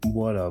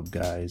What up,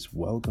 guys?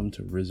 Welcome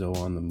to Rizzo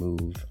on the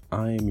Move.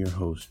 I am your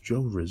host, Joe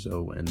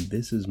Rizzo, and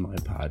this is my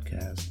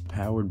podcast,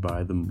 powered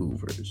by The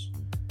Movers.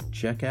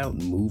 Check out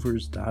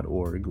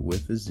movers.org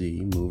with a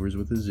Z, movers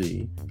with a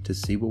Z, to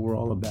see what we're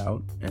all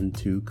about and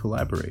to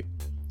collaborate.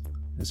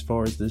 As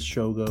far as this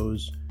show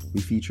goes,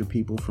 we feature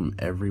people from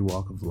every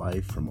walk of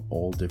life from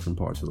all different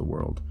parts of the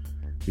world.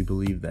 We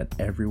believe that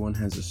everyone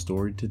has a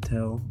story to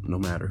tell, no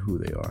matter who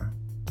they are.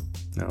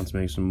 Now let's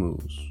make some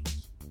moves.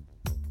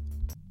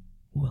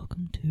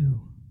 Welcome to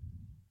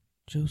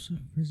Joseph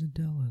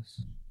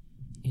Rizzadella's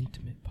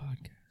Intimate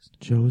Podcast.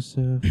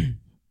 Joseph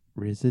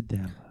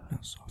Rizzadella. No,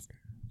 softer,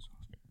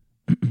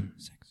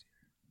 sexier.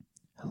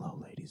 Hello,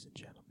 ladies and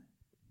gentlemen.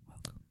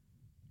 Welcome.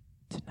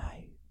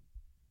 Tonight,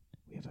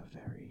 we have a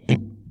very...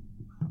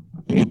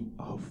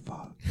 Oh,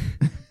 fuck.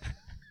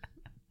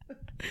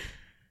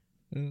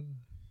 It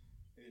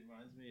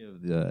reminds me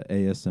of the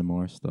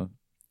ASMR stuff.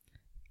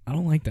 I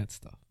don't like that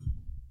stuff.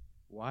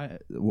 Why?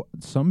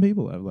 Some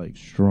people have, like,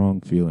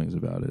 strong feelings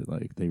about it.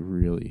 Like, they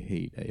really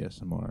hate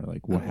ASMR.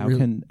 Like, well, how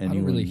can anyone... I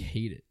don't really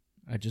hate it.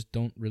 I just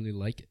don't really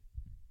like it.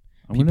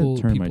 I'm going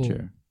to turn my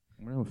chair.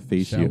 I'm going to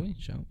face you.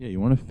 Shall we? Yeah, you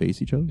want to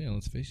face each other? Yeah,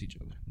 let's face each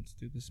other. Let's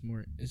do this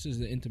more. This is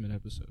the intimate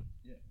episode.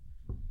 Yeah.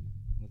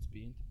 Let's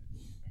be intimate. All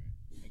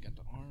right. I got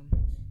the arm.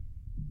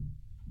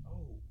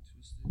 Oh,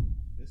 Twisted.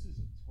 this is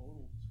a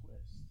total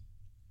twist.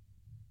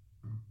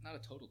 Not a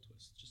total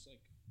twist. Just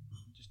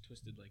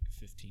twisted like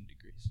 15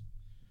 degrees.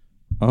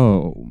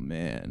 Oh,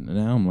 man.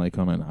 Now I'm like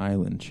on an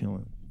island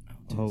chilling.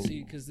 Oh.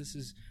 See, because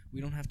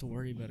we don't have to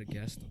worry about a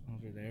guest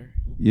over there.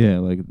 Yeah,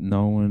 like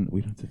no one,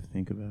 we don't have to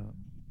think about.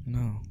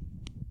 No.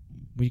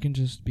 We can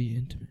just be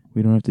intimate.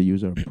 We don't have to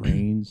use our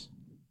brains.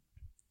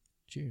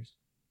 Cheers.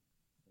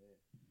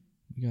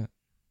 We got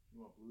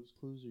You want Blue's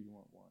Clues or you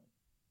want wine?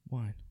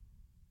 wine.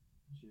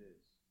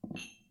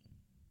 Cheers.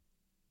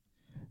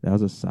 That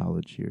was a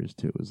solid cheers,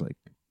 too. It was like,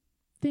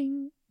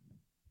 ding.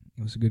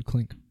 It was a good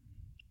clink.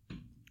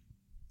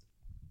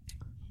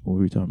 What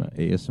were we talking about?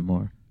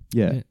 ASMR?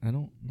 Yeah. I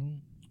don't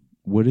know.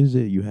 What is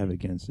it you have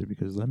against it?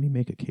 Because let me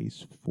make a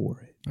case for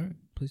it. All right,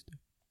 please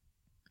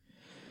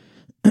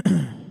do.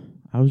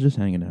 I was just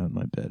hanging out in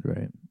my bed,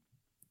 right?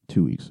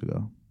 2 weeks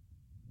ago.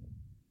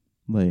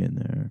 Laying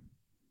there.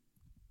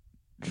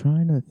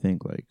 Trying to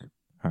think like,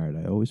 all right,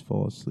 I always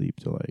fall asleep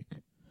to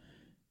like,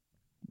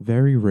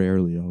 very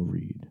rarely I'll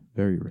read.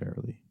 Very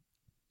rarely.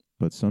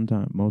 But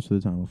most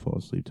of the time I'll fall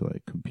asleep to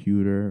like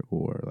computer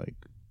or like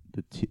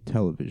the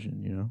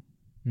television, you know?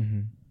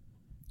 Mm-hmm.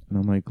 And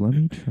I'm like, let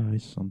me try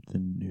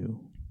something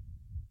new.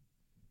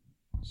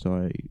 So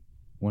I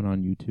went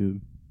on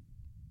YouTube,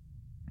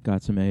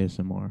 got some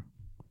ASMR,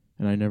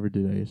 and I never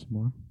did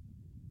ASMR.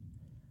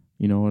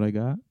 You know what I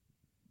got?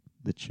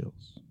 The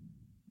chills.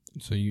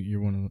 So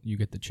you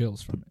get the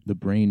chills from it. The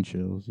brain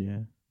chills, yeah.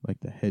 Like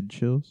the head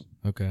chills.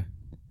 Okay.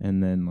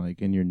 And then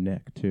like in your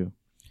neck too.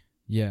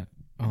 Yeah.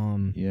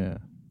 Yeah.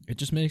 It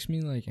just makes me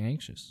like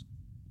anxious.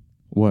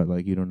 What?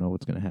 Like you don't know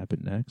what's gonna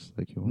happen next?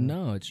 Like you?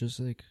 No, it's just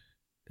like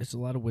it's a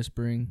lot of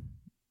whispering.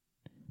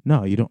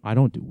 No, you don't. I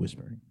don't do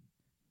whispering.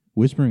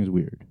 Whispering is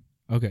weird.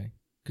 Okay,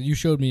 because you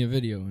showed me a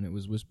video and it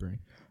was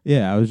whispering.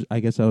 Yeah, I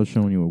guess I was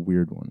showing you a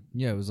weird one.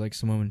 Yeah, it was like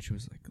some woman. She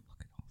was like,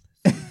 "Look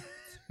at all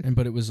this,"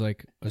 but it was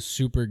like a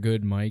super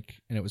good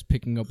mic, and it was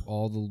picking up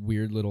all the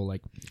weird little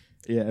like.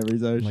 Yeah, every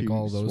time like she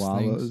all those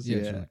swallows. things.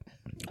 Yeah.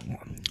 No.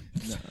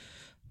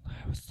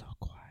 It was so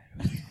quiet.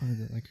 It was hard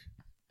to, like,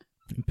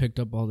 it picked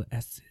up all the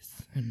S's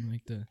and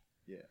like the.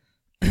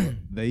 Yeah.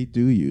 They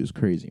do use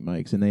crazy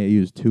mics, and they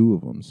use two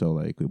of them. So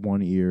like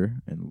one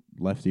ear and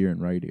left ear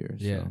and right ear.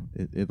 So yeah.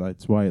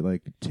 That's why it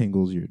like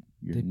tingles your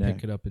they neck.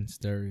 Pick it up in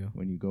stereo.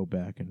 When you go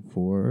back and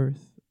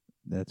forth,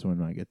 that's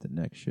when I get the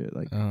neck shit.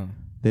 Like Oh.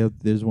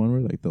 there's one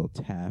where like they'll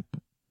tap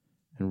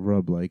and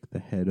rub like the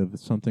head of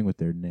something with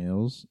their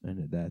nails,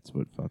 and that's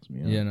what fucks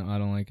me up. Yeah, no, I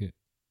don't like it.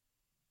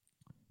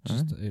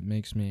 Just it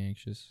makes me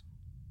anxious.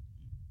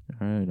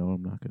 All right, no,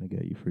 I'm not gonna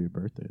get you for your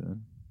birthday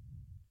then.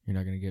 You're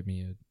not gonna get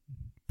me a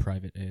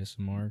private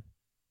ASMR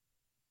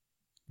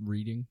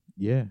reading?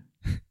 Yeah,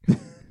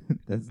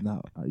 that's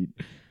not.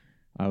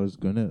 I was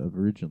gonna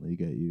originally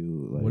get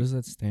you. Like, what does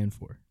that stand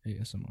for?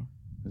 ASMR.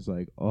 It's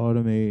like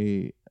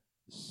automate,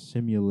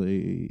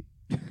 simulate.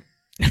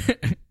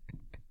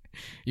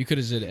 You could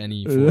have said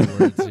any 4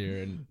 words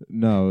here. And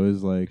no, it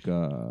was like.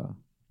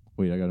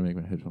 Wait, I gotta make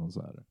my headphones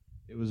louder.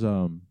 It was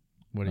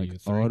What like are you?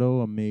 3?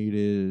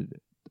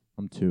 automated.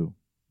 I'm 2.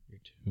 You're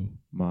 2.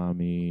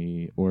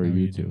 Mommy or How you are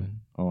you 2.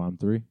 doing? Oh, I'm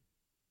 3.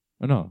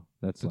 Oh no,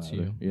 that's That's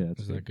louder. you. Yeah,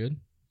 that's Is good. that good?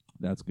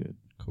 That's good.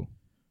 Cool.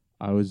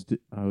 I was.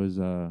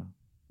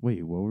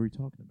 Wait, what were we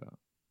talking about?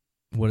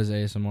 What does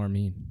ASMR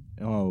mean?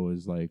 Oh, it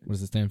was like. What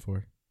does it stand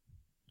for?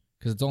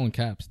 Because it's all in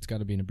caps. It's got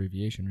to be an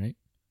abbreviation, right?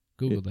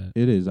 Google that.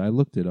 It is. I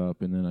looked it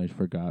up and then I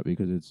forgot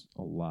because it's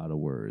a lot of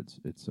words.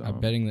 It's. I'm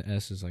betting the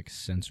S is like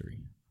sensory.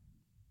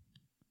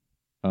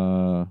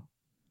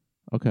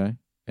 Okay.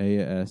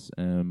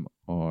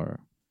 ASMR.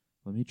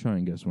 Let me try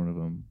and guess one of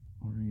them.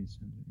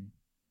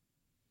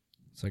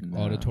 It's like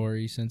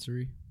auditory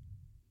sensory.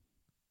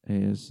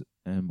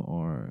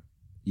 ASMR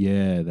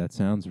Yeah, that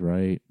sounds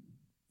right.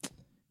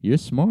 You're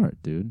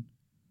smart, dude.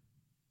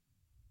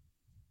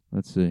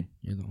 Let's see.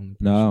 You're the only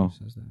person No.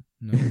 who says that.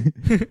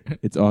 No.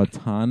 It's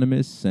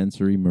autonomous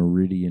sensory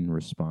meridian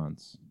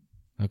response.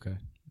 Okay.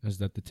 Is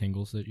that the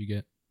tingles that you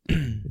get?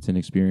 It's an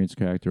experience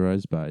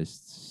characterized by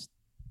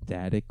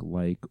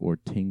static-like or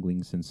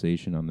tingling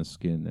sensation on the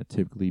skin that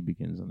typically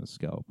begins on the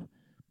scalp,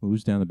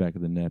 moves down the back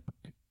of the neck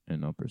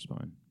and upper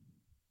spine.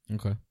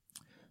 Okay.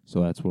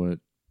 So that's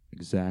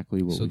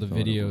exactly what. So we the thought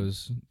it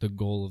videos, the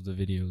goal of the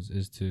videos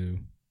is to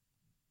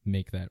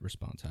make that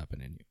response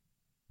happen in you.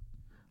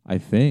 I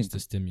think, It's to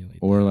stimulate.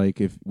 or that. like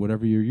if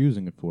whatever you're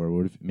using it for,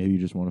 what if maybe you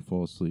just want to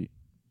fall asleep?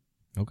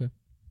 Okay.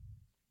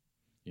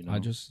 You know, I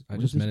just What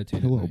is this meditate.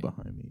 at pillow night.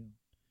 behind me.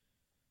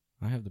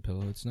 I have the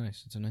pillow. It's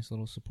nice. It's a nice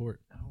little support.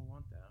 I don't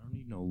want that. I don't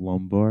need no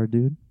lumbar,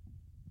 dude.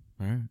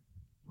 All right.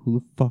 Who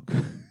the fuck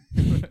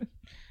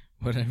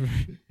Whatever.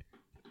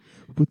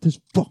 put this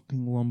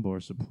fucking lumbar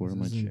support on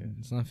my chair?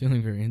 It's not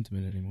feeling very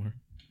intimate anymore.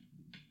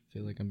 I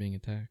feel like I'm being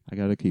attacked. I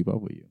gotta keep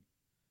up with you.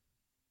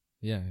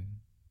 Yeah.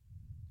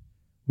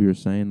 We were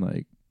saying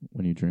like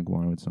when you drink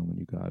wine with someone,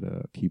 you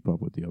gotta keep up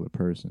with the other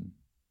person,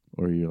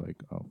 or you're like,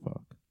 oh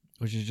fuck.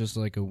 Which is just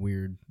like a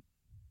weird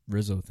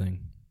Rizzo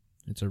thing.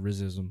 It's a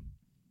Rizzism.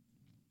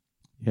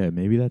 Yeah,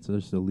 maybe that's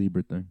just a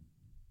Libra thing.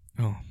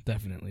 Oh,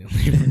 definitely a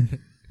Libra.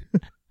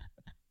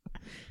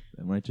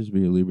 That might just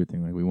be a Libra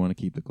thing. Like we want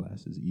to keep the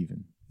glasses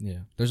even. Yeah.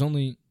 There's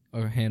only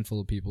a handful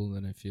of people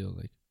that I feel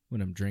like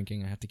when I'm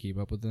drinking, I have to keep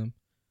up with them.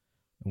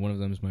 And one of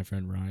them is my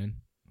friend Ryan.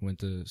 I went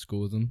to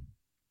school with him.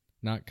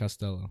 Not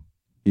Costello.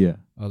 Yeah.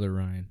 Other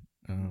Ryan.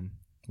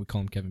 We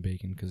call him Kevin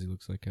Bacon because he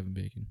looks like Kevin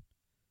Bacon.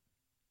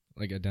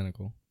 Like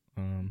identical.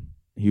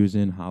 He was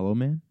in Hollow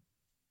Man?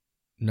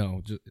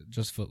 No,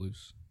 just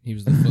Footloose. He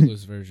was the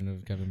Footloose version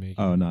of Kevin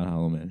Bacon. Oh, not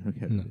Hollow Man.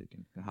 Kevin No.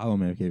 Bacon. Hollow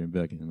Man, Kevin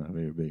Bacon is my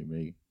favorite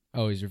Bacon.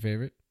 Oh, he's your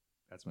favorite?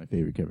 That's my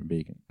favorite Kevin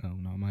Bacon. Oh,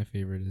 no, my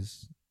favorite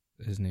is,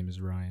 his name is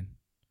Ryan.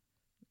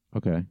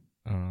 Okay.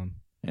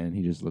 And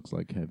he just looks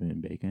like Kevin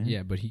Bacon?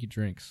 Yeah, but he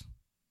drinks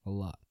a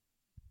lot.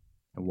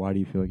 And why do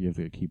you feel like you have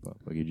to keep up?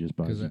 Like he just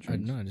buys Because you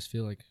drinks? I just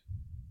feel like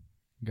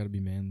you got to be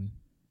manly.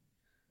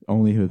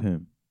 Only with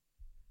him.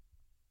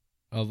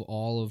 Of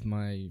all of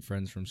my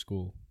friends from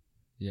school,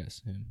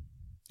 yes, him.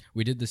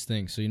 We did this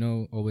thing. So you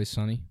know Always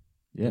Sunny?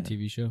 Yeah. The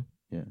TV show?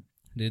 Yeah.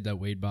 They did that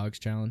Wade Boggs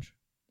challenge.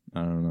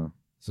 I don't know.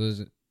 So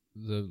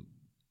the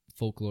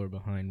folklore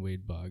behind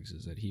Wade Boggs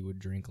is that he would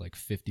drink like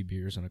 50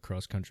 beers on a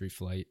cross-country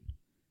flight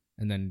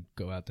and then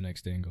go out the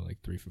next day and go like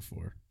 3 for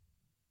 4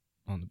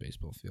 on the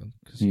baseball field.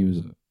 Because He was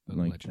a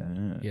like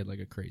legend. that. He had like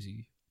a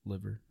crazy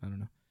liver. I don't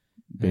know.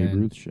 Babe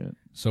And Ruth shit.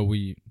 So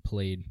we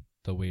played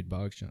the Wade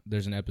Boggs challenge.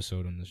 There's an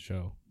episode on this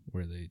show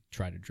where they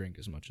try to drink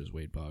as much as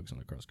Wade Boggs on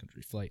a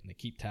cross-country flight, and they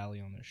keep tally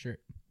on their shirt.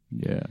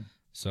 Yeah.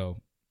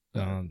 So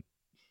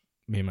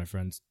me and my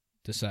friends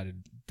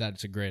decided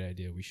that's a great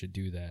idea. We should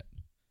do that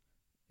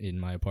in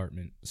my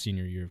apartment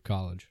senior year of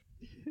college.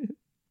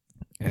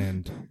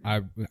 And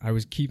I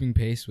was keeping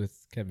pace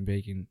with Kevin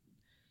Bacon,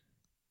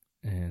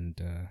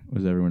 and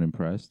Was everyone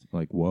impressed?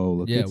 Like, whoa,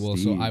 look at well,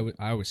 Steve. so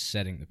I was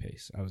setting the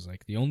pace. I was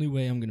like, the only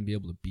way I'm going to be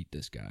able to beat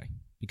this guy,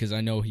 because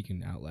I know he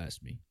can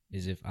outlast me,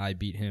 is if I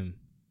beat him.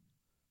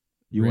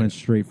 You went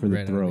straight for the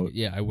Right out of throat.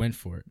 yeah, I went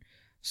for it.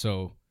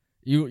 So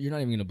you're not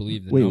even going to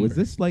believe the Wait, number. was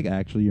this like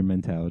actually your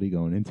mentality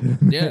going into it?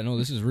 Yeah, no,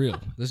 this is real.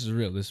 This is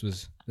real. This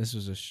was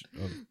a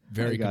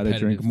very I gotta competitive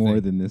drink more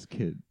thing. than this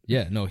kid.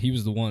 Yeah, no, he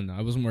was the one.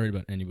 I wasn't worried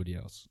about anybody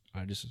else.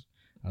 I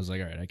was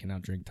like, all right, I can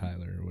outdrink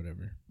Tyler or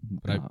whatever.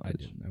 But I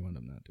didn't. I wound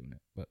up not doing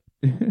it. But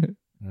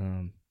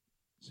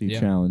So you yeah.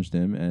 challenged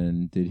him,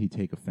 and did he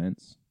take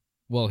offense?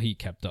 well, he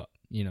kept up.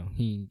 You know,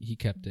 he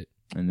kept it.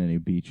 And then he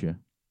beat you.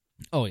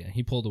 Oh yeah,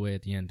 he pulled away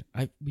at the end.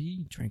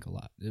 We drank a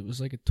lot. It was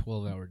like a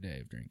 12-hour day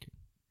of drinking,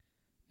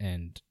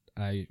 and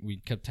we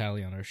kept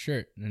tally on our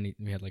shirt, and then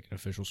we had like an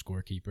official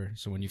scorekeeper.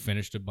 So when you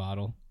finished a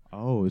bottle,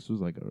 Oh, this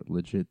was like a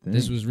legit thing.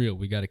 this was real.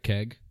 We got a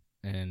keg,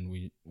 and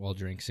we all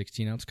drank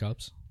 16-ounce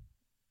cups,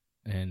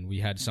 and we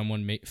had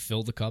someone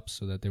fill the cups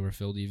so that they were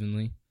filled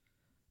evenly,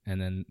 and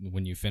then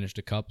when you finished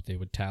a cup, they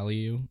would tally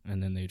you,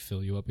 and then they'd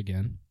fill you up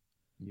again.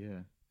 Yeah.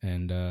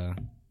 And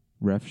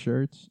Ref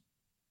shirts?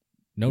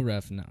 no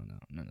ref, no,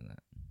 none of that.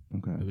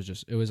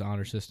 Okay. It was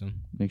honor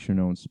system. Make sure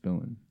no one's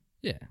spilling.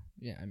 Yeah.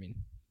 I mean,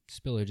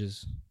 spillage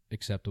is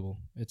acceptable.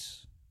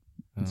 It's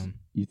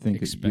You think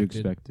you expected.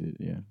 expect it,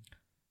 yeah.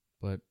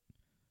 But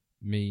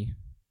me,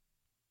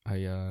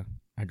 I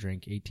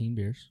drank 18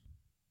 beers,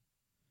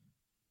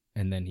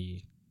 and then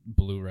he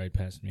blew right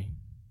past me,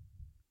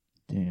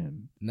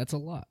 Damn. and that's a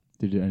lot.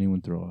 Did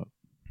anyone throw up?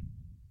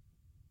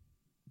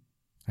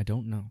 I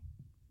don't know.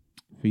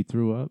 If he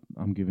threw up,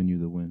 I'm giving you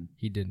the win.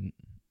 He didn't.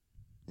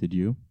 Did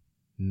you?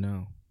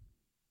 No.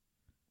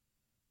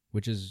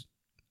 Which is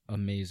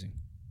amazing.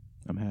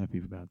 I'm happy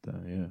about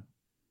that, yeah.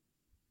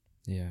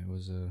 Yeah, it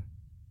was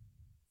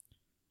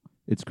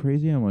It's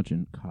crazy how much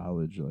in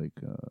college, like,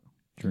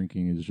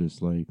 drinking is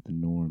just, like, the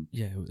norm.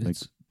 yeah, Like,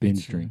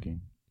 binge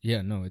drinking.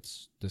 Yeah, no,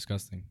 it's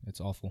disgusting. It's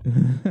awful.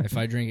 If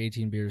I drank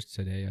 18 beers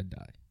today, I'd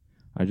die.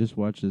 I just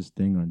watched this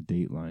thing on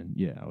Dateline.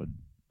 Yeah,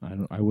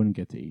 I wouldn't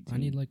get to 18. I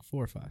need like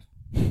 4 or 5.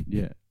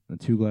 Yeah,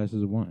 2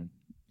 glasses of wine.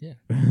 Yeah.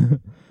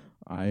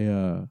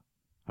 I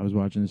was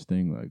watching this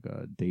thing like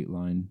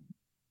Dateline,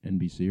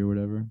 NBC or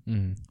whatever,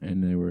 and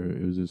it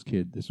was this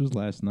kid. This was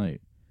last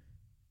night.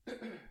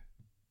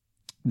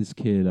 This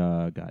kid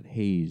got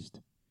hazed,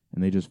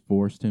 and they just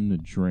forced him to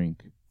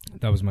drink.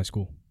 That was my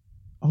school.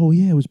 Oh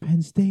yeah, it was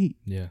Penn State.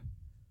 Yeah.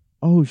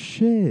 Oh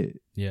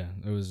shit. Yeah,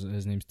 it was.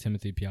 His name's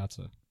Timothy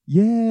Piazza.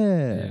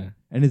 Yeah.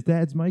 And his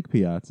dad's Mike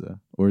Piazza,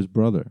 or his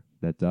brother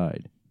that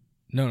died.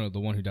 No, the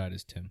one who died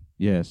is Tim.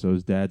 Yeah, so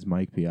his dad's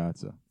Mike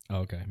Piazza. Oh,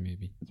 okay,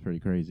 maybe. It's pretty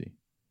crazy.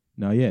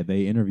 No, yeah,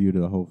 they interviewed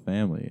the whole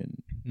family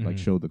and like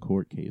showed the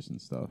court case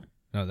and stuff.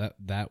 No,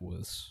 that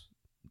was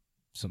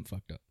some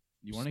fucked up.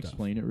 You want to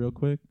explain it real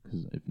quick?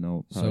 Because if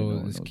no, so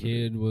this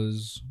kid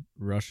was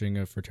rushing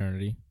a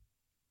fraternity.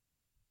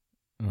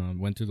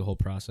 Went through the whole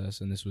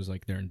process, and this was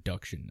like their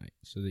induction night.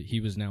 So that he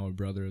was now a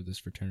brother of this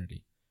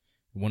fraternity,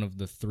 one of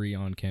the 3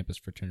 on-campus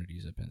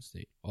fraternities at Penn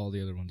State. All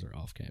the other ones are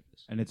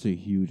off-campus. And it's a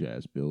huge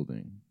ass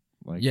building.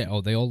 Like yeah,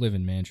 they all live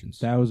in mansions.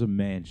 That was a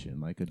mansion,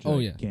 like a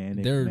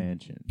gigantic They're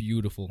mansion.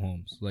 Beautiful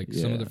homes. Like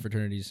some of the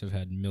fraternities have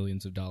had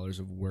millions of dollars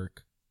of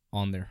work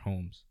on their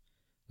homes.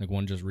 Like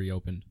one just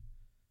reopened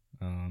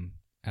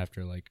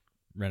after like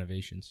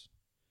renovations.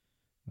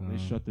 They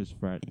shut this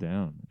frat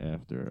down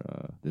after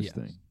this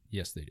thing.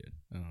 Yes, they did.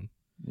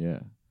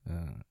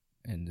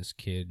 And this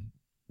kid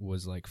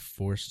was like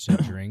forced to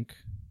drink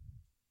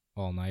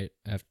all night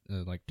after,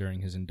 like during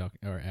his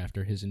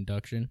after his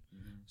induction.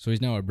 So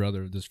he's now a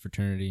brother of this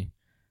fraternity,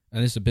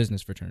 and this is a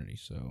business fraternity.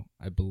 So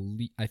I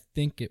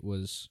think it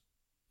was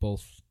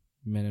both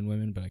men and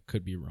women, but I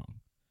could be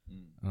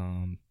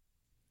wrong.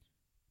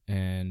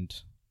 And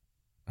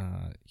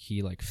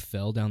he like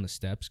fell down the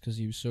steps because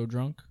he was so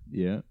drunk.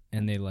 Yeah,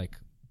 and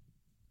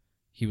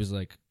he was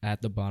like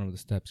at the bottom of the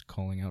steps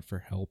calling out for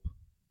help.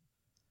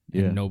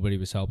 Yeah, and nobody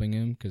was helping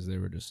him because they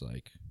were just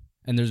like.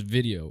 And there's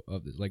video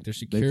of it. Like there's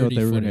security footage. They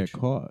thought they were gonna get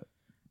caught.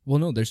 Well,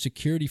 no, there's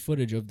security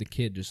footage of the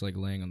kid just like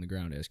laying on the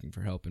ground asking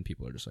for help, and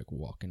people are just like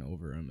walking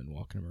over him and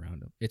walking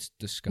around him. It's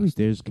disgusting. Wait,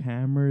 there's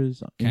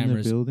cameras in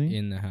the building?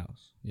 In the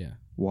house. Yeah.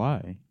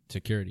 Why?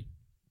 Security.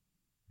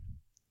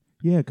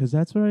 Yeah, because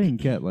that's what I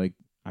didn't get. Like,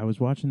 I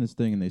was watching this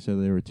thing, and they said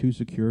there were 2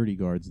 security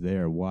guards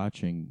there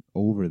watching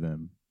over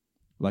them,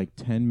 like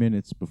 10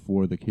 minutes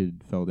before the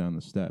kid fell down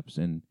the steps,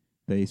 and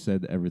they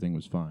said everything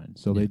was fine.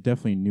 So they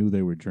definitely knew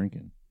they were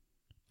drinking.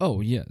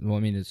 Oh yeah, well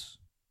I mean it's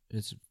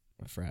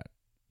a frat.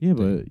 Yeah,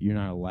 but you're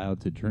not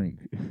allowed to drink.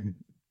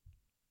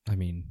 I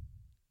mean,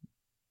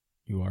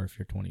 you are if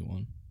you're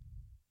 21.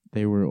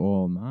 They were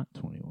all not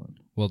 21.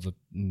 Well, the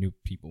new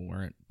people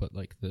weren't, but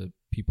like the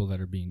people that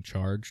are being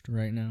charged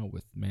right now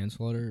with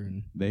manslaughter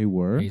and they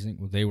were hazing,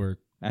 well, they were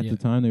at the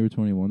time they were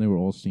 21. They were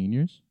all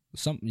seniors.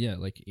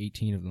 Like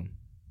 18 of them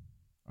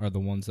are the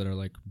ones that are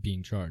like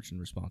being charged and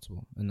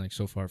responsible, and like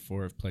so far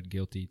 4 have pled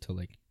guilty to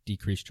like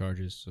decreased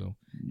charges, so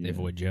they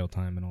avoid jail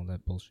time and all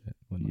that bullshit.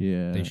 When,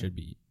 like, they should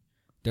be,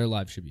 their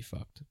lives should be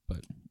fucked.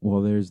 But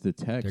there's the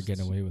text. They're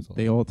getting away with it.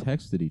 They all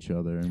texted each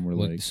other and were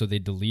like, so they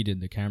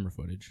deleted the camera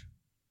footage.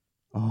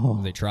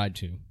 Oh, they tried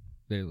to.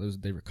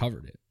 They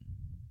recovered it.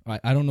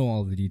 I don't know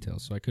all the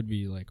details, so I could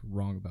be like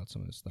wrong about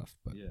some of this stuff.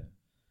 But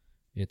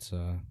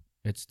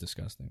it's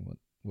disgusting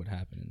what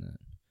happened in that.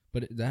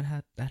 But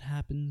that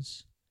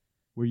happens.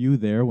 Were you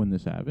there when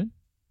this happened?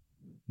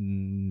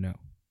 No.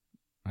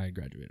 I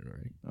graduated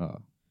already. Oh.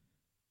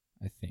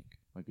 I think.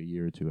 Like a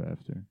year or 2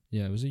 after.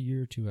 Yeah, it was a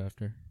year or 2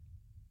 after.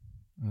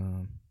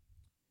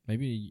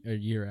 Maybe a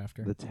year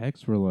after. The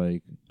texts were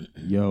like,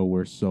 yo,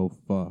 we're so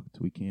fucked.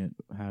 We can't,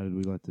 how did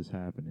we let this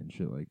happen and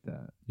shit like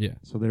that. Yeah.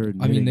 So they're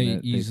admitting they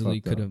that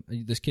easily could have.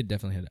 This kid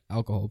definitely had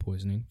alcohol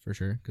poisoning for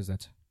sure, because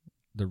that's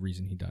the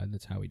reason he died.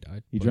 That's how he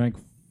died. He drank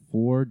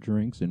 4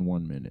 drinks in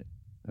 1 minute.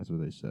 That's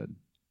what they said.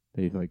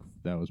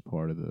 That was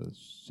part of the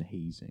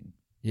hazing.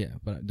 Yeah,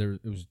 but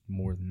it was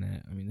more than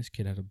that. I mean, this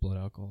kid had a blood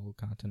alcohol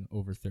content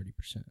over 30%.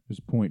 It was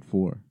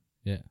 0.4.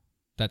 Yeah,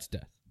 that's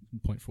death.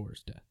 0.4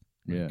 is death.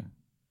 Like, yeah.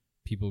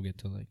 People get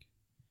to like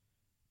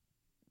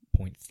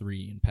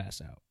 0.3 and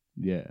pass out.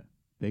 Yeah,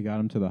 they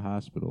got him to the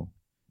hospital.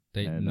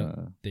 They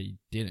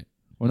didn't.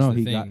 Well, no,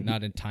 he got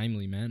not in a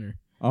timely manner.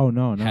 Oh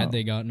no. Had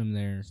they gotten him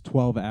there, it's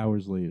 12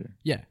 hours later.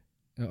 Yeah,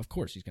 of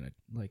course he's gonna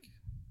like.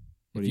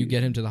 If you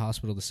get him to the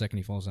hospital the second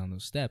he falls down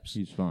those steps,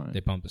 he's fine. They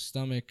pump his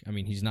stomach. I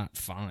mean, he's not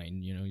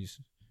fine. You know, he's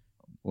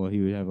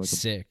he would have like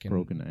sick a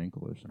broken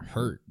ankle or something.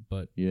 Hurt,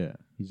 but yeah,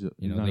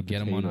 they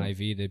get him on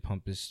IV, they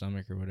pump his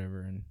stomach or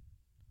whatever, and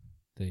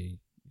they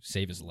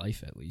save his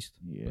life at least.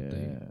 Yeah,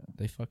 but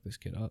they fuck this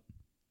kid up,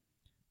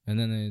 and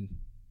then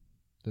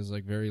there's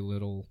like very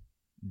little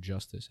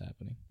justice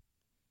happening.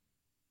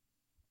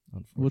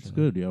 Unfortunately, what's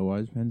good, yo? Why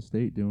is Penn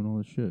State doing all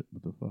this shit?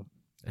 What the fuck?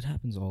 It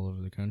happens all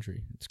over the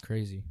country. It's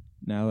crazy.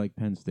 Now, like,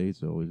 Penn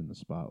State's always in the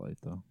spotlight,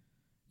 though.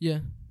 Yeah.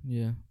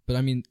 But,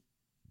 I mean,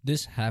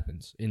 this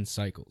happens in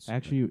cycles.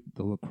 Actually,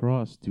 the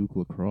Duke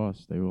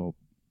lacrosse, they all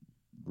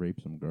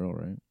raped some girl,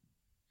 right?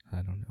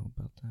 I don't know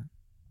about that.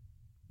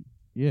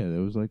 Yeah,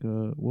 there was like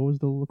what was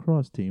the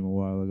lacrosse team a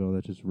while ago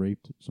that just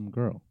raped some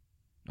girl?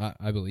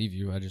 I believe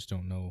you. I just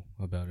don't know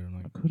about it.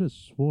 I could have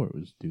swore it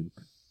was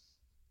Duke.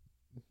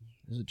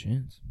 There's a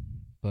chance,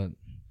 but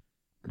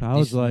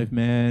College life,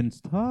 man,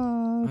 it's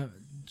tough.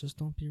 Just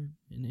don't be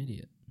an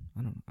idiot.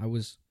 I don't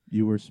know.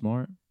 You were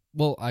smart?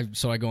 Well, I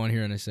go on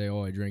here and I say,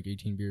 oh, I drank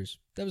 18 beers.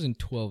 That was in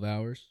 12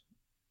 hours.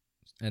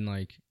 And,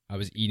 like, I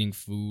was eating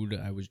food.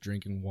 I was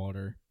drinking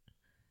water.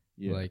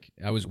 Yeah. Like,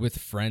 I was with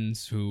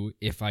friends who,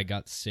 if I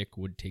got sick,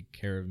 would take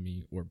care of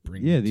me or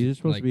bring me. Yeah, these are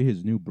supposed to be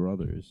his new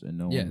brothers, and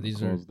no one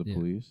calls the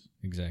police.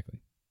 Exactly.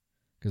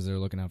 Because they're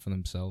looking out for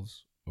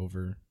themselves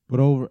over...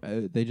 But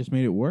they just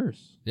made it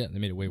worse. Yeah, they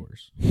made it way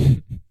worse.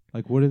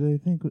 Like, what did they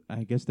think?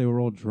 I guess they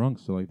were all drunk,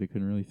 so, like, they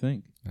couldn't really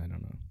think. I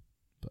don't know.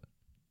 But...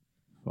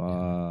 Fuck.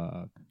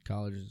 Yeah,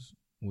 college is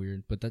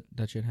weird, but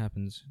that shit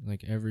happens,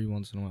 like, every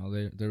once in a while.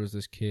 There was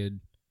this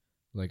kid,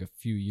 like, a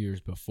few years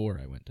before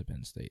I went to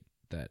Penn State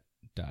that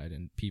died,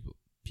 and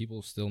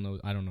people still know,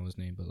 I don't know his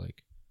name, but,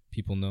 like,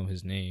 people know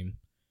his name.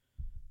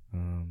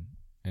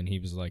 And he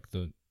was, like,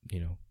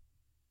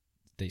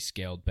 they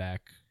scaled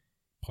back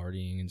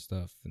partying and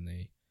stuff, and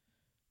they...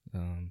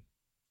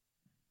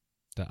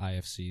 the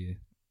IFC,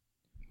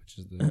 which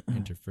is the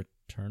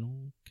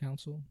Interfraternal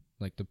Council,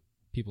 like the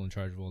people in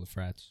charge of all the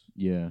frats.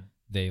 Yeah.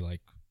 They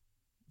like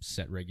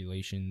set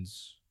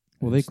regulations.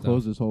 Well, they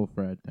closed this whole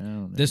frat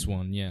down. This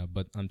one, yeah,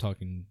 but I'm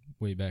talking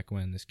way back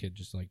when this kid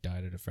just like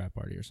died at a frat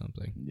party or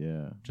something.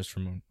 Yeah. Just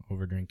from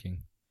over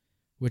drinking,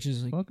 which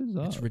is like,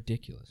 it's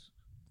ridiculous.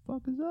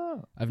 Fuck is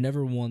up? I've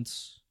never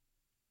once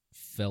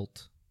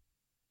felt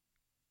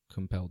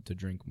compelled to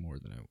drink more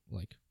than I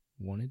like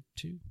wanted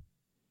to.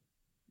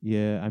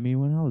 Yeah, I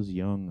mean, when I was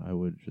young, I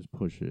would just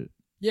push it.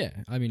 Yeah,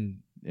 I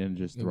mean, and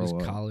just it throw was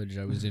up. College.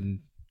 I was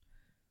in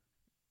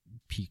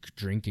peak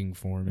drinking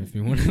form, if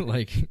you want to,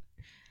 like,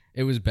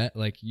 it was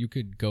like, you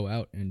could go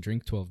out and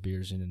drink 12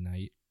 beers in a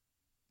night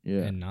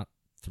and not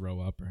throw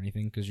up or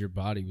anything because your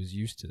body was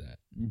used to that,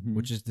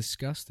 which is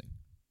disgusting.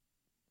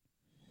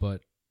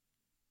 But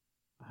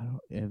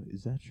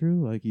is that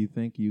true? Like, you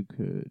think you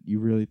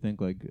really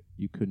think, like,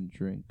 you couldn't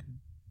drink?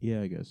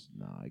 Yeah, I guess.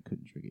 Nah, I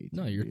couldn't drink 18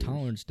 No, your beers.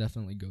 tolerance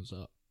definitely goes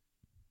up.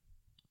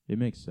 It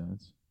makes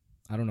sense.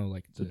 I don't know,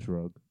 like, it's a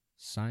drug.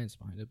 Science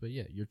behind it, but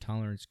yeah, your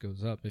tolerance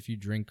goes up. If you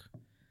drink,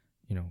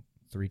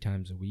 3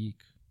 times a week,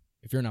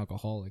 if you're an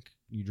alcoholic,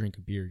 you drink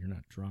a beer, you're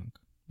not drunk.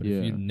 But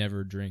if you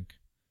never drink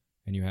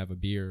and you have a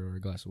beer or a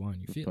glass of wine,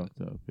 you feel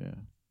fucked up, yeah.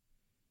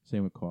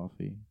 Same with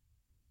coffee.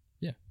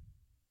 Yeah.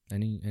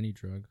 Any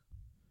drug.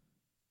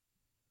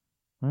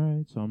 All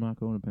right, so I'm not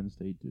going to Penn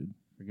State, dude.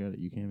 Forget it.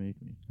 You can't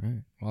make me. All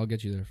right. Well, I'll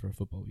get you there for a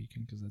football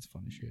weekend because that's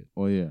fun as shit.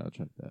 Oh, yeah, I'll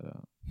check that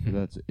out.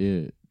 That's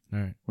it. All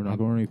right. We're not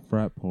going to any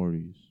frat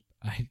parties.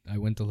 I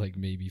went to like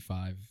maybe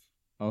 5.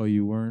 Oh,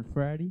 you weren't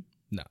fratty?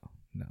 No,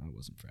 I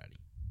wasn't fratty.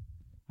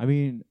 I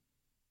mean,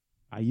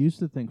 I used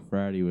to think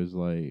fratty was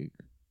like,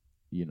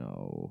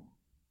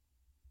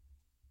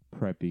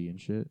 preppy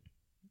and shit.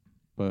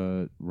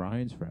 But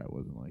Ryan's frat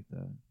wasn't like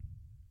that.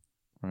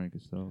 Ryan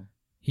Costello.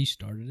 He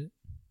started it.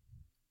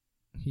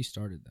 He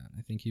started that.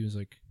 I think he was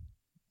like...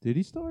 Did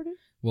he start it?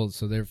 Well,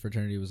 so their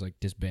fraternity was like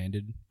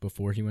disbanded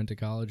before he went to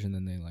college, and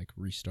then they like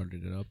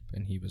restarted it up,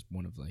 and he was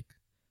one of like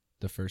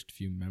the first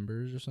few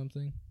members or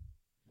something.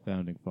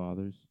 Founding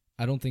fathers.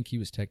 I don't think he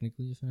was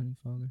technically a founding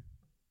father,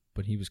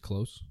 but he was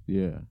close.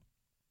 Yeah.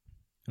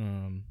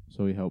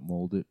 So he helped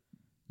mold it.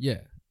 Yeah.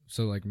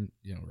 So like,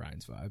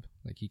 Ryan's vibe,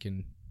 like he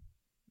can.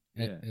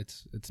 Yeah.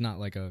 It's not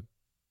like a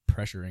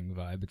pressuring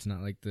vibe. It's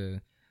not like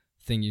the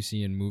thing you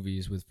see in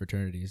movies with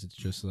fraternities. It's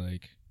just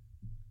like,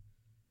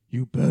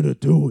 you better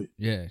do it.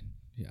 Yeah.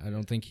 I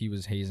don't think he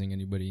was hazing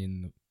anybody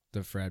in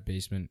the frat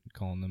basement,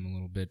 calling them a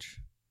little bitch,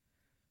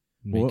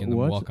 making them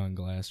walk on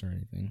glass or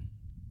anything.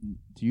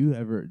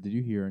 Did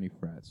you hear any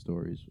frat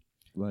stories?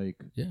 Like,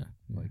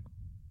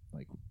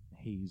 like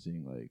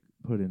hazing, like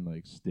putting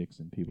like sticks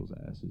in people's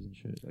asses and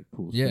shit, like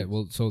pool sticks? Yeah,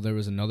 well, so there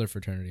was another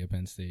fraternity at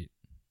Penn State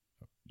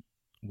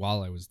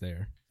while I was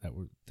there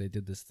they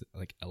did this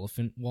like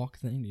elephant walk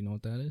thing. Do you know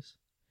what that is?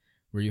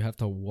 Where you have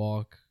to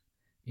walk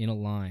in a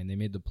line. They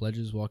made the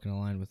pledges walk in a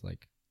line with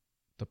like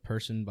the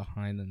person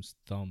behind them's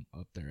thumb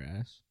up their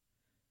ass,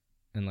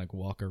 and like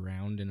walk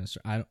around in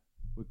a.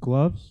 With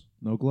gloves?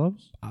 No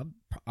gloves?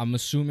 I'm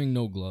assuming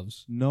no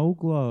gloves. No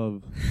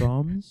glove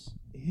thumbs.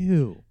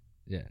 Ew.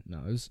 Yeah, no,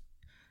 it was.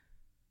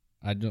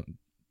 I don't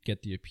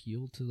get the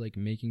appeal to like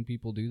making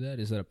people do that.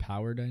 Is that a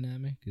power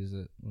dynamic? Is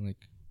it like?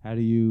 How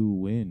do you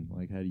win?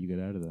 Like, how do you get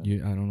out of that?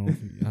 I don't know.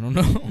 I don't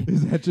know.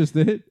 Is that just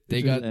it?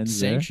 They got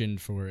sanctioned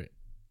for it.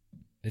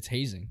 It's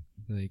hazing.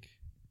 Like,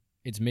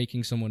 it's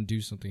making someone do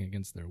something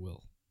against their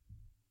will.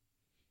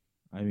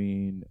 I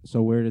mean,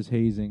 so where's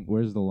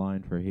the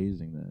line for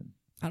hazing then?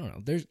 I don't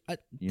know.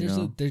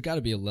 There's got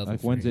to be a level.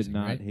 Like, for when's hazing, it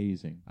not right?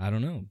 hazing? I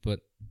don't know,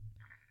 but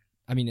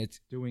I mean, it's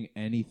doing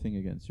anything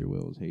against your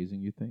will is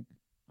hazing. You think?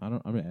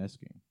 I'm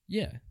asking.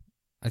 Yeah,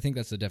 I think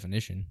that's the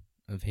definition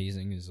of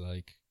hazing, is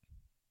like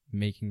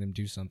making them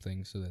do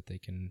something so that they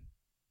can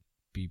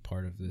be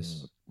part of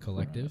this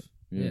collective.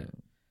 Yeah,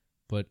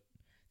 but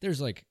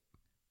there's like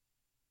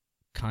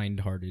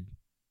kind-hearted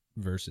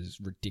versus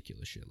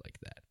ridiculous shit like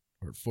that,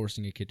 or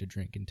forcing a kid to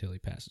drink until he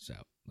passes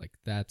out. Like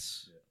that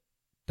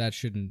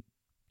shouldn't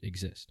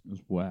exist.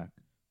 It's whack.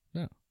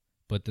 No,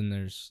 but then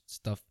there's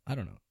stuff I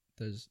don't know.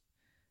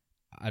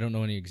 I don't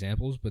know any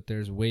examples, but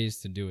there's ways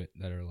to do it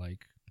that are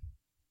like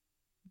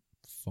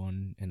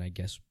fun and I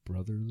guess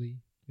brotherly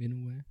in a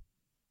way.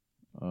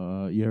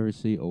 You ever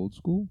see Old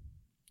School?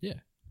 Yeah.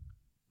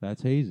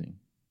 That's hazing.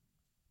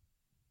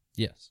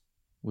 Yes.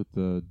 With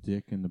the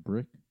dick and the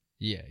brick.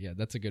 Yeah,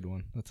 that's a good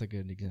one. That's a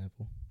good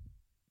example.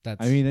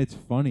 I mean, it's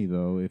funny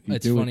though if you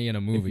it's do funny it, in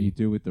a movie. If you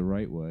do it the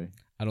right way.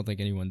 I don't think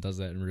anyone does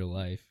that in real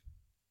life.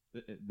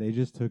 They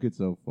just took it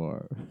so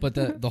far. But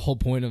the whole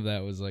point of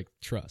that was like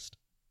trust,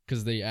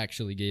 because they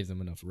actually gave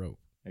them enough rope.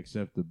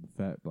 Except the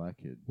fat black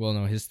kid. Well,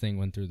 no, his thing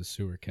went through the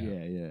sewer cap.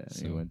 Yeah,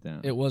 so he went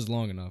down. It was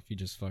long enough. He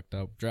just fucked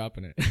up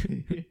dropping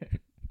it.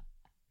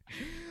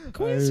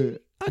 Quincy,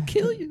 I'll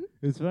kill you.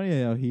 It's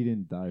funny how he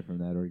didn't die from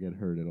that or get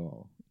hurt at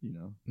all. You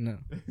know? No.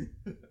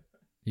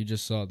 You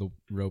just saw the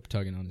rope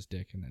tugging on his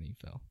dick, and then he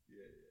fell.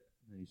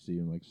 And you see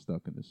him like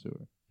stuck in the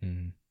sewer.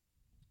 Mm-hmm.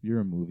 You're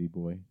a movie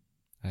boy.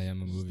 I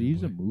am a movie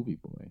Steve's boy. a movie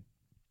boy.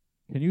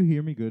 Can you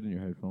hear me good in your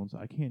headphones?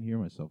 I can't hear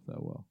myself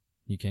that well.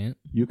 You can't?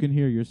 You can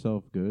hear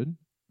yourself good?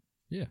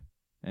 Yeah.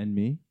 And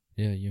me?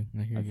 Yeah, you.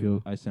 I hear I you.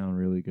 feel I sound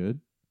really good.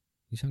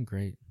 You sound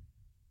great.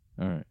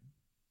 All right.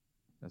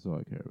 That's all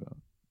I care about.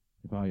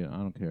 I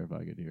don't care if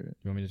I could hear it.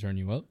 You want me to turn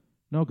you up?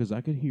 No, because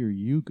I could hear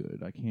you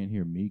good. I can't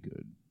hear me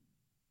good.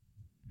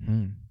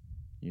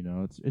 You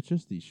know, it's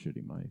just these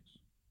shitty mics.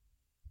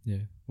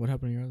 Yeah. What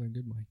happened to your other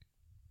good mic?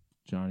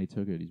 Johnny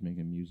took it. He's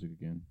making music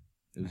again.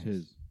 It was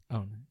his. Oh,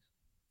 nice.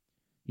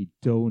 He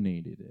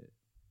donated it.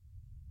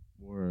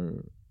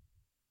 Or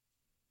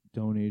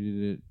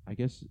donated it. I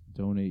guess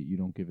donate, you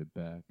don't give it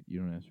back. You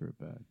don't ask for it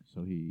back.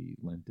 So he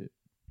lent it.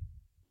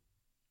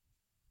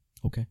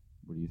 Okay.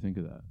 What do you think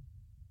of that?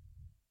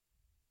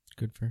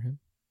 Good for him.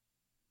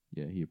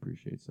 Yeah, he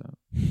appreciates that.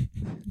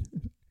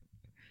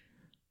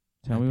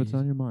 Tell me what's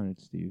on your mind,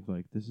 Steve.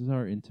 Like, this is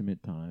our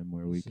intimate time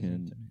where we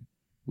can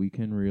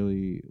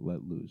really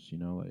let loose, you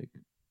know, like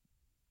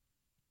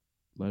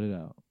let it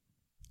out.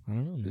 I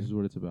don't know, man. This is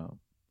what it's about.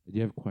 Do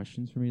you have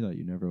questions for me that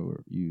you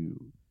never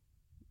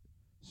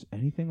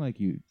anything like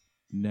you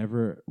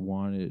never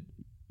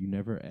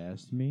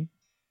asked me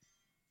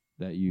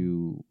that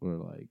you were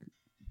like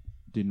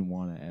didn't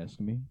want to ask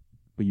me,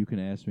 but you can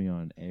ask me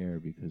on air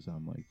because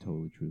I'm like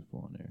totally truthful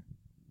on air.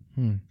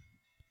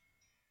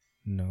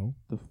 No.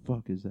 The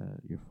fuck is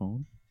that? Your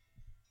phone?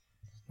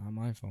 It's not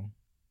my phone.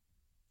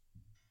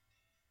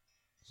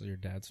 So your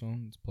dad's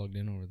phone? It's plugged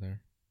in over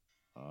there.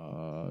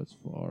 It's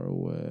far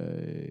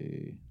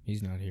away.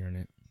 He's not hearing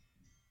it.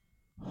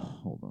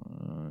 Hold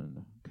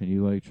on. Can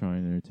you like try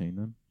and entertain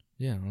them?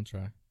 Yeah, I'll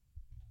try.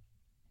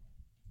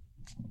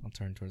 I'll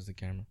turn towards the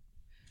camera.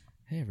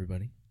 Hey,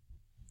 everybody.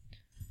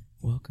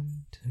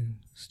 Welcome to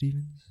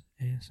Steven's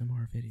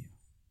ASMR video.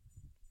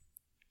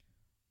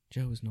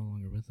 Joe is no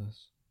longer with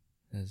us,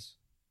 as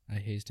I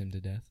hazed him to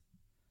death.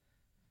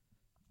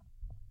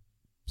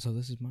 So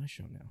this is my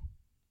show now.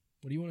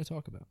 What do you want to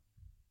talk about?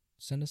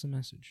 Send us a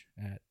message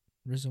at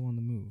Rizzo on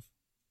the Move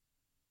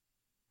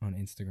on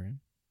Instagram,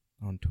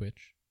 on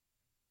Twitch,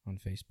 on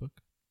Facebook.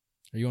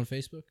 Are you on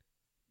Facebook?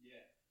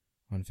 Yeah.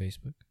 On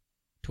Facebook.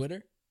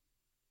 Twitter?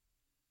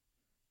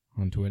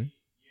 On Twitter?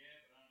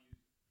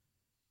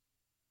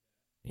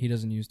 He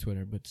doesn't use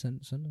Twitter, but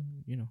send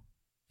a,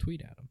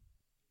 tweet at him.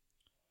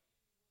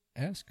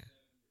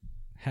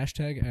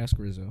 Hashtag Ask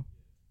Rizzo.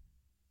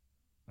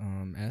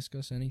 Ask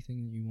us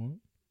anything you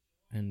want,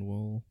 and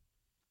we'll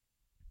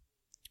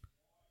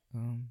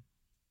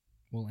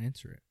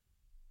answer it.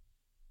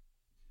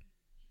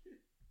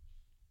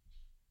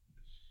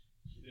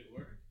 Did it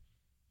work?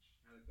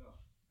 How'd it go?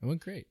 It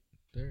went great.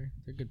 They're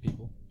good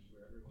people.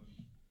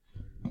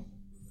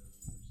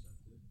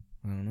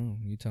 I don't know.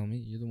 You tell me.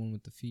 You're the one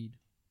with the feed.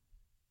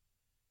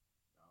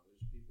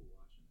 There's people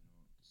watching. They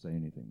don't say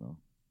anything though.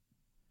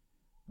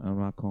 I'm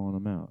not calling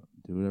them out.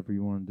 Do whatever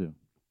you want to do.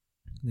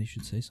 They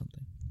should say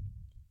something.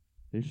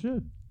 They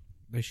should.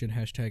 They should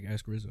hashtag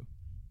Ask Rizzo.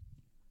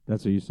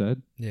 That's what you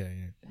said? Yeah.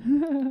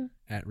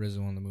 At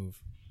Rizzo on the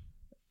Move.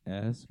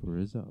 Ask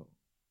Rizzo.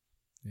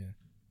 Yeah.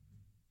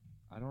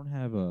 I don't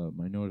have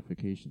my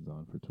notifications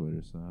on for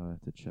Twitter, so I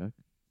have to check.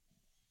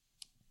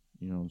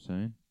 You know what I'm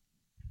saying?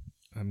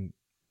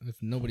 If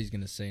nobody's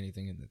gonna say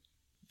anything in the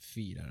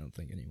feed, I don't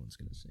think anyone's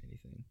gonna say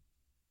anything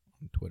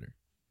on Twitter.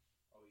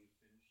 Oh, you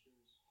finished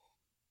yours?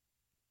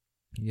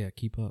 Yeah,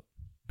 keep up,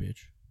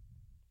 bitch.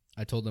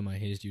 I told them I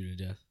hazed you to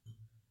death,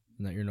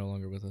 and that you're no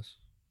longer with us.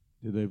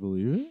 Did they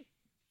believe it?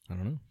 I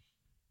don't know.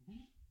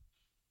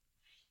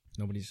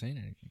 Nobody's saying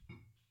anything.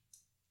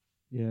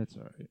 Yeah, it's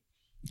all right.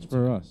 It's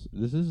for us.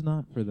 This is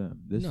not for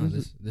them. This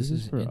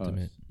is for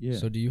intimate. us. Yeah.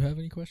 So do you have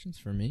any questions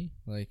for me?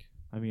 Like,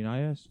 I mean,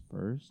 I asked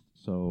first,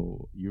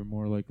 so you're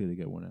more likely to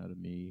get one out of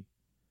me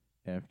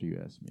after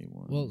you ask me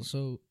one. well,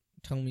 so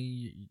tell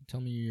me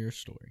your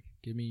story.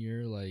 Give me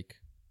your life.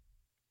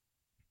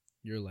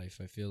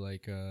 I feel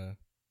like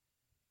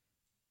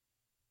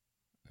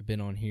I've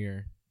been on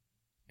here,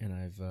 and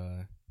I've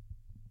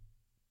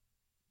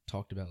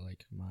talked about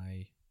like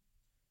my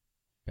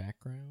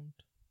background,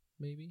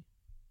 maybe.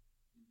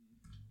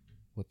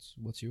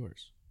 What's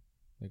yours?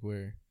 Like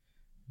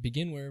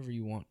begin wherever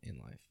you want in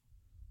life.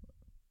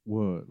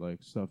 What, like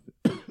stuff?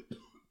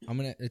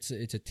 It's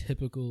a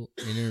typical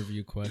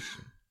interview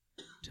question.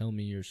 Tell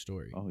me your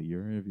story. Oh,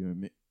 you're interviewing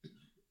me.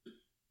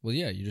 Well,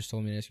 yeah, you just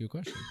told me to ask you a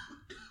question.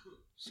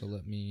 So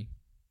let me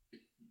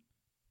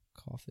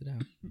cough it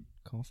out.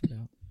 Cough it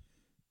out.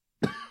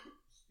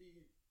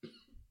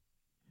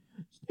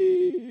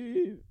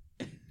 Steve.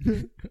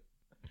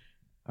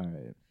 All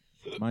right.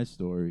 My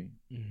story.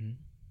 Mm-hmm.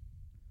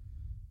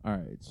 All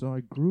right. So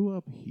I grew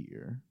up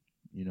here,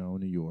 New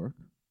York.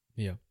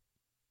 Yeah.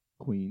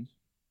 Queens.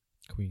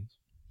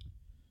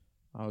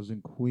 I was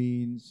in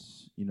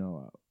Queens,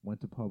 I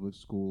went to public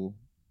school.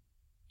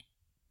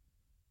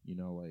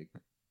 Like,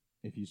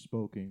 if you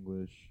spoke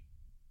English,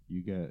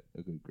 you get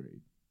a good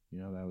grade.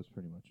 That was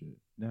pretty much it.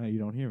 Now you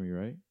don't hear me,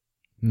 right?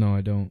 No,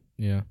 I don't.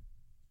 Yeah.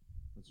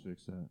 Let's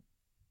fix that.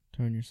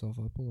 Turn yourself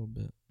up a little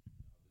bit.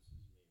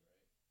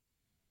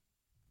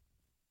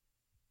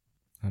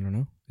 I don't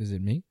know. Is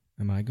it me?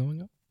 Am I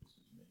going up?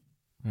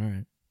 All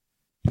right.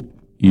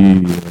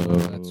 Yo.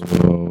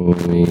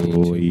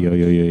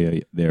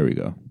 There we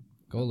go.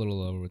 Go a little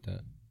lower with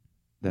that.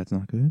 That's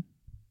not good?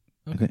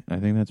 Okay. I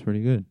think that's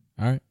pretty good.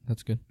 All right.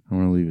 That's good. I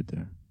want to leave it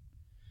there.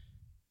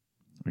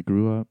 I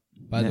grew up.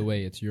 By the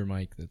way, it's your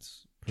mic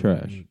that's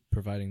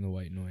providing the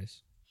white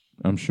noise.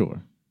 I'm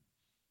sure.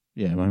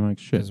 Yeah, my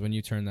mic's shit. Because when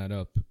you turn that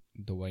up,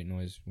 the white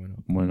noise went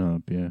up. Went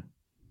up, yeah.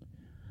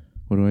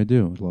 What do I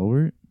do?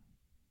 Lower it?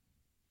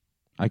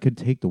 I could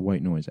take the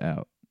white noise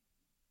out.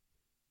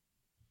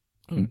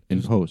 In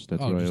post.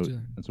 That's what I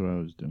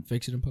always do.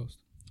 Fix it in post.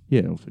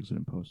 Yeah, I'll fix it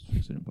in post.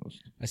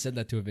 I said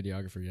that to a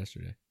videographer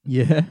yesterday.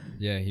 Yeah?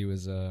 Yeah, he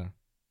was, it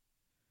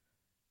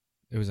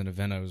was an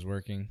event I was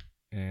working,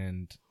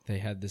 and they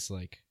had this,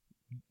 like,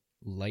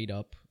 light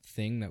up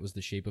thing that was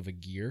the shape of a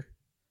gear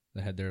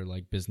that had their,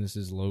 like,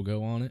 business's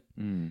logo on it.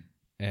 Mm.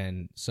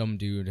 And some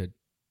dude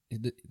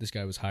this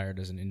guy was hired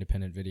as an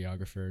independent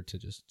videographer to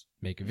just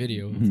make a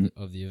video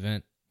of the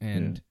event.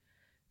 And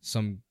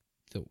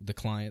the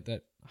client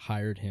that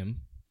hired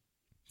him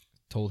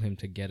told him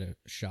to get a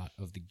shot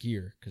of the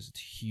gear because it's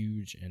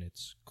huge and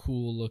it's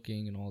cool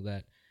looking and all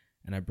that.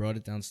 And I brought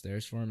it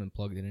downstairs for him and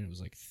plugged it in. It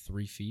was like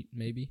 3 feet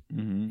maybe.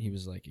 Mm-hmm. He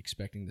was like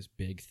expecting this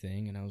big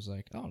thing, and I was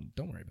like, "Oh,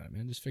 don't worry about it,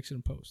 man. Just fix it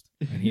in post."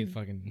 And he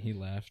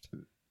laughed.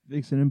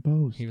 Fix it in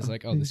post. He was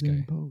like, "Oh, this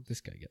guy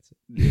gets it."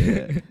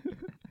 Yeah.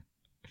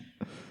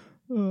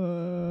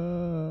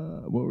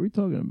 What were we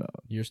talking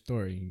about? Your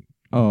story.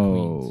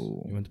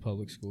 Oh, you went to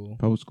public school.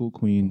 Public school,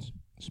 Queens.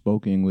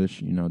 Spoke English.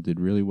 Did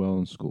really well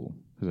in school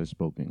because I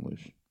spoke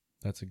English.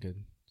 That's a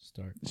good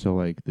start. So,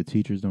 like, the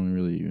teachers don't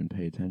really even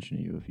pay attention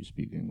to you if you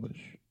speak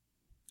English.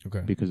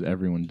 Okay. Because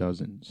everyone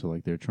doesn't. So,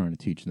 like, they're trying to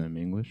teach them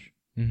English.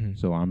 Mm-hmm.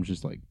 So I'm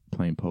just, like,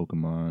 playing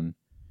Pokemon,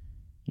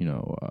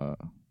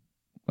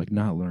 like,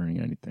 not learning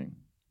anything.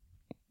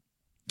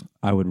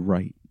 I would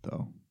write,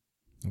 though.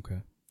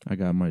 Okay.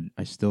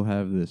 I still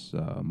have this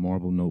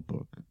marble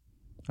notebook.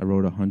 I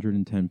wrote a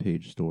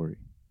 110-page story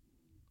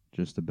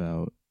just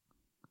about,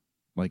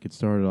 like, it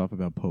started off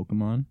about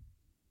Pokemon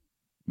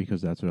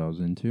because that's what I was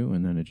into,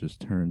 and then it just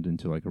turned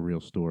into, like, a real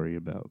story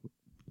about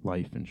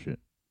life and shit.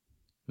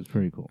 It was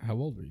pretty cool. How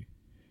old were you?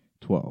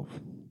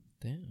 12.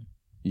 Damn.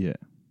 Yeah.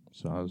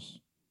 So I was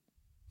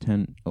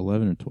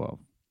 11 or 12.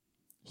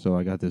 So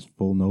I got this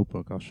full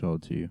notebook. I'll show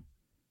it to you.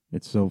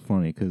 It's so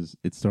funny because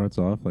it starts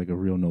off like a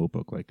real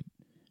notebook, like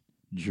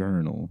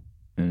journal,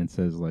 and it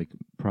says, like,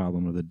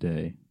 problem of the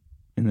day.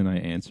 And then I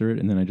answer it,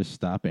 and then I just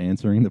stop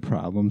answering the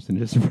problems and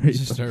just write.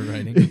 Just start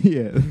writing.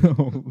 Yeah,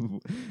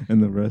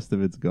 and the rest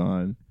of it's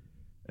gone,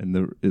 and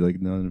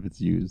none of it's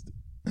used.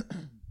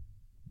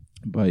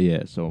 But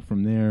yeah, so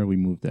from there we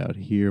moved out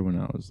here when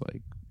I was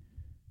like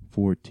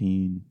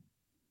 14,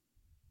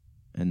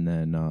 and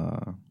then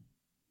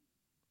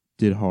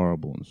did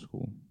horrible in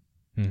school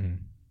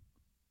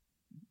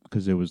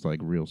because it was like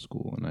real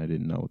school, and I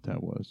didn't know what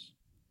that was.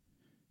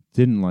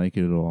 Didn't like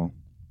it at all.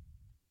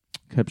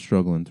 Kept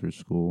struggling through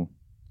school.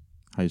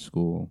 High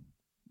school,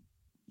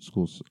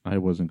 I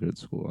wasn't good at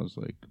school. I was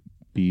like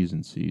B's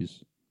and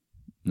C's,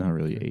 not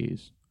really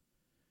A's.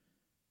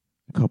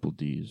 A couple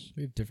D's.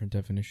 We have different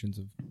definitions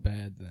of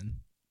bad then.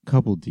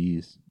 Couple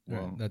D's.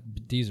 Well,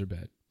 D's are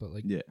bad, but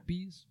like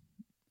B's.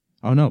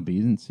 Oh no,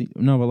 B's and C's.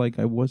 No, but like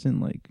I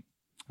wasn't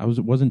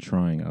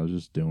trying. I was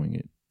just doing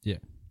it. Yeah.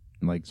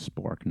 Like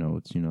Spark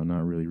Notes,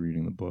 not really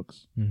reading the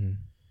books. Mm-hmm.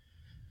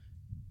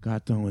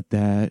 Got done with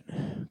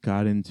that.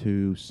 Got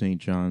into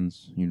St.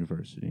 John's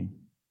University.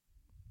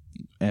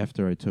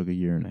 After I took a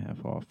year and a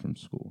half off from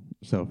school.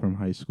 So from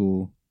high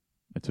school,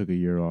 I took a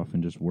year off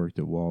and just worked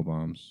at Wall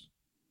Bombs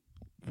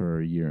for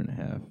a year and a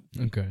half.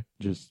 Okay.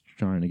 Just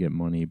trying to get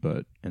money,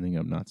 but ending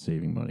up not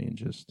saving money and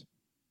just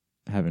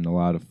having a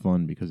lot of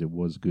fun because it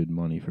was good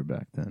money for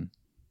back then.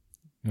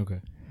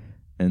 Okay.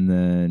 And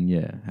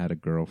then, had a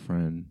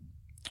girlfriend.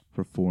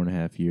 for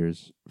 4.5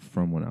 years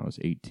from when I was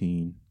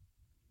 18.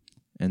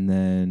 And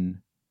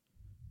then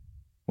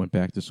went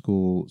back to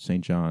school,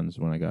 St. John's,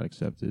 when I got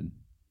accepted.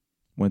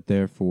 Went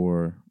there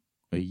for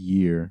a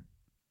year.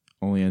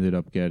 Only ended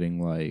up getting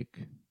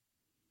like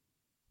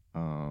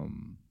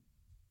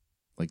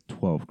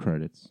 12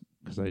 credits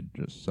because I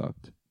just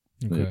sucked.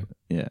 Okay.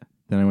 Yeah.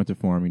 Then I went to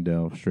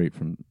Farmingdale straight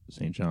from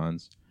St.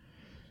 John's.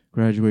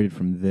 Graduated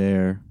from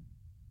there,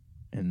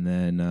 and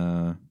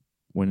then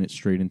went it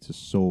straight into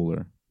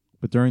solar.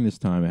 But during this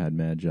time, I had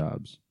mad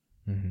jobs.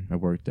 Mm-hmm. I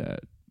worked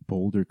at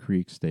Boulder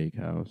Creek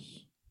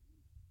Steakhouse.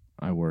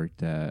 I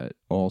worked at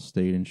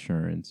Allstate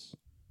Insurance.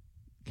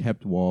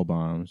 Kept wall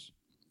bombs.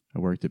 I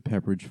worked at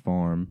Pepperidge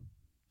Farm,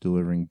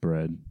 delivering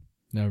bread.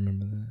 I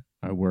remember that.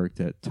 I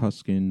worked at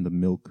Tuscan, the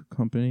milk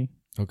company,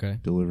 Okay.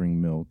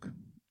 delivering milk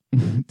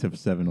to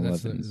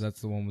 7-Elevens.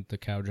 That's the one with the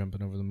cow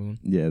jumping over the moon?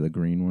 Yeah, the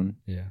green one.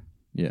 Yeah.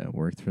 Yeah,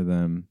 worked for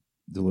them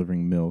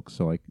delivering milk.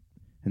 So like,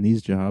 and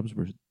these jobs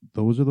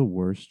those are the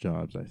worst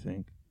jobs, I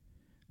think.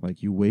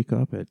 Like you wake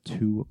up at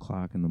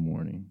 2:00 in the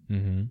morning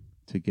Mm-hmm.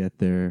 to get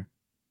there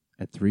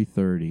at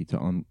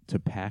 3:30 to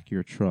pack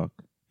your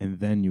truck, and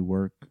then you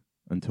work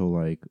until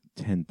like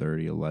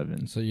 10:30,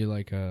 11. So you're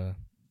like a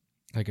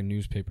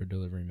newspaper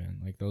delivery man,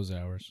 like those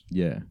hours.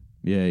 Yeah,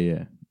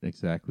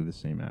 exactly the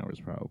same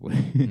hours probably.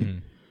 Mm-hmm.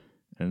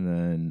 And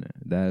then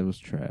that was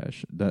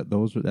trash.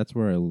 That's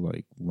where I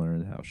like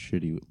learned how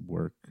shitty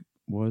work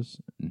was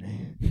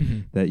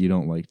that you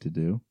don't like to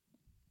do.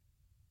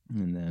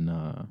 And then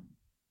I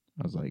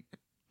was like,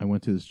 I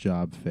went to this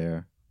job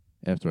fair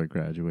after I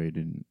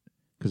graduated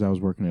because I was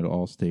working at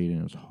Allstate and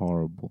it was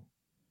horrible.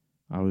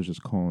 I was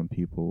just calling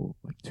people,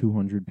 like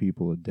 200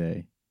 people a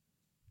day,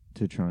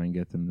 to try and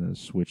get them to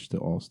switch to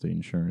Allstate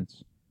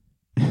Insurance.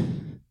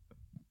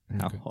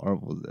 How Okay.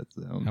 horrible does that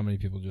sound? How many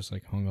people just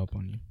like hung up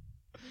on you?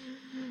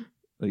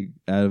 Like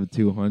out of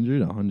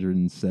 200,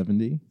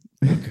 170.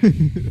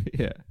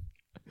 Yeah.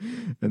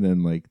 And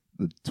then like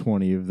the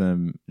 20 of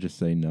them just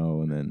say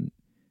no, and then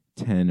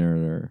 10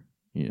 are,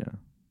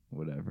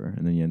 whatever.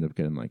 And then you end up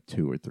getting like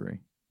 2 or 3.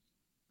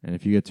 And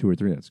if you get 2 or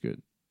 3, that's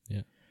good.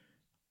 Yeah.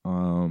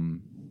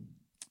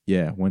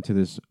 Yeah, went to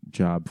this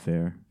job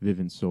fair,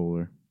 Vivint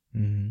Solar.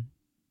 Mm-hmm.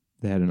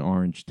 They had an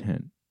orange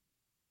tent.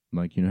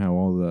 Like, you know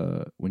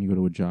how when you go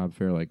to a job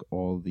fair, like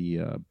all the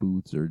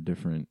booths are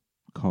different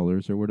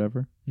colors or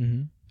whatever?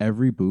 Mm-hmm.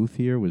 Every booth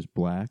here was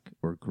black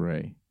or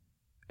gray,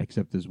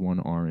 except this one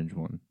orange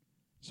one.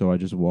 So I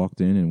just walked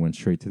in and went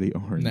straight to the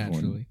orange one.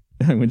 Naturally.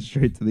 I went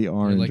straight to the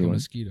orange You're like one. a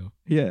mosquito.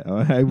 Yeah,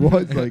 I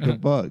was like a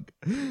bug.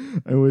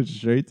 I went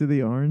straight to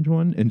the orange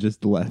one and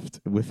just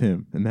left with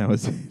him. And that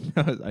was it.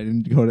 I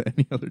didn't go to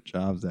any other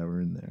jobs that were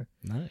in there.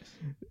 Nice.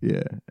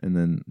 Yeah, and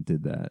then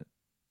did that.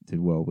 Did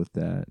well with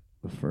that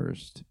the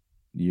first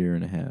year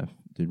and a half.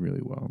 Did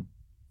really well.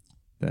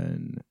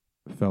 Then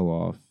fell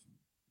off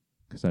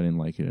because I didn't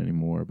like it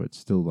anymore, but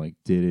still like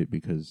did it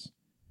because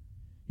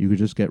you could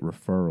just get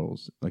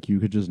referrals. Like you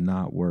could just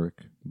not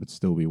work but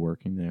still be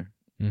working there.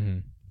 Mm-hmm.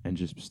 And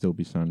just still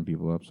be signing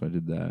people up. So I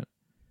did that.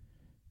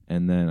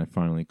 And then I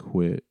finally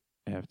quit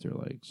after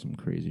like some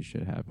crazy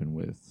shit happened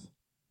with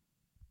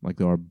like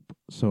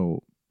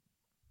so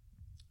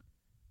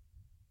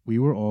we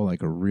were all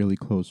like a really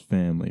close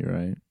family,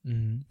 right?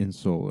 Mm-hmm. In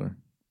solar.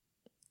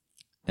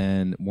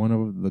 And one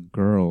of the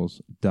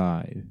girls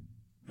died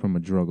from a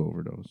drug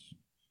overdose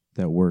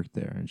that worked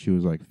there. And she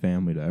was like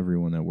family to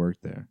everyone that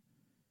worked there.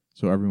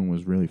 So everyone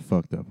was really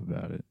fucked up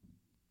about it.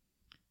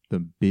 The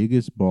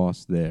biggest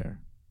boss there,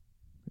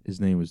 his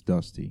name was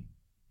Dusty.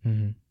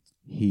 Mm-hmm.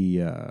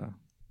 He, I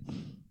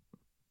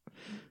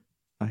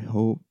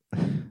hope,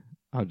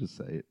 I'll just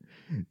say it.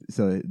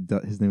 So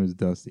his name was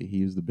Dusty.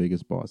 He was the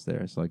biggest boss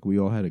there. So like we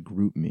all had a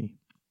group me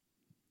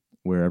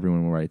where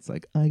everyone writes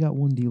like, I got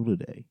one deal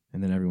today.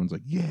 And then everyone's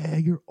like, yeah,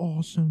 you're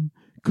awesome.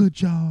 Good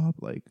job.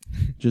 Like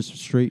just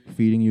straight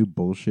feeding you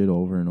bullshit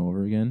over and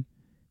over again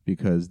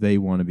because they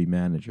want to be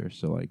manager.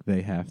 So like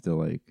they have to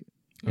like,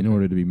 in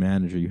order to be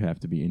manager, you have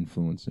to be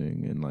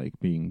influencing and like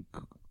being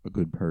a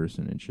good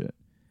person and shit.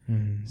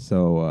 Mm-hmm.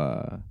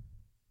 So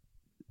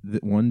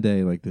one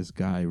day, like this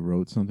guy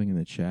wrote something in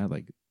the chat,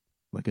 like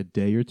a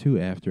day or two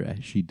after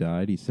she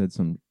died, he said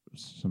some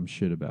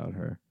shit about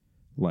her,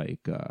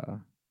 like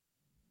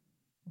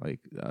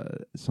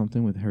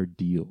something with her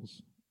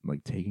deals,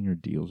 like taking her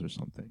deals or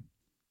something.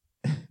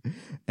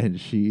 and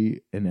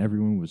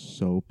everyone was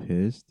so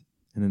pissed.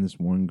 And then this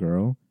one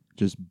girl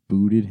just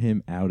booted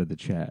him out of the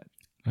chat.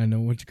 I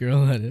know which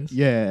girl that is.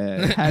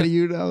 Yeah. How do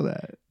you know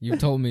that? You've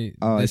told me this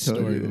I told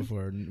story you.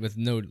 before with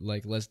no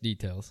like less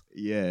details.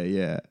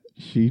 Yeah.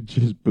 She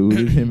just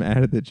booted him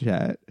out of the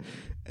chat.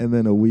 And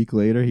then a week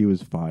later, he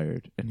was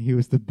fired. And he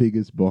was the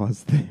biggest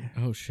boss there.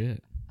 Oh,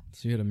 shit.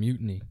 So you had a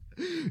mutiny.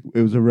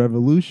 It was a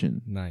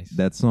revolution. Nice.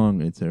 That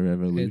song, It's a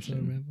Revolution. It's a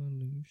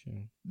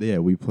revolution. Yeah,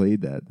 we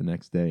played that the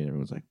next day. And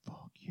everyone's like,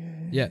 fuck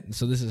yeah. Yeah,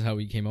 so this is how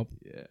we came up.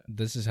 Yeah.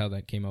 This is how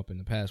that came up in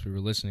the past. We were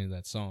listening to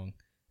that song,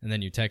 and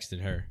then you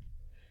texted her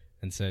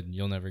and said,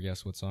 you'll never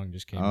guess what song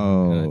just came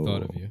out. And I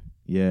thought of you.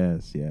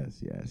 Yes.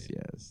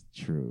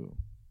 True.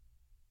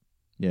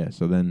 Yeah,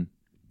 so then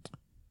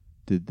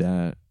did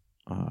that.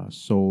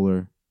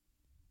 Solar.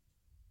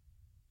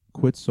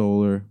 Quit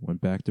solar,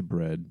 went back to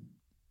bread,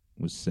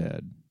 was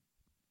sad.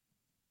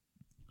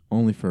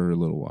 Only for a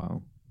little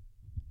while.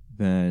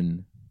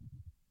 Then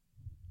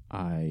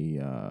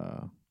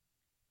I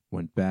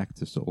went back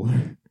to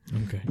solar,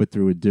 Okay. but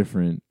through a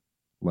different,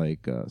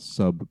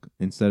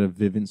 instead of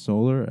Vivint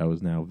Solar, I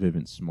was now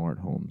Vivint Smart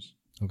Homes.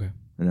 Okay.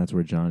 And that's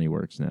where Johnny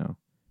works now.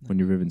 When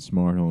you're Vivint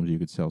Smart Homes, you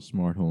could sell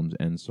smart homes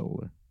and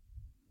solar.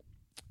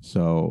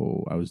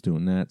 So I was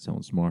doing that,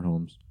 selling smart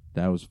homes.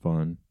 That was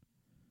fun.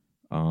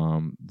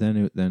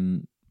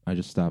 Then I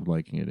just stopped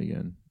liking it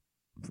again.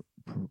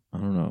 I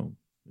don't know.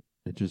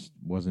 It just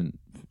wasn't.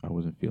 I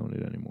wasn't feeling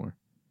it anymore.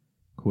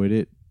 Quit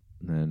it.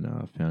 And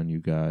then found you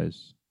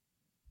guys.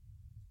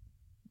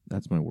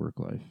 That's my work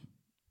life.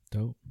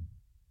 Dope.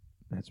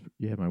 That's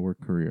my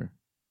work career.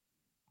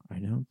 I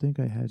don't think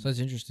I had. So that's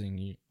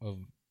interesting.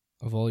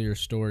 Of all your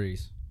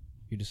stories,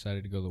 you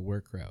decided to go the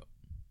work route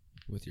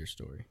with your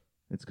story.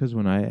 It's because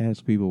when I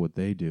ask people what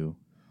they do,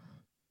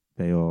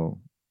 they all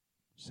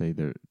say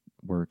their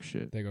work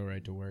shit. They go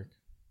right to work.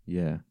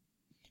 Yeah.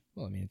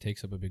 Well, I mean, it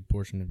takes up a big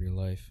portion of your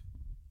life.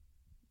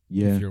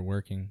 Yeah. If you're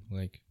working,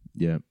 like,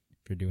 Yeah.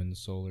 if you're doing the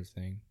solar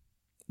thing.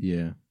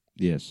 Yeah.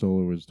 Yeah.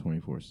 Solar was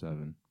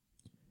 24/7.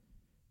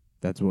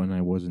 That's when I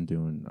wasn't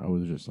doing. I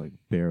was just like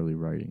barely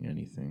writing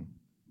anything.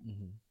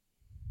 Mm-hmm.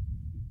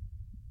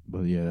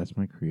 But yeah, that's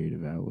my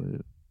creative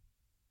outlet.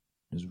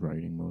 Is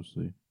writing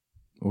mostly,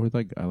 or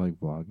like I like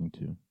vlogging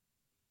too.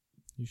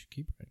 You should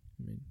keep writing.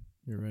 I mean,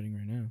 you're writing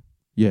right now.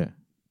 Yeah.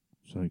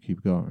 So I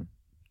keep going.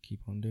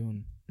 Keep on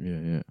doing.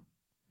 Yeah.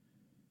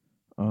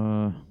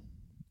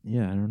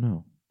 Yeah, I don't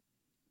know.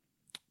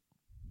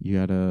 You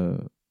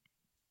gotta.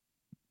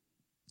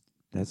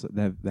 That's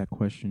that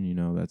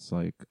question. That's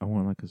like I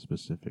want like a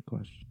specific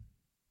question.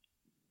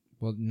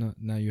 Well, no,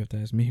 now you have to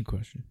ask me a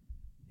question.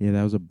 Yeah,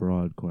 that was a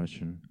broad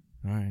question.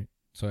 All right.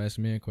 So ask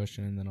me a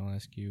question, and then I'll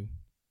ask you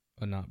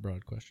a not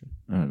broad question.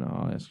 I don't know.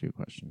 I'll ask you a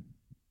question.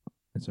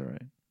 It's all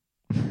right.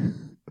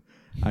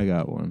 I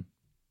got one.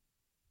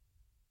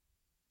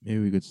 Maybe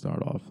we could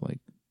start off like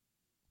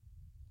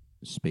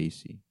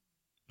spacey.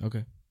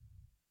 Okay.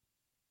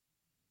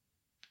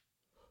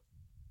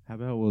 How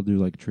about we'll do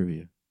like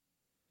trivia?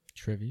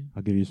 Trivia?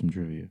 I'll give you some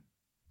trivia.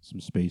 Some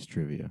space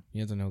trivia.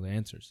 You have to know the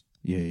answers.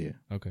 Yeah.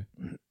 Okay.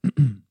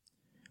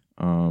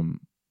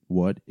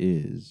 What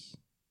is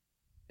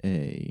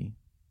a...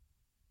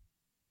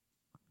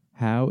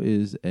 How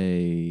is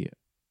a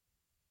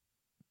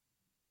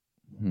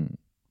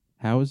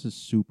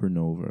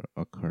supernova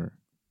occur?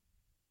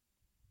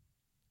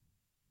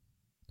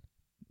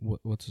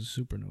 What's a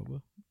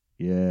supernova?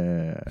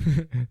 Yeah.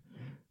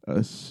 A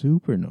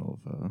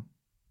supernova.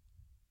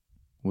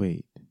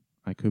 Wait,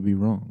 I could be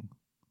wrong,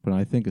 but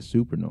I think a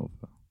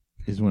supernova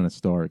is when a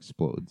star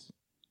explodes.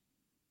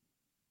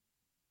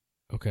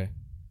 Okay.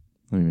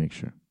 Let me make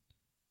sure.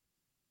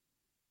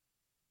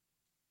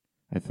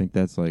 I think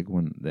that's like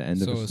when the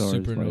end of a star So a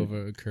is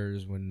supernova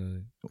occurs when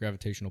the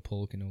gravitational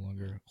pull can no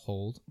longer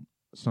hold.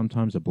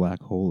 Sometimes a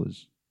black hole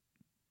is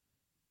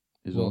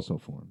Well, also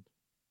formed.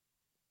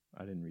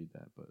 I didn't read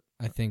that, but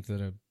I think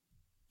that a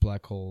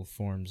black hole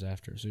forms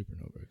after a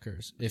supernova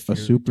occurs. If a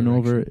your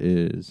supernova direction-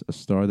 is a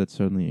star that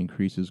suddenly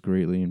increases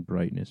greatly in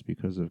brightness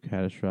because of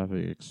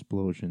catastrophic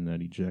explosion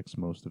that ejects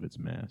most of its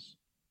mass.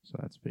 So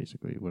that's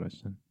basically what I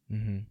said.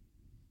 Mm-hmm.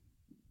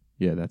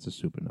 Yeah, that's a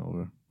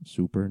supernova.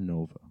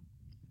 Supernova.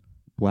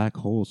 Black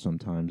hole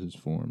sometimes is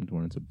formed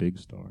when it's a big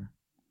star.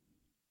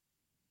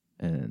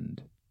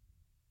 And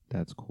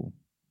that's cool.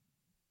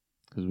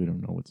 Because we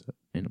don't know what's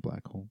in a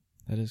black hole.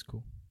 That is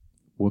cool.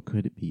 What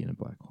could it be in a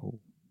black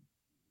hole?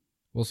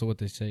 Well, so what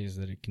they say is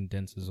that it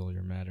condenses all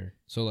your matter.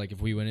 So, like, if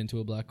we went into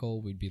a black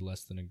hole, we'd be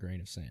less than a grain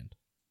of sand.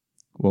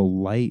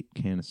 Well, light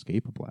can't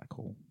escape a black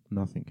hole.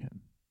 Nothing can.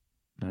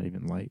 Not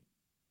even light.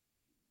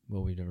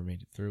 Well, we never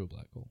made it through a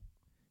black hole.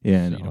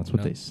 Yeah, So no, you that's don't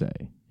what know. they say.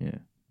 Yeah.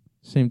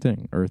 Same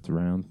thing. Earth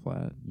round,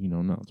 flat. You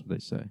don't know. That's what they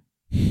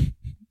say.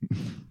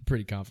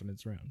 Pretty confident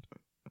it's round.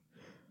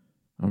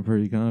 I'm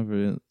pretty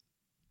confident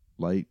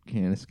light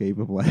can't escape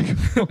a black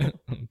hole.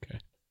 Okay.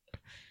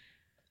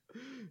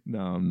 No,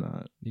 I'm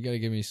not. You got to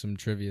give me some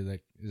trivia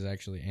that is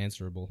actually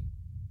answerable.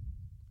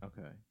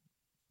 Okay.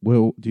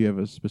 Well, do you have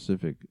a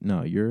specific...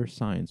 No, you're a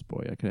science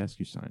boy. I could ask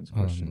you science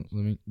questions.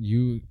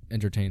 You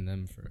entertain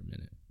them for a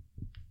minute.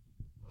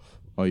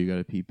 Oh, you got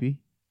a pee-pee?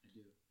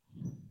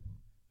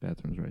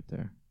 Bathroom's right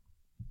there.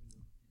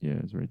 Yeah,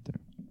 it's right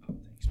there. Oh,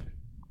 thanks, man.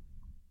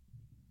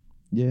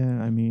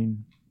 Yeah, I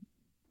mean,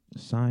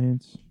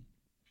 science.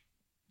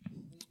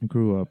 I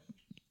grew up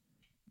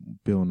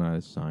Bill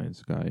Nye's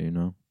Science Guy, you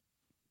know?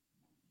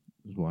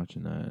 Was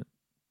watching that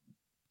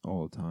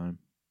all the time.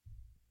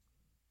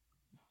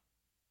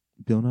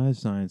 Bill Nye's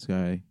Science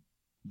Guy,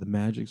 the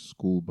Magic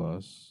School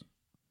Bus.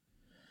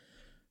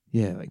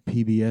 Yeah, like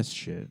PBS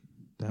shit.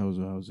 That was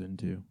what I was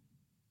into.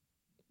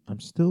 I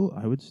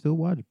would still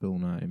watch Bill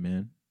Nye,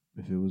 man,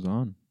 if it was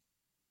on.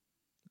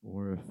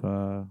 Or if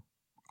the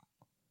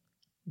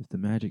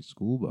Magic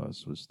School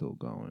Bus was still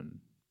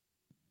going.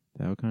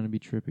 That would kind of be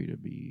trippy to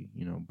be,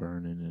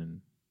 burning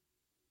and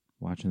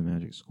watching the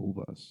Magic School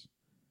Bus.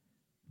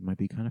 It might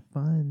be kind of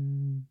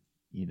fun.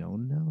 You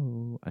don't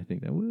know. I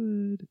think that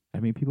would. I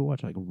mean, people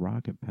watch like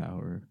Rocket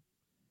Power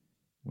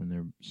when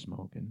they're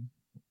smoking.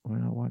 Why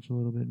not watch a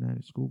little bit of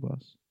Magic School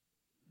Bus?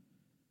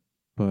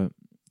 But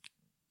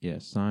yeah,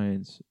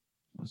 science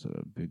was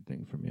a big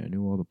thing for me. I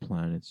knew all the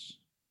planets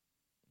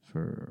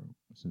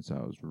since I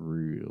was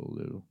real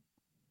little.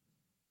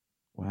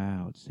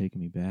 Wow, it's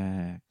taking me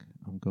back.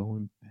 I'm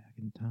going back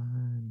in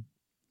time.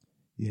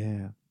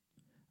 Yeah.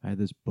 I had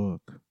this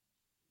book.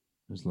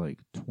 It was like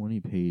 20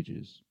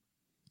 pages.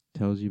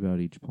 Tells you about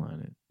each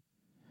planet.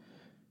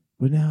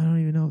 But now I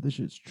don't even know if this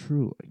shit's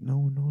true. Like, no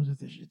one knows if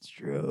this shit's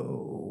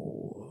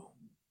true.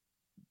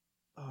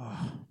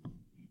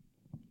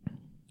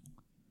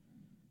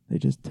 They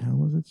just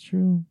tell us it's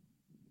true.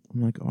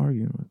 I'm like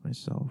arguing with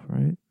myself,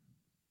 right?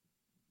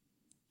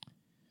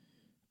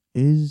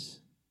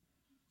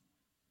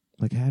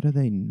 How do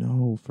they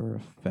know for a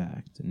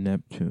fact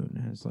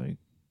Neptune has like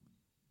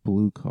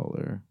blue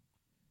color,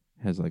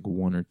 has like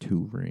 1 or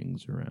 2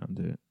 rings around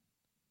it?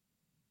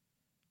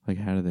 Like,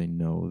 how do they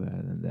know that?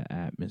 And the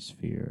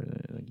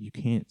atmosphere, like, you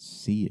can't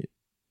see it.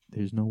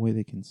 There's no way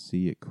they can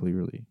see it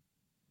clearly.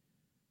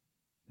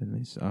 And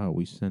they say,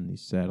 we send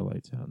these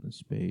satellites out into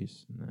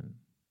space, and then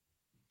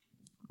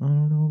I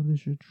don't know if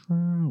this is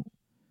true.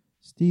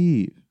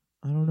 Steve,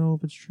 I don't know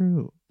if it's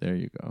true. There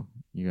you go.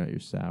 You got your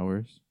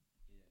sours.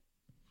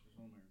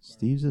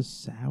 Steve's a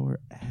sour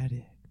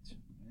addict.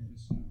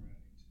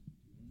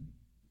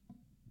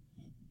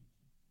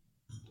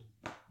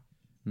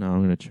 No, I'm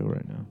going to chill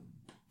right now.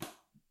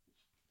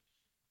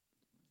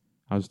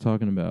 I was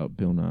talking about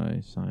Bill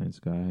Nye, Science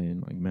Guy,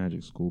 and like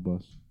Magic School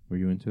Bus. Were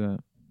you into that?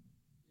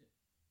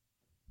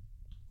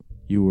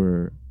 You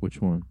were,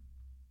 which one?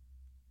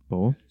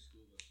 Both?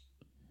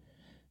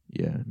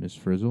 Yeah, Miss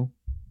Frizzle?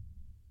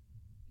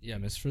 Yeah,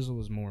 Miss Frizzle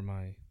was more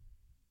my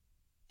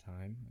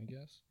time, I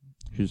guess.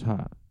 She was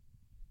hot.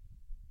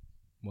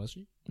 Was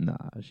she? Nah,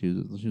 she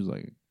was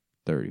like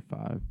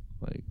 35,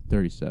 like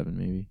 37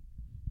 maybe.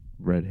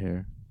 Red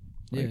hair.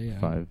 Like yeah.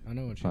 Five, I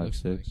know what she 5'6".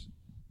 looks like.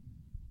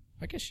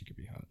 I guess she could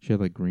be hot. She had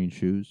like green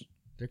shoes.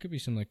 There could be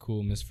some like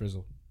cool Miss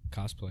Frizzle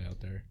cosplay out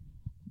there.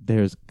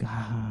 There's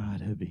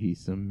gotta be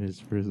some Miss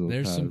Frizzle.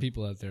 There's some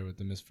people out there with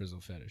the Miss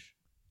Frizzle fetish.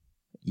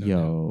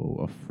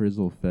 A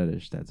frizzle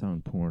fetish. That's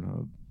on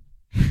Pornhub.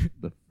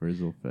 The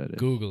frizzle fetish.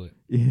 Google it.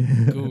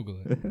 Yeah.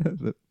 Google it.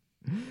 The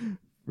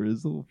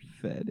frizzle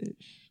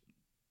fetish.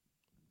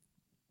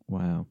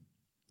 Wow.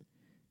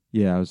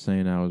 Yeah, I was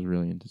saying I was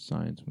really into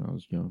science when I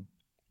was young.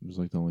 It was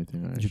like the only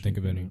thing I Did you think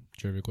of any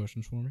trivia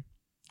questions for me?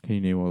 Can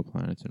you name all the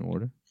planets in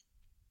order?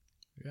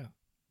 Yeah.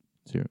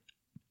 Let's hear it.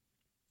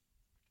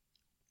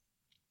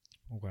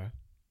 Okay.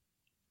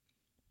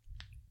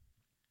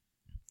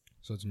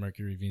 So it's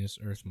Mercury, Venus,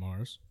 Earth,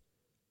 Mars.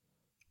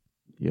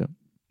 Yep.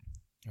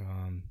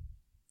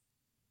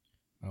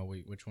 Oh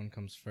wait, which one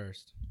comes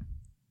first?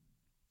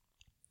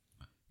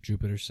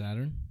 Jupiter,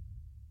 Saturn,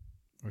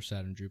 or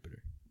Saturn,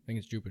 Jupiter? I think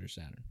it's Jupiter,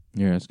 Saturn.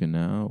 You're asking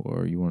now,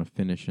 or you want to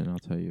finish and I'll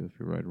tell you if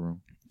you're right or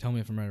wrong? Tell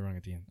me if I'm right or wrong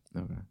at the end.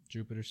 Okay.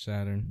 Jupiter,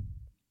 Saturn.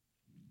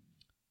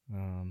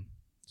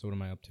 So what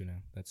am I up to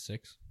now? That's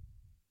 6.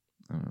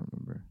 I don't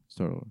remember.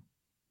 Start over.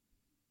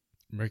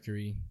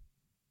 Mercury,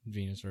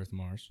 Venus, Earth,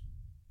 Mars.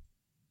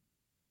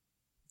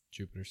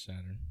 Jupiter,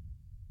 Saturn.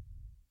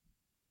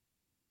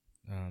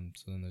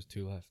 So then there's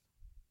 2 left.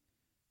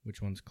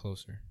 Which one's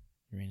closer?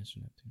 Uranus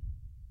or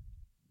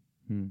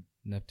Neptune?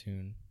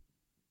 Neptune,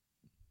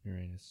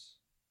 Uranus,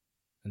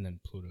 and then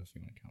Pluto if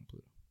you want to count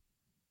Pluto.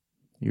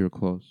 You were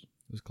close.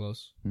 It was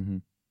close. Mm-hmm.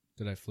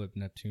 Did I flip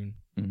Neptune?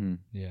 Mm-hmm.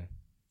 Yeah.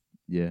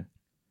 Yeah.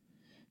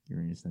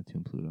 Uranus,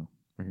 Neptune, Pluto.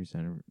 Mercury,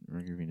 Saturn,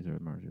 Mercury, Venus,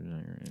 Earth, Mars,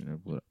 Uranus,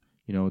 Pluto.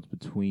 You know what's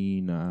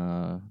between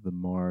the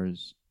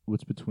Mars?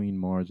 What's between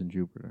Mars and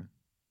Jupiter?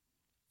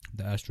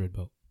 The asteroid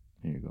belt.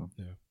 There you go.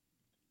 Yeah.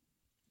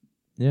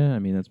 Yeah, I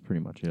mean that's pretty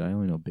much it. I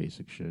only know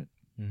basic shit.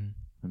 Mm-hmm.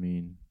 I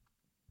mean,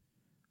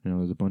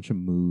 there's a bunch of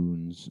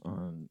moons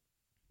on.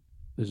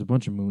 There's a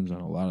bunch of moons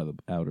on a lot of the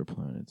outer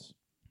planets.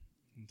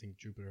 I think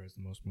Jupiter has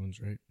the most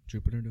moons, right?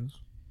 Jupiter does.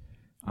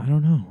 I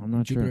don't know. I'm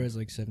not Jupiter sure. has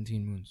like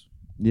 17 moons.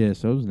 Yeah,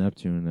 so does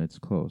Neptune. That's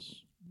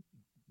close.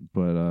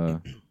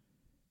 But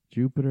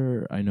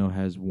Jupiter, I know,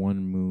 has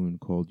one moon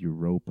called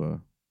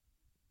Europa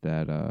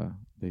that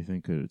they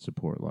think could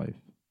support life.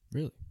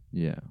 Really?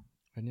 Yeah.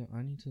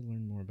 I need to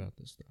learn more about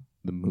this stuff.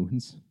 The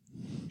moons?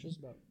 Just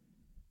about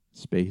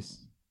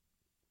Space?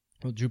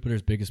 Well,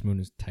 Jupiter's biggest moon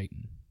is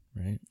Titan,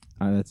 right?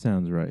 That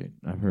sounds right.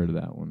 I've heard of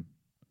that one.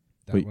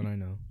 That one I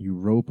know.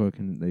 Europa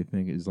they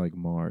think is like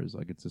Mars,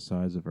 like it's the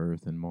size of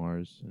Earth and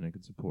Mars, and it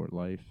could support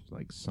life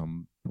like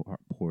some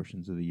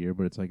portions of the year,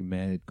 but it's like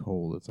mad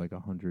cold. It's like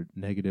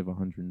negative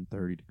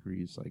 130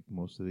 degrees like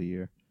most of the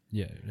year.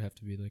 Yeah, it would have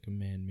to be like a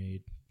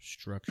man-made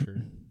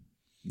structure.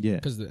 Yeah,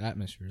 because the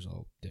atmosphere is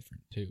all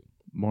different too.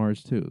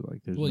 Mars too,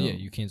 like there's yeah,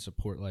 you can't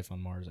support life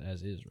on Mars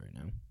as is right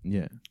now.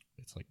 Yeah,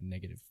 it's like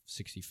negative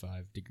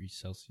 65 degrees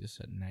Celsius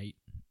at night.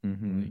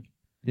 Mm-hmm. Like,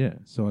 Yeah.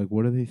 So like,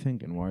 what are they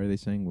thinking? Why are they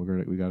saying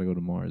we got to go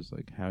to Mars?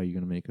 Like, how are you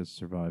gonna make us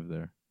survive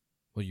there?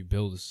 Well, you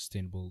build a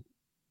sustainable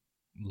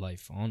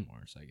life on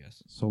Mars, I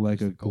guess. So like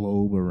That's a the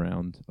goal. globe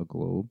around a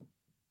globe.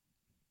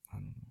 I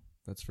don't know.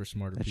 That's for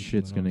smarter That people.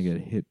 shit's than gonna us.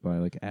 get hit by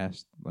like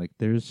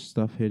there's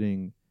stuff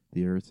hitting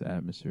the Earth's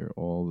atmosphere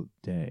all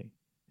day.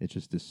 It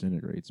just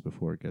disintegrates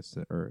before it gets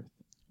to Earth.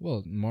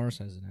 Well, Mars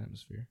has an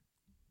atmosphere.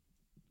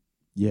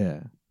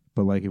 Yeah.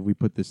 But like if we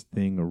put this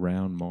thing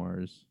around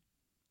Mars,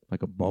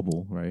 like a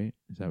bubble, right?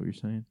 Is that what you're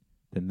saying?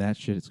 Then that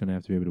shit is gonna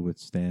have to be able to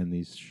withstand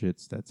these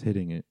shits that's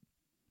hitting it.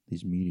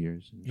 These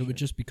meteors and It would shit.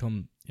 just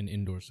become an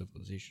indoor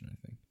civilization, I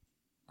think.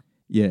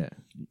 Yeah.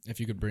 If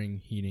you could bring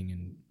heating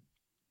and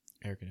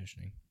air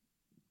conditioning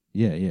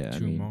Yeah,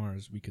 to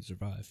Mars, we could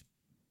survive.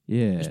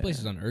 Yeah. There's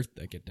places on Earth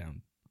that get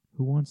down.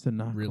 Who wants to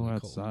not really go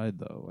cold. outside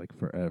though, like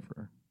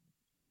forever?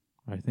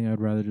 I think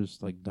I'd rather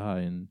just like die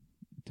and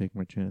take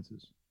my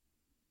chances.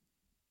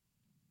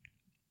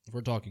 If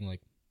we're talking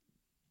like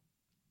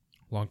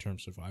long-term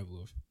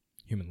survival of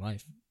human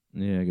life.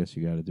 Yeah, I guess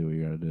you got to do what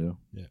you got to do.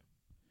 Yeah.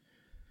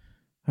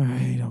 All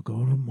right, I'll go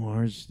to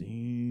Mars,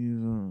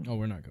 Steve. Oh,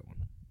 we're not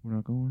going. We're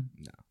not going?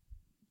 No.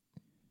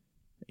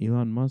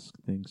 Elon Musk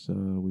thinks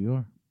we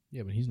are.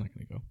 Yeah, but he's not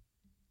going to go.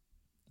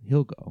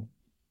 He'll go.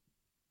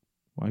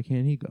 Why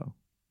can't he go?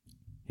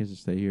 He has to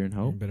stay here and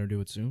help. You better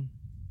do it soon.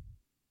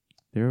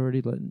 They're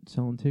already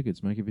selling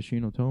tickets. Mikey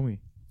Vicino told me.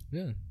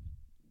 Yeah,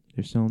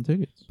 They're selling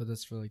tickets. but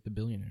that's for like the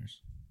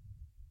billionaires.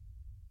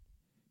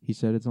 He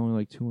said it's only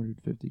like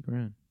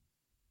 $250,000.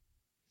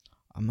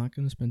 I'm not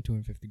going to spend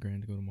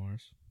 $250,000 to go to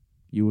Mars.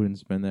 You wouldn't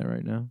spend that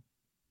right now?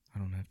 I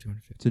don't have $250,000.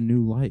 It's a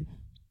new life.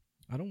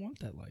 I don't want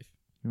that life.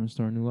 You want to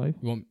start a new life?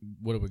 What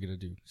are we going to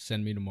do?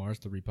 Send me to Mars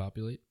to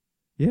repopulate?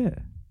 Yeah.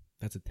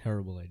 That's a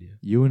terrible idea.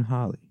 You and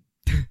Holly.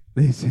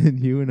 They send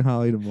you and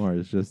Holly to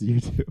Mars, just you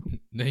two.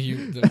 No,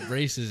 the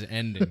race is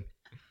ending.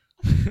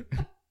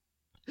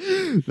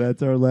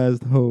 That's our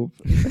last hope.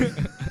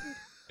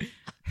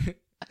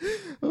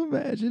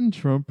 Imagine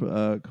Trump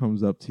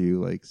comes up to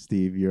you like,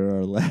 Steve, you're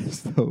our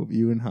last hope.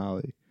 You and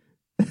Holly.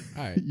 All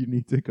right. You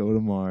need to go to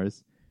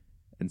Mars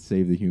and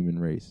save the human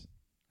race.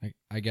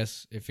 I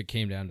guess if it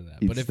came down to that.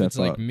 He'd But if step it's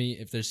like up. me,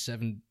 if there's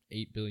 7-8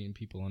 billion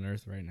people on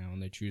Earth right now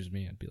and they choose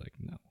me, I'd be like,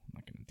 no, I'm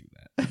not going to do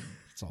that.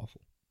 It's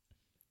awful.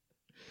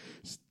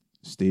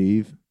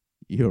 Steve,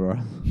 you're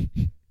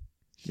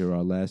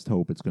our last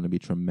hope. It's going to be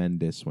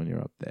tremendous when you're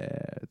up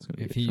there. It's going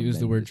to If be he used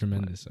the word planet.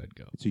 tremendous, I'd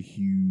go. It's a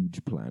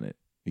huge planet.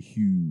 A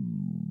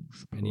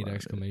huge I planet. need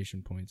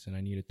exclamation points and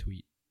I need a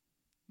tweet.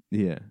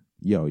 Yeah.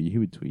 Yo, he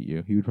would tweet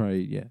you. He would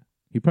probably,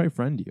 he'd probably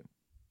friend you.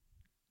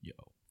 Yo.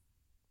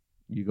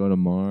 You go to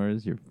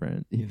Mars, your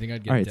friend. You think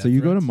I'd get All right, death so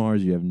you go to threats?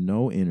 Mars, you have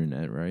no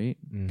internet, right?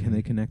 Mhm. Can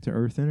they connect to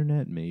Earth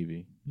internet?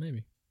 Maybe.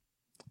 Maybe.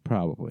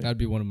 Probably. That'd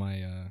be one of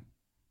my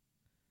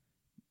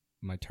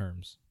my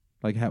terms.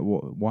 Like,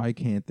 why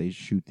can't they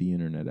shoot the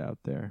internet out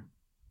there?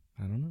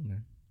 I don't know,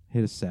 man.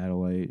 Hit a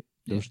satellite.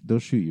 Yeah. They'll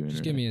shoot you internet.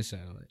 Just give me a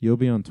satellite. You'll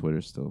be on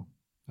Twitter still.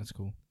 That's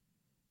cool.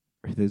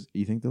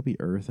 You think there'll be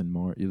Earth and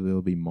Mars?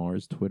 There'll be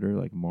Mars Twitter,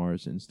 like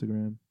Mars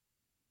Instagram?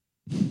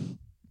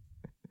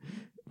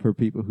 For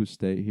people who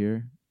stay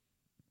here.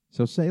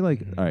 So say, like,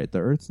 Mhm. all right, the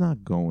Earth's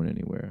not going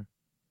anywhere.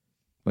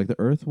 Like, the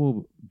Earth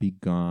will be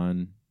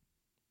gone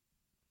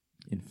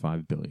in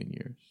 5 billion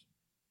years.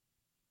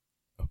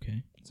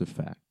 Okay. It's a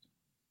fact.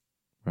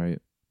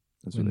 Right?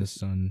 That's When what the it is.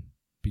 sun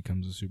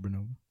becomes a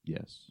supernova.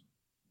 Yes.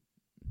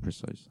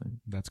 Precisely.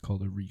 That's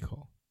called a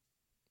recall.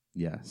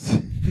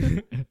 Yes.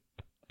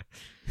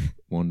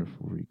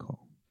 Wonderful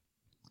recall.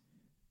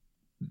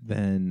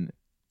 Then,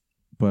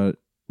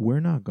 but we're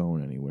not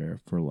going anywhere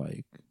for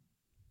like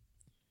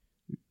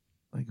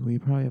we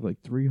probably have like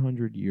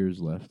 300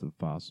 years left of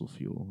fossil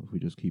fuel if we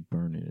just keep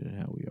burning it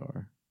how we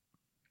are.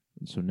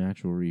 And so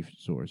natural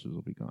resources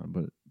will be gone,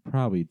 but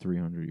probably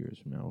 300 years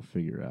from now we'll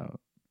figure it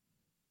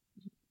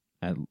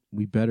out.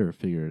 We better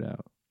figure it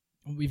out.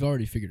 We've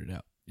already figured it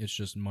out. It's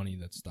just money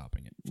that's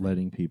stopping it.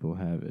 Letting people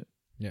have it.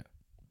 Yeah.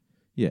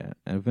 Yeah,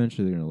 and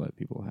eventually they're going to let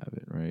people have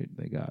it, right?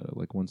 They got to.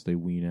 Like, once they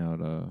wean out,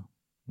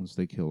 once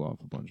they kill off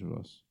a bunch of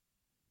us.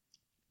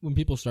 When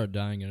people start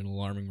dying at an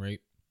alarming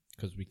rate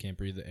because we can't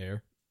breathe the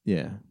air.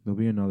 Yeah, there'll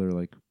be another,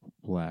 like,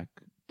 Black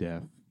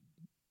Death.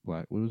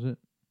 What was it?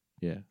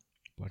 Yeah.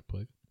 Black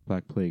plague.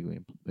 Black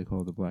Plague. They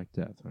call it the Black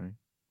Death, right?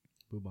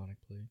 Bubonic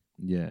plague.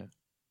 Yeah.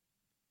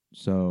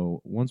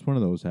 So, once one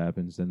of those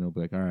happens, then they'll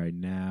be like, all right,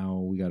 now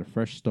we got a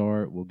fresh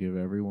start. We'll give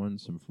everyone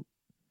some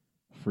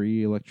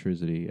free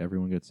electricity.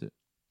 Everyone gets it.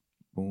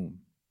 Boom.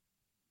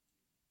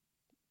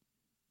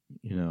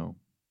 You know.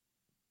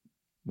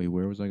 Wait,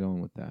 where was I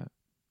going with that?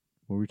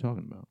 What were we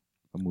talking about?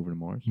 I'm moving to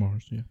Mars?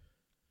 Mars, yeah.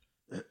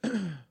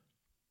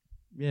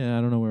 Yeah,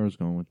 I don't know where I was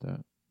going with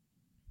that.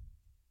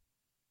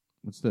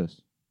 What's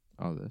this?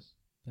 Oh, this.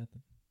 That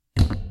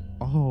thing.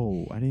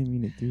 Oh, I didn't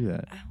mean to do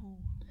that. Ow.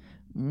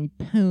 My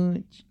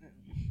pouch.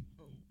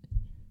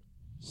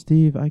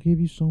 Steve, I gave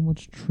you so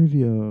much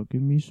trivia.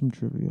 Give me some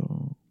trivia.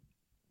 All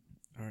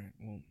right,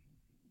 well,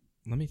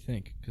 let me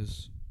think,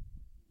 because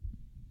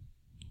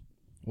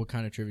what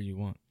kind of trivia do you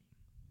want?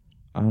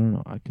 I don't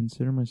know. I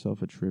consider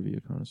myself a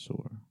trivia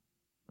connoisseur.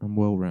 I'm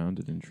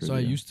well-rounded in trivia. So I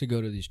used to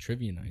go to these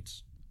trivia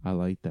nights I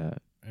like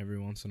that. every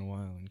once in a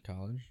while in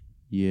college.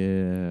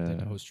 Yeah.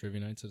 They'd host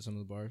trivia nights at some of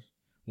the bars.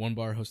 One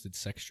bar hosted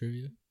sex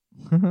trivia,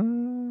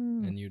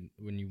 and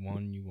when you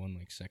won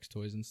like sex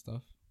toys and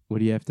stuff. What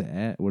do you have to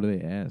ask? What do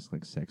they ask?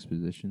 Like sex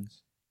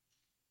positions?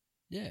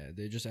 Yeah,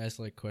 they just ask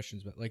like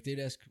questions about they'd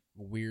ask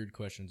weird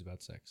questions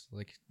about sex.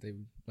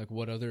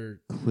 What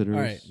other Clitoris?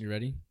 All right, you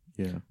ready?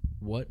 Yeah.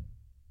 What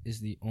is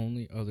the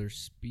only other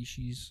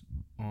species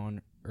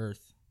on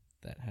Earth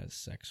that has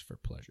sex for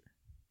pleasure?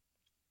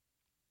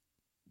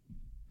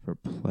 For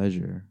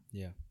pleasure.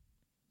 Yeah.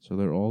 So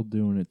they're all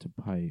doing it to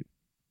pipe.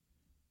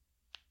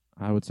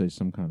 I would say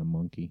some kind of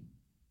monkey.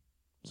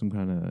 Some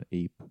kind of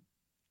ape.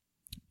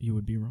 You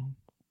would be wrong.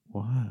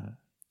 What?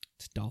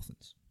 It's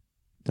dolphins.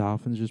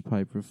 Dolphins just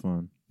pipe for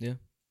fun. Yeah.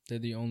 They're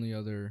the only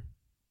other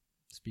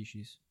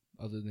species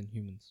other than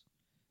humans.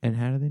 And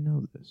how do they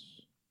know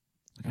this?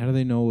 How do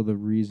they know the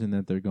reason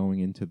that they're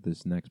going into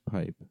this next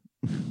pipe?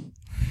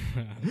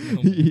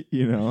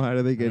 You know, how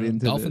do they get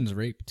into dolphins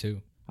rape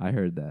too. I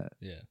heard that.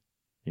 Yeah.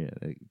 Yeah,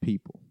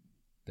 people.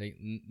 They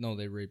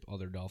rape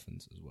other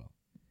dolphins as well.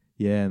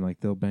 Yeah, and like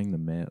they'll bang the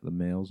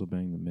males will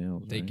bang the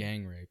males. They right?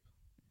 gang rape.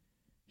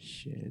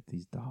 Shit,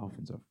 these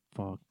dolphins are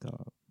fucked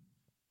up.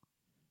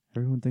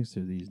 Everyone thinks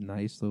they're these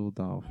nice little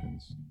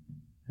dolphins,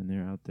 and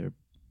they're out there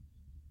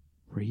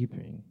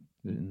raping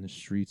in the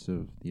streets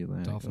of the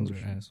Atlantic Dolphins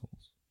Ocean. are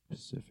assholes.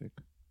 Pacific.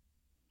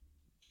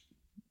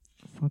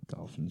 Fuck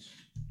dolphins.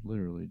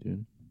 Literally,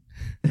 dude.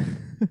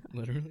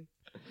 Literally?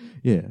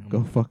 Yeah,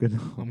 go fuck a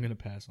dolphin. I'm going to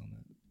pass on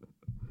that.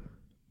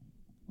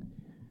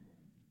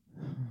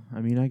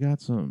 I mean, I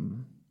got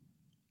some...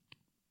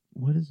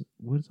 What is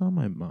on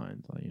my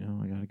mind? Like, you know,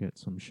 I gotta get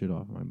some shit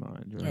off my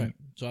mind, right? All right.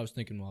 So I was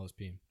thinking while I was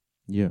peeing.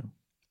 Yeah.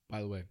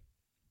 By the way,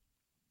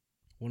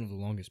 one of the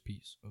longest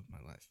pees of my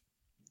life.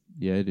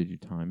 Yeah, did you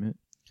time it?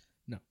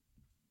 No.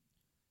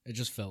 It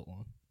just felt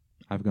long.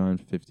 I've gone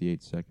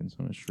 58 seconds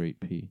on a straight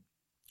pee.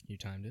 You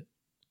timed it?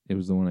 It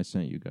was the one I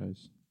sent you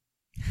guys.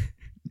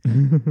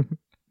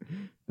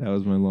 That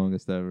was my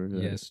longest ever.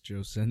 Yes,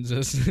 Joe sends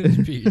us his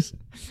pees.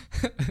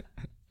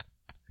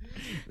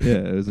 Yeah,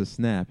 it was a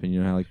snap, and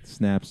you know how like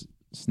snaps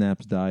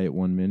die at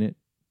 1 minute?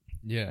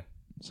 Yeah.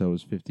 So it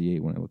was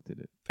 58 when I looked at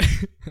it.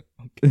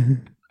 Okay.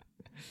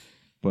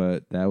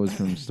 But that was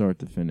from start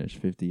to finish,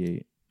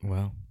 58.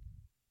 Wow.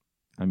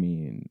 I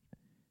mean,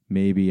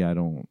 maybe I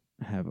don't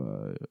have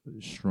a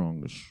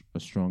strong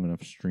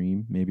enough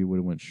stream. Maybe it would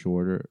have went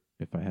shorter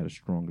if I had a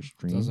stronger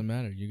stream. Doesn't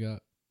matter. You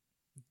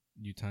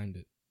timed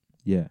it.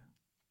 Yeah.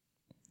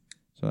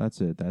 So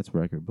that's it. That's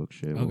record book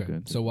shit. Okay.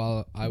 We'll So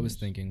while I was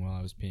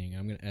peeing,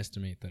 I'm going to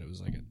estimate that it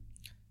was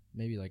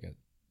maybe a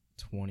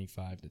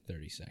 25 to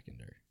 30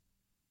 seconder.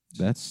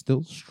 That's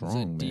still strong,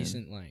 man. It's a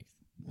decent length.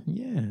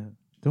 Yeah.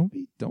 Don't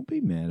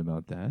be mad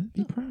about that.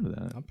 Be proud of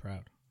that. I'm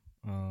proud.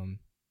 I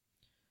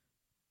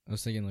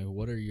was thinking,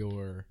 what are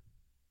your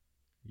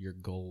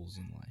goals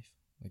in life?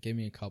 Give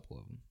me a couple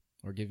of them,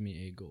 or give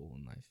me a goal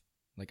in life,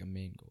 a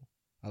main goal.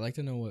 I like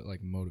to know what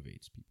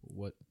motivates people.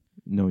 What?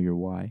 Know your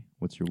why.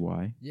 What's your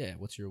why? Yeah.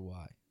 What's your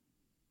why?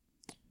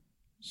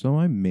 So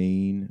my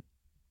main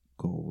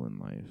goal in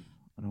life.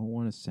 I don't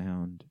want to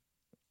sound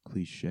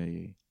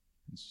cliche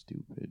and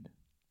stupid.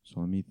 So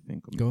let me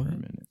think for a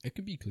minute. It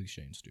could be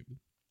cliche and stupid,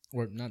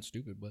 or not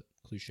stupid, but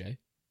cliche.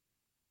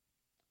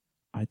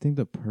 I think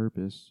the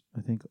purpose.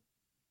 I think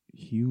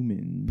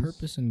humans.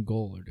 Purpose and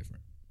goal are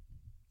different.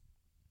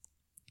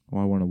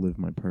 Well, I want to live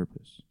my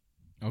purpose.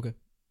 Okay.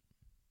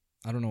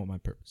 I don't know what my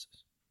purpose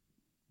is.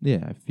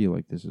 Yeah, I feel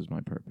like this is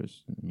my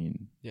purpose. I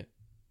mean, yeah,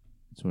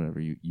 it's whatever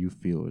you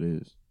feel it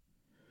is.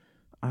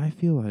 I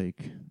feel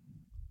like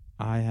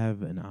I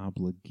have an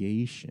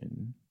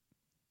obligation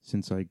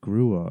since I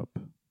grew up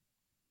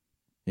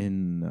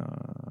in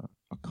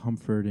a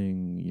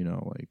comforting,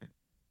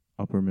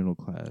 upper middle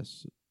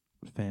class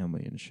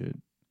family and shit,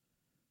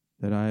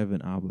 that I have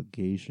an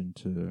obligation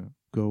to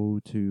go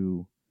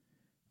to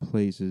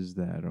places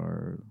that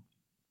are,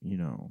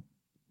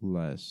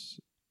 less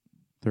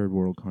third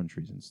world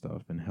countries and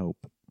stuff and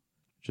help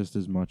just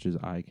as much as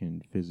I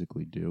can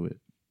physically do it.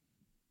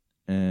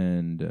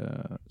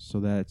 And so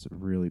that's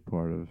really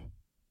part of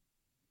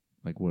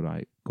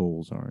what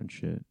goals are and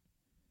shit.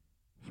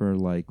 For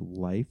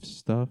life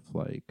stuff,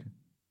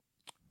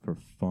 for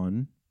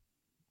fun,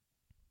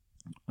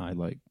 I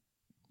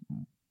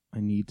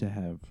need to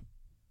have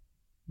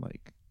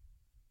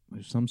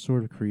some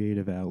sort of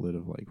creative outlet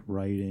of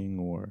writing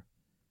or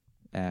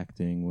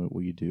acting,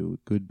 what you do,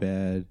 good,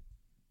 bad,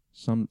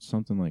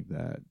 something like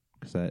that,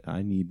 because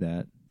I need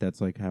that.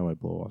 That's how I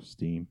blow off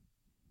steam.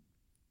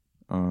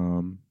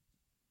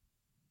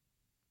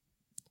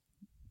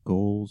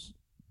 Goals.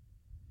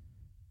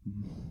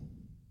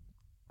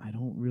 I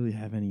don't really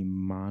have any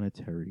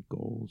monetary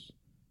goals.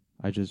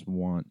 I just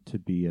want to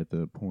be at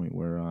the point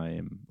where I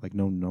am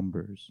no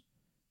numbers.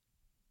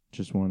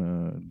 Just want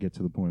to get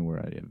to the point where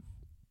I have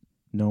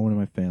no one in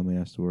my family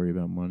has to worry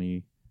about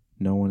money.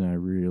 No one I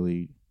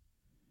really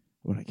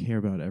but I care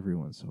about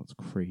everyone, so it's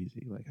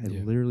crazy. Like, I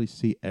Yeah. literally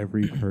see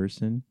every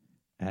person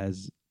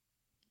as,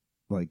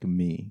 like,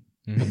 me.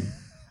 Mhm.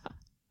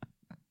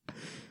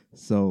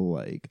 So,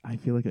 like, I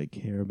feel like I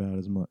care about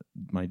as much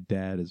my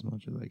dad as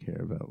much as I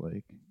care about,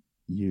 like,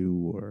 you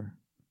or,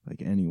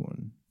 like,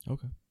 anyone.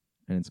 Okay.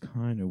 And it's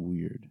kind of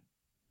weird.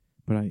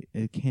 But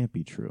it can't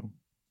be true.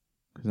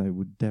 Because I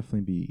would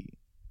definitely be,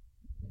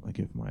 like,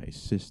 if my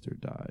sister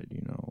died,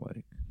 you know,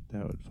 like,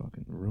 that would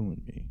fucking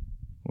ruin me.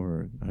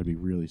 Or I'd be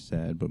really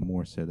sad, but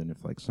more sad than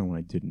if, like, someone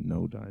I didn't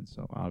know died.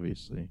 So,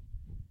 obviously,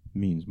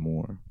 means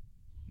more.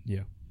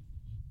 Yeah.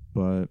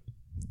 But,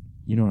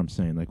 you know what I'm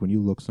saying? Like, when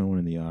you look someone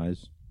in the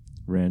eyes,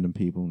 random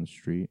people in the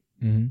street,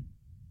 Mm-hmm.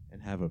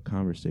 and have a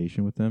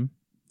conversation with them,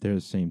 they're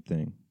the same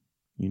thing.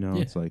 You know,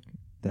 Yeah. it's like,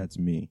 that's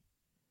me.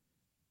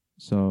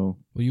 So,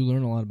 Well, you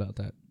learn a lot about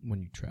that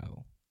when you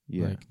travel.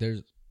 yeah. Like,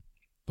 there's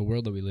the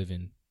world that we live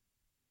in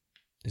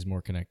is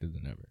more connected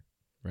than ever,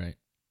 right?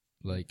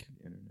 Like,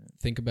 Internet.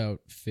 think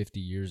about 50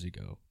 years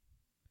ago.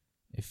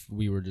 If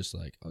we were just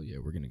like, oh, yeah,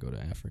 we're going to go to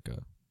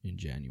Africa in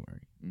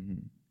January,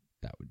 Mm-hmm.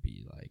 that would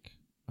be like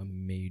a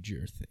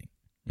major thing.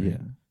 Right?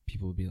 Yeah.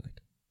 People would be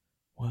like,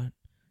 what?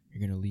 You're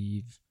going to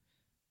leave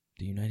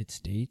the United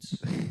States?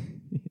 Yeah.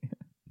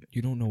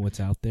 You don't know what's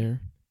out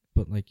there?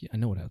 But, like, I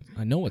know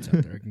what's out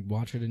there. I can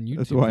watch it in YouTube.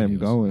 That's why videos. I'm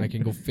going. I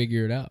can go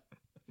figure it out.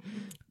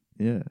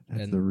 Yeah,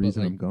 that's And- the but,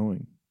 reason like, I'm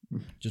going.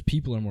 Just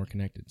people are more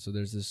connected. So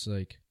there's this,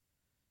 like,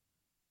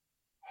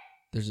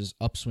 there's this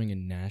upswing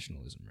in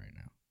nationalism right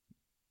now.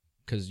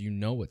 Because you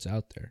know what's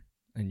out there.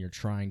 And you're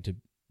trying to,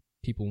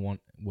 people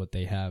want what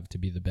they have to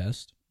be the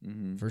best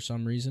Mm-hmm. for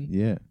some reason.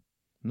 Yeah.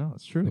 No,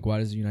 it's true. Like, why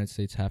does the United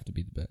States have to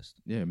be the best?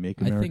 Yeah,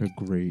 make I America think-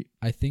 great.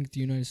 I think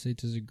the United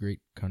States is a great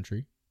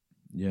country.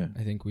 Yeah.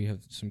 I think we have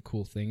some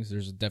cool things.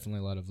 There's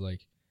definitely a lot of,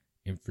 like,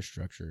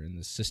 infrastructure, and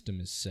the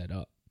system is set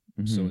up.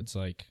 So Mhm. it's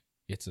like,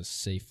 it's a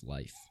safe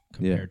life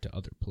compared to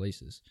other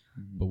places.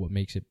 Mhm. But what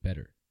makes it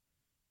better?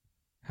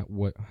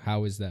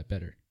 How is that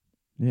better?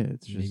 Yeah,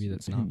 it's just maybe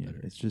that's not opinion.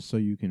 better. It's just so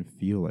you can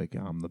feel like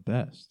I'm the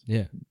best.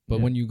 Yeah. But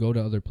Yeah. when you go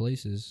to other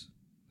places,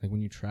 like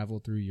when you travel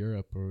through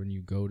Europe or when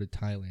you go to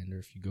Thailand or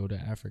if you go to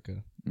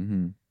Africa,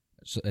 Mm-hmm.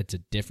 so it's a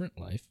different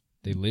life.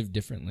 They live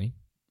differently,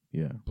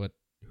 Yeah. but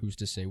who's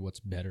to say what's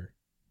better?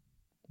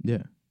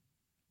 Yeah.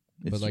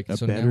 It's But, like, a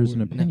so now better is an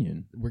we're-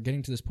 opinion. We're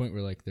getting to this point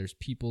where, like, there's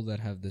people that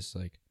have this,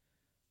 like,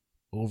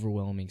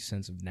 overwhelming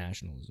sense of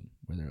nationalism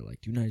where they're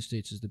like, the United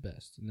States is the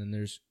best. And then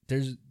there's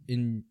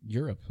in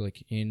Europe,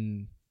 like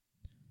in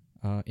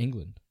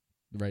England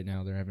right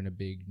now, they're having a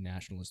big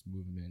nationalist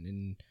movement.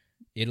 In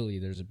Italy,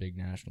 there's a big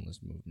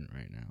nationalist movement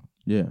right now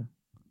Yeah.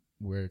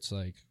 where it's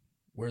like,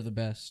 we're the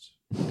best,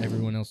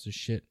 everyone else is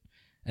shit.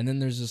 And then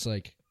there's this,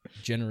 like,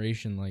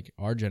 generation, like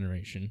our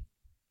generation,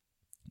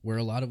 where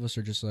a lot of us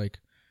are just like,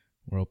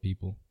 we're all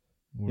people,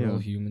 we're Yeah. all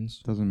humans,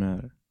 Doesn't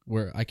matter.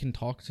 where I can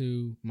talk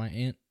to my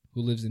aunt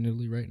who lives in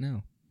Italy right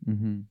now.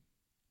 Mm-hmm.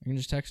 I can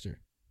just text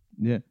her.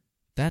 Yeah.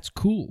 That's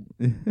cool.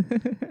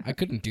 I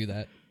couldn't do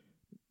that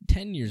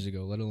 10 years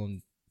ago, let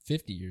alone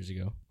 50 years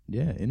ago.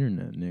 Yeah,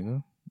 internet,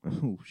 nigga.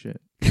 Oh,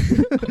 shit.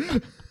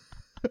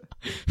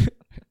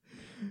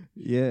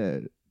 Yeah,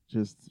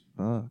 just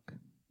fuck.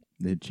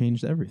 It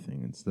changed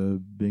everything. It's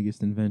the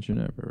biggest invention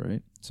ever,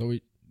 right? So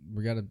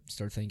we got to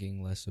start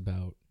thinking less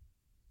about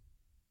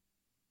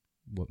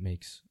what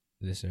makes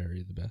this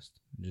area the best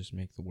and just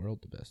make the world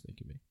the best it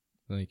can be.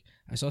 Like,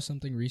 I saw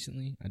something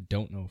recently, I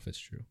don't know if it's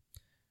true,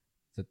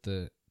 that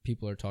the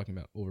people are talking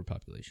about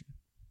overpopulation.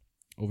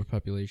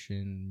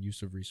 Overpopulation,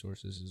 use of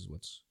resources is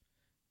what's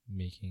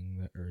making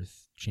the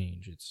earth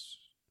change. It's,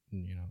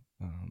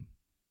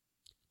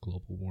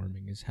 global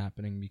warming is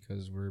happening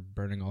because we're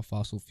burning off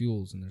fossil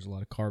fuels and there's a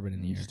lot of carbon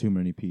in the air. There's too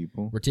many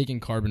people. We're taking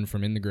carbon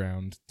from in the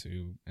ground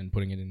and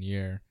putting it in the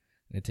air,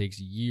 and it takes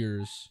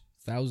years,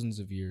 thousands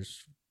of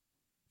years,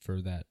 for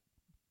that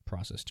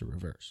process to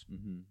reverse.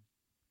 Mm-hmm.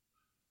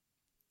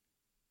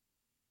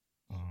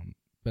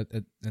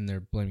 And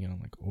they're blaming it on,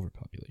 like,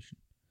 overpopulation.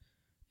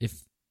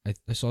 If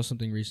I saw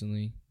something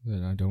recently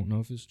that I don't know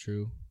if it's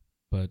true,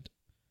 but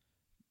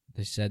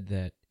they said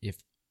that if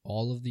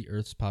all of the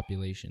Earth's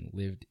population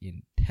lived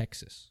in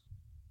Texas,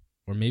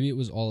 or maybe it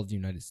was all of the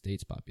United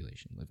States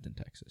population lived in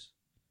Texas,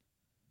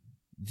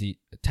 the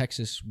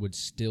Texas would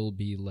still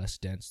be less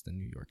dense than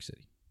New York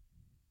City.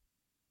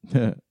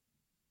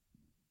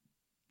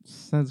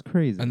 Sounds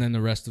crazy. And then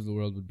the rest of the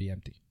world would be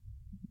empty.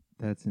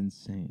 That's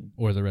insane.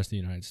 Or the rest of the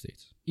United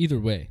States. Either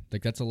way,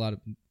 like, that's a lot of...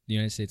 The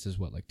United States is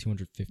what, like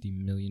 250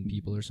 million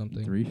people or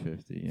something?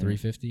 350. Yeah.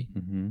 350?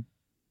 Mm-hmm.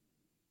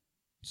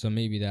 So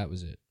maybe that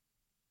was it.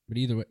 But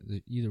either way,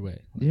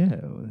 like, Yeah.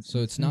 Well, so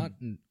it's not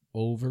an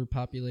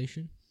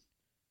overpopulation.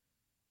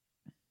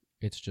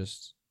 It's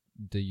just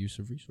the use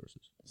of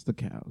resources. It's the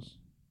cows.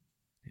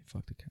 Hey,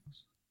 fuck the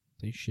cows.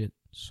 They shit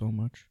so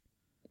much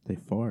They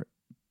fart.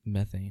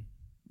 methane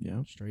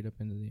Yeah. straight up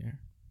into the air.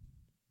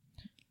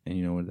 And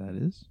you know what that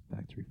is?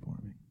 Factory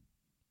farming.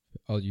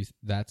 Oh,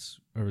 that's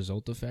a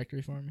result of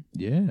factory farming?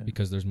 Yeah.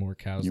 Because there's more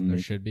cows You than there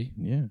make- should be?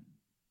 Yeah.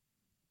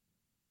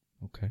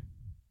 Okay.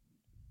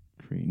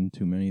 for eating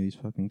too many of these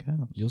fucking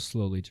cows. You'll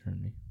slowly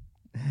turn me.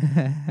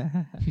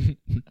 I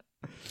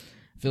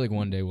feel like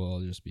one day we'll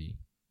all just be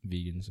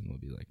vegans and we'll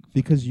be like...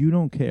 Because you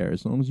don't care.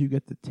 As long as you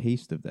get the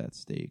taste of that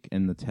steak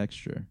and the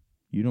texture,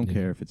 you don't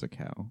care if it's a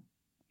cow.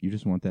 You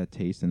just want that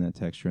taste and that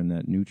texture and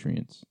that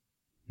nutrients.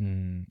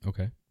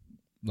 Okay.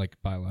 Like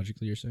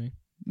biologically, you're saying?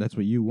 That's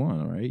what you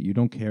want, all right? You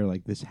don't care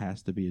like this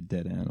has to be a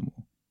dead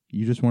animal.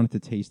 You just want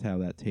it to taste how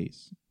that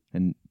tastes.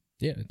 And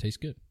yeah, it tastes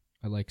good.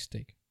 I like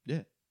steak.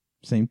 Yeah.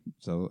 Same.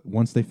 So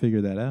once they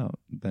figure that out,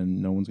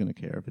 then no one's going to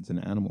care if it's an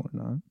animal or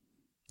not.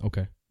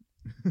 Okay.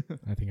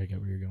 I think I get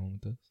where you're going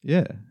with this.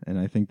 Yeah. And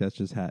I think that's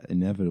just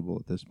inevitable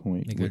at this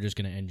point. Like they're just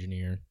going to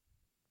engineer.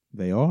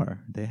 They are.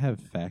 They have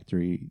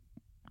factory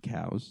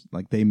cows.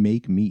 Like they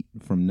make meat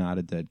from not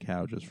a dead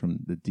cow, just from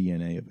the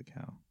DNA of a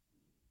cow.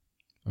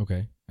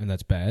 Okay. And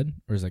that's bad?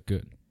 Or is that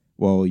good?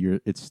 Well,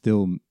 it's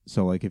still...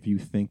 So like if you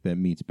think that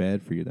meat's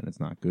bad for you, then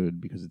it's not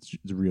good because it's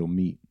real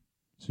meat.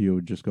 So you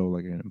would just go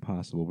like an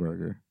Impossible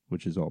Burger,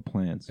 which is all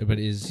plants. But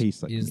is meat.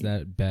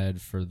 That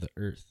bad for the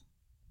earth?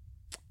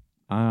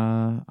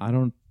 I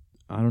don't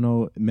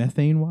know.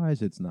 Methane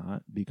wise, it's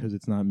not, because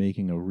it's not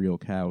making a real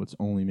cow. It's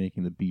only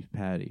making the beef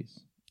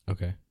patties.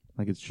 Okay.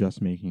 Like it's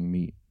just making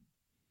meat.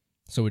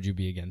 So would you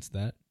be against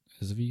that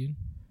as a vegan?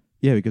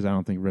 Yeah, because I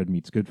don't think red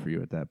meat's good for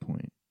you at that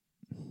point.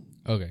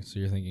 Okay, so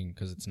you're thinking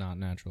because it's not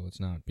natural, it's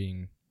not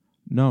being...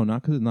 No,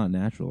 not because it's not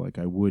natural. Like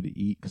I would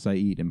eat, because I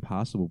eat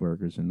Impossible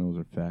Burgers, and those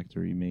are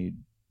factory made.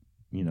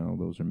 You know,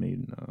 those are made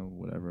in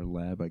whatever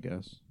lab, I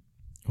guess.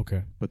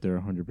 Okay. But they're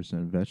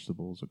 100%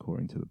 vegetables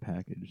according to the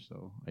package,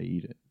 so I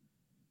eat it.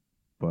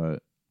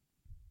 But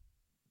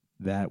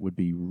that would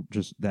be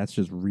that's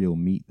just real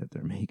meat that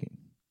they're making.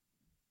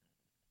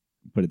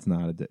 But it's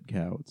not a dead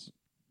cow, it's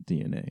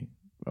DNA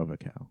of a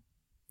cow.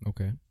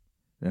 Okay.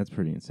 That's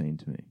pretty insane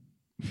to me.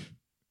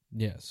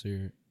 Yeah,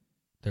 so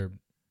they're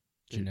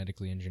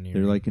genetically engineered.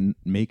 They're like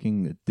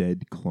making a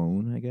dead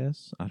clone, I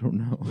guess. I don't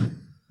know.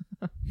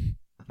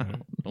 I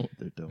don't know what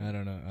they're doing. I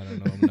don't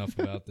know enough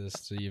about this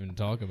to even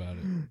talk about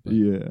it. But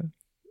yeah.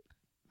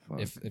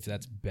 If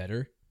that's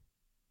better,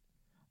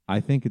 I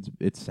think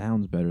it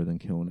sounds better than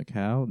killing a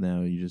cow.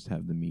 Now you just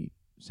have the meat,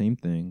 same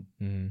thing.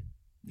 Mm-hmm.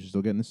 You're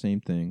still getting the same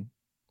thing,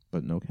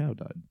 but no cow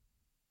died.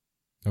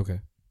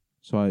 Okay.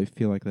 So I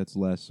feel like that's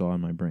less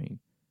on my brain,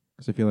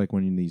 because I feel like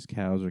when these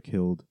cows are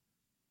killed,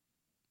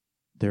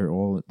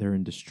 they're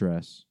in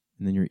distress,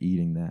 and then you're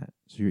eating that,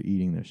 so you're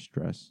eating their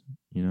stress.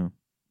 You know.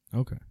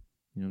 Okay.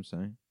 You know what I'm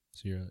saying?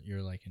 So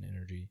you're like an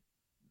energy.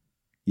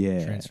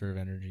 Yeah. Transfer of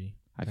energy.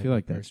 I feel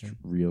like that's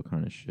real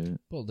kind of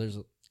shit. Well, there's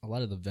a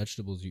lot of the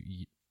vegetables you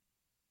eat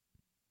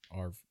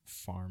are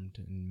farmed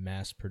and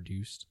mass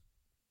produced.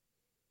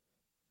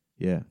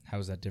 Yeah. How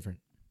is that different?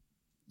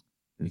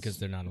 Because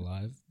they're not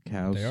alive?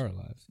 Cows. They are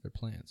alive. They're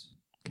plants.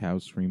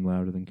 Cows scream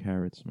louder than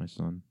carrots, my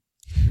son.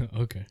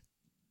 Okay.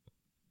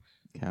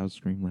 Cows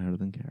scream louder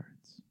than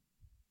carrots.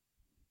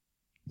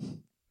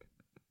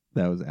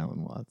 That was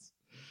Alan Watts.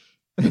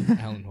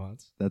 Alan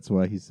Watts? That's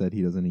why he said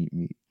he doesn't eat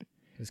meat.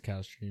 His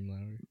cows scream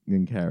louder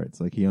than carrots.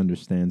 Like, he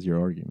understands your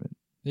argument.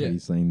 Yeah. But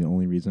he's saying the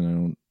only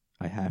reason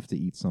I have to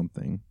eat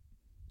something,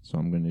 so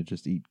I'm going to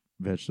just eat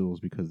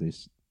vegetables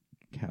because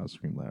cows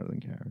scream louder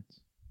than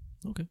carrots.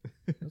 Okay.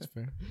 That's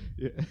fair.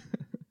 Yeah.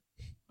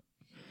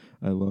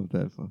 I love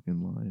that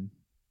fucking line.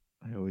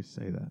 I always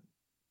say that.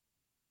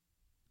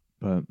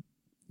 But,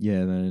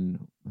 yeah,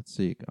 then, let's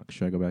see.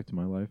 Should I go back to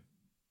my life?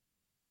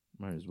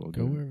 Might as well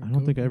go. I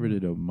don't think I ever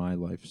did a my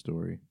life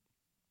story.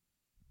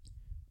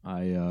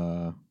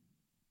 I'll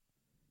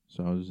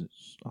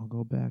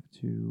go back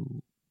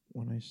to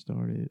when I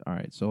started. All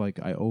right, so like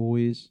I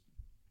always,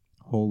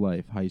 whole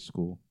life, high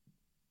school,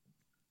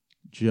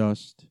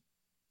 just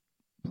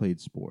played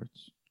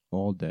sports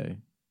all day.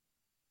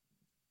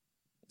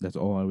 That's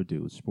all I would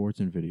do, sports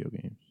and video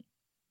games.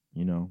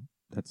 You know,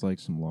 that's like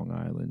some Long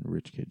Island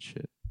rich kid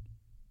shit.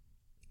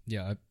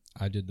 Yeah,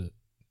 I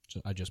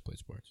just played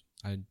sports.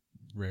 I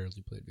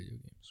rarely played video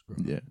games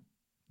growing up.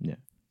 Yeah.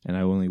 And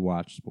I only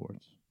watched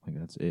sports. Like,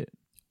 that's it.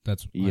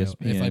 That's ESPN.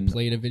 If I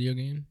played a video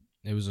game,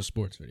 it was a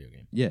sports video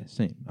game. Yeah,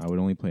 same. I would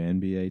only play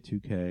NBA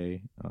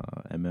 2K,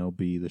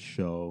 MLB, The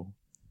Show.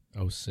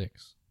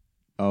 06.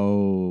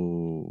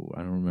 Oh, I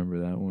don't remember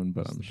that one,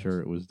 but I'm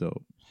sure it was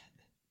dope.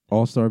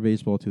 All-Star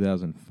Baseball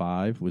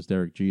 2005 was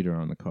Derek Jeter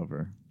on the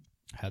cover.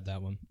 Had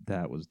that one.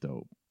 That was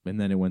dope. And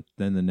then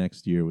then the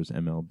next year was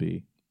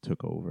MLB,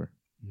 took over.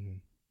 Mm-hmm.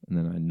 And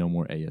then no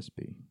more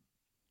ASB.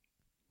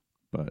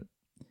 But,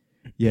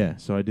 yeah,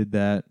 so I did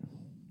that.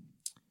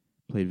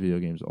 Played video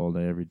games all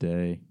day, every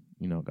day.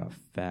 You know, got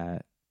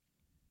fat.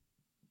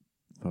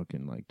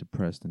 Fucking, like,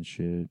 depressed and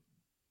shit.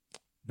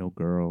 No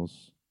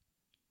girls.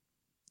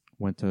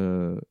 Went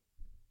to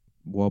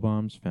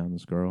Wall-Bombs, found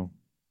this girl.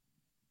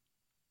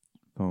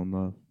 Fell in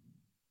love.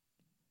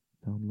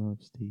 Fell in love,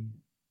 Steve.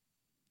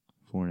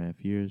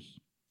 4.5 years.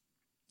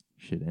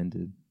 Shit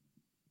ended.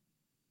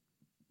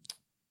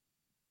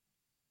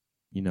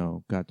 You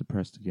know, got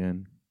depressed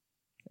again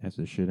as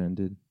the shit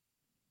ended.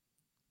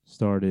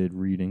 Started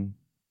reading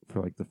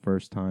for like the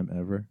first time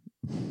ever.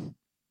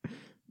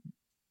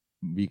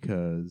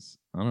 because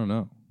I don't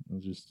know. I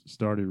just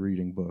started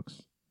reading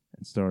books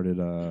and started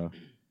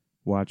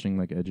watching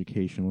like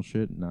educational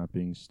shit, not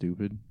being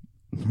stupid,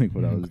 like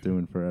what I was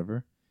doing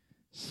forever.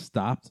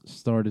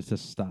 Started to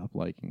stop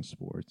liking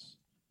sports,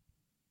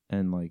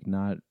 and like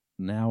not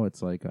now.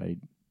 It's like I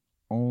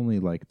only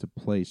like to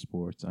play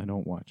sports. I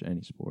don't watch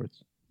any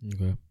sports.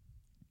 Okay.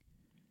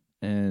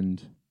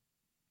 And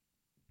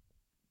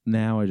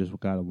now I just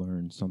got to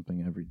learn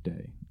something every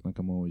day. Like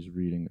I'm always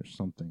reading or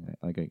something.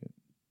 I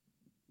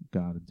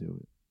got to do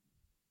it.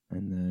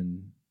 And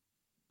then,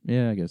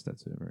 yeah, I guess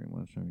that's it very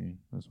much. I mean,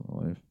 that's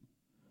my life.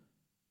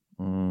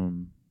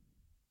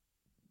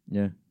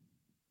 Yeah.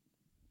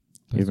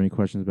 Do you have any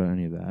questions about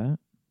any of that?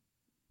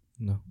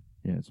 No.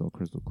 Yeah, it's all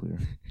crystal clear.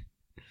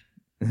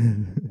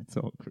 It's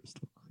all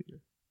crystal clear.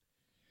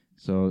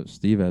 So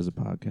Steve has a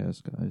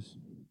podcast, guys.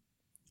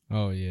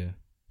 Oh, yeah.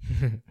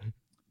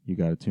 You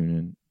got to tune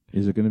in.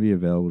 Is it going to be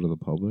available to the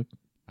public?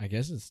 I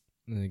guess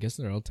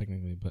they're all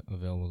technically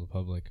available to the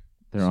public.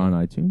 They're on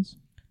iTunes?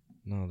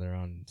 No, they're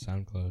on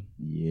SoundCloud.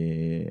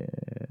 Yeah.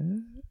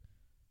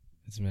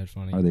 It's mad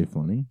funny. Are they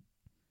funny?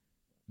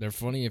 They're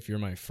funny if you're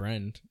my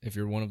friend. If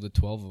you're one of the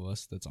 12 of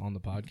us that's on the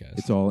podcast.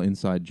 It's all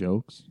inside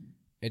jokes?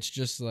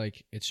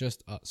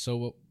 So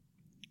what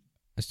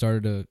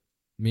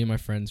me and my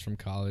friends from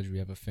college, we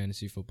have a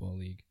fantasy football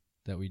league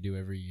that we do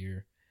every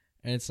year.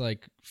 And it's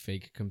like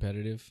fake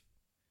competitive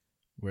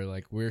where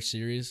like we're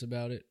serious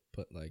about it,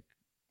 but like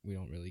we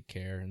don't really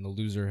care. And the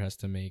loser has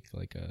to make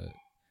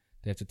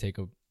they have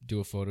to do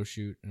a photo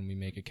shoot, and we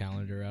make a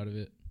calendar out of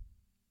it.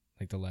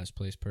 Like the last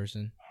place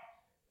person.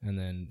 And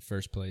then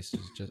first place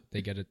is just,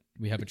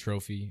 we have a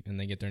trophy and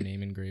they get their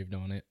name engraved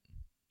on it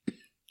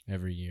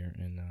every year.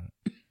 And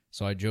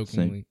so I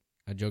jokingly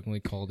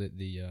called it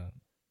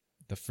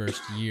the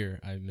first year.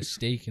 I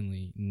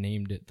mistakenly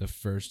named it the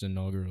first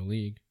inaugural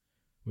league,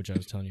 which I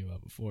was telling you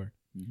about before.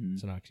 Mm-hmm.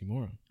 It's an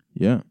oxymoron.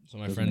 Yeah. So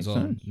my friends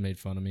all made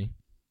fun of me.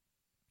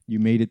 You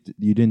made it.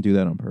 You didn't do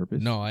that on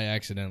purpose. No, I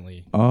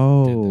accidentally.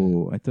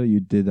 Oh, I thought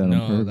you did that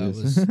on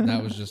purpose. No,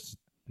 that was just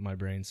my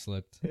brain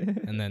slipped.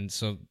 And then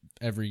so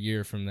every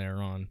year from there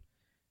on,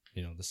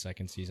 the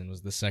second season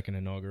was the second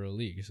inaugural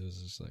league. So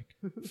it's just like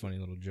a funny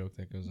little joke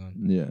that goes on.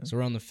 Yeah. So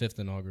we're on the 5th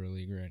inaugural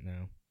league right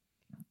now.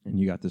 And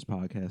you got this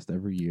podcast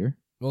every year?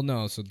 Well,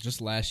 no. So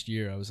just last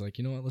year, I was like,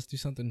 you know what? Let's do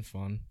something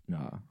fun.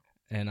 Nah.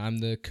 And I'm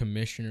the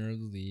commissioner of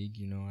the league.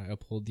 I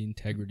uphold the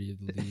integrity of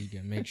the league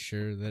and make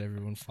sure that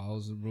everyone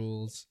follows the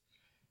rules.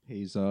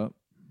 Pays up.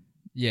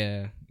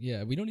 Yeah.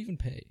 We don't even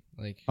pay.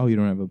 Oh, you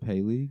don't have a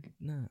pay league?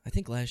 Nah. I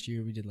think last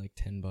year we did like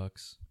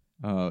 $10.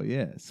 Oh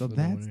yeah, so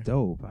that's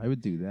dope. I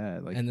would do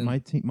that. Like, and then my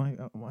team, my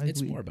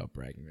it's more about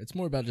bragging. It's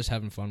more about just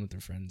having fun with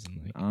their friends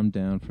and like. I'm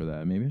down for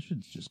that. Maybe I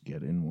should just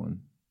get in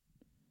one.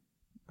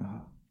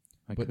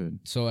 I could.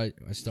 So I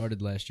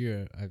started last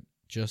year. I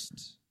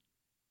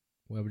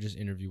would just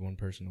interview one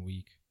person a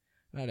week.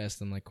 I'd ask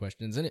them like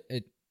questions, and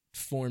it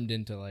formed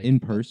into like in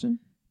person.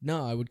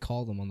 No, I would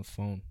call them on the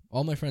phone.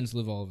 All my friends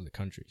live all over the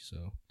country,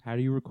 so. How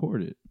do you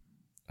record it?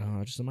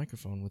 Just a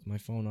microphone with my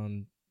phone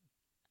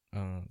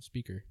on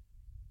speaker.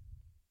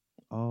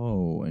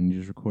 Oh, and you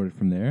just record it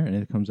from there, and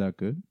it comes out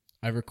good?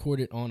 I record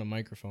it on a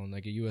microphone,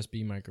 like a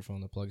USB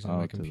microphone that plugs into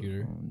my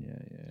computer.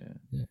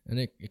 Yeah. And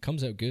it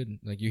comes out good.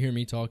 Like, you hear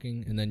me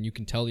talking, and then you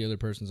can tell the other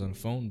person's on a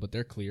phone, but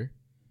they're clear.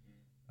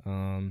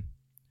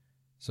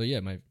 So, yeah,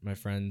 my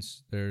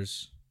friends,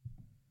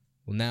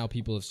 now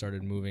people have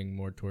started moving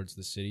more towards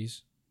the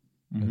cities.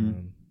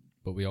 Mm-hmm.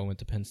 But we all went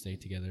to Penn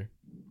State together.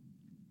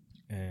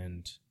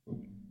 And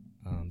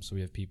so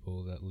we have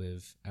people that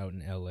live out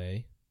in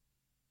L.A.,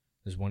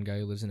 There's one guy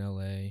who lives in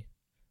L.A.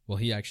 Well,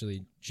 he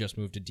actually just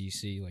moved to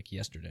D.C. like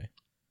yesterday.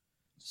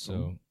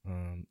 So,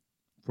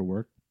 for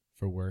work?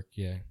 For work,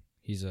 yeah.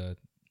 He's a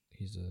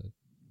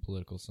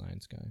political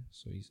science guy,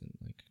 so he's in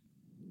like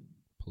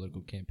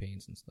political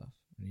campaigns and stuff.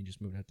 And he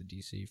just moved out to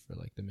D.C. for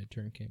like the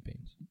midterm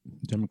campaigns.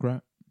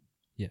 Democrat?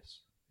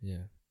 Yes.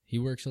 Yeah. He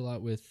works a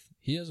lot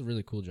he has a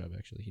really cool job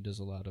actually. He does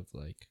a lot of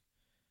like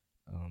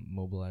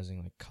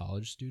mobilizing like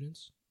college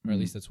students, or at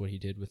least that's what he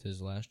did with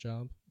his last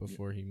job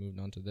before he moved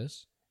on to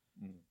this.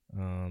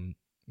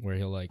 Where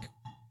he'll like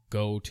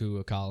go to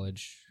a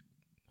college,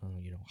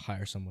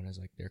 hire someone as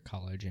like their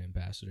college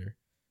ambassador,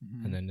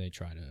 and then they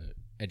try to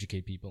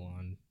educate people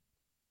on,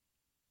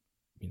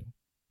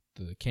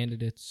 the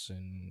candidates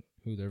and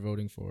who they're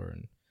voting for,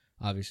 and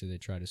obviously they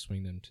try to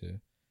swing them to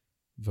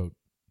vote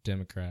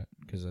Democrat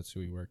because that's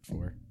who he worked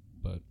for.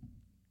 But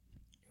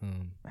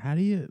how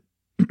do you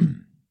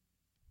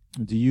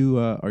do you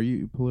are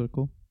you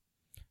political?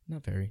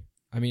 Not very.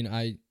 I mean,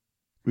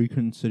 do you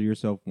consider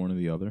yourself one or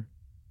the other?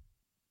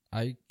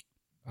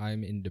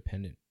 I'm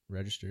independent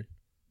registered.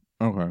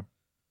 Okay.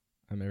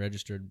 I'm a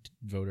registered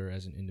voter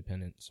as an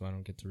independent, so I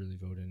don't get to really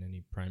vote in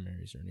any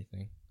primaries or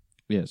anything.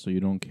 Yeah, so you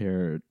don't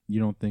care. You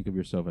don't think of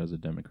yourself as a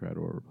Democrat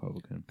or a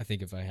Republican. I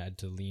think if I had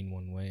to lean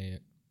one way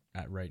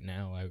at right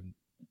now,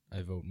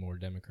 I vote more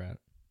Democrat.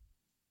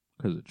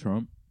 Because of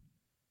Trump?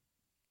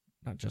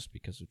 Not just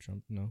because of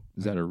Trump, no.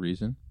 Is that a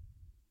reason?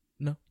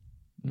 No.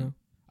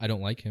 I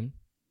don't like him.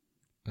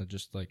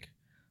 Just like,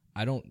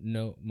 I don't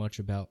know much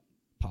about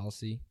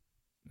policy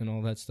and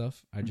all that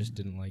stuff. I just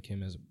didn't like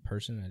him as a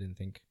person. I didn't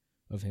think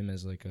of him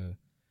as like a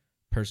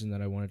person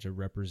that I wanted to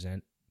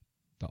represent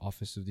the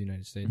office of the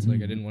United States.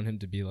 Like, I didn't want him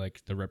to be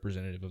like the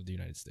representative of the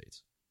United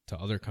States to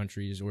other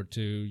countries or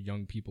to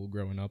young people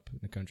growing up in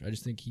the country. I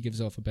just think he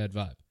gives off a bad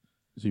vibe.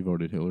 So you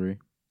voted Hillary?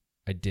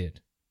 I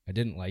did. I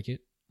didn't like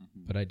it,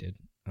 but I did.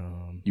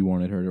 You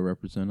wanted her to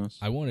represent us?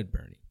 I wanted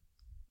Bernie.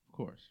 Of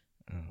course.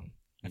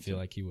 I feel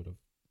like he would have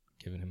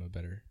given him a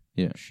better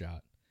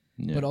shot.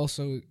 Yeah. But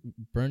also,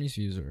 Bernie's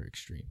views are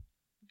extreme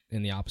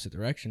in the opposite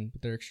direction,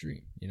 but they're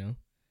extreme, you know?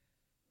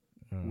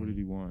 What did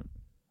he want?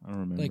 I don't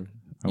remember. Like,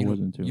 I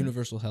wasn't too.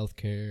 Universal health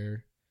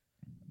care,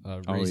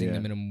 raising the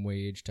minimum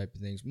wage type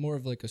of things. More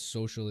of like a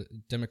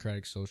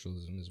democratic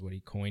socialism is what he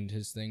coined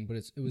his thing, but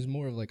it was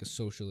more of like a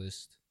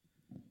socialist.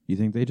 You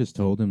think they just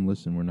told him,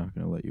 listen, we're not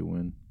going to let you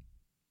win?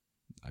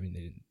 I mean,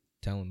 they didn't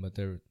tell him, but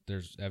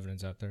there's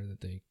evidence out there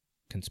that they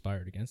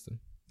conspired against him.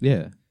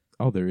 Yeah.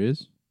 Oh, there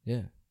is?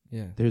 Yeah.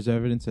 Yeah. There's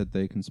evidence that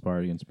they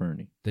conspired against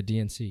Bernie. The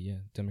DNC, yeah,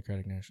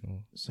 Democratic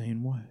National.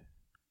 Saying what?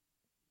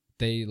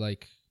 They,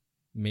 like,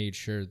 made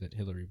sure that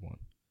Hillary won.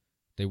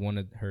 They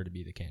wanted her to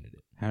be the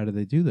candidate. How did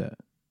they do that?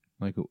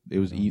 Like, it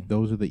was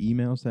those are the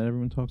emails that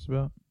everyone talks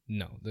about?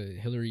 No, the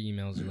Hillary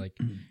emails are like,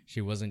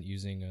 she was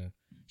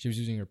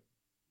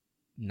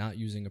not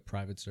using a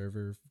private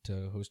server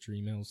to host her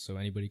emails, so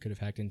anybody could have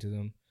hacked into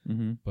them.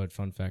 Mm-hmm. But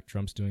fun fact,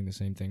 Trump's doing the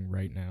same thing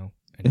right now,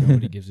 and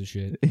nobody gives a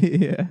shit.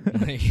 Yeah.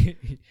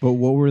 But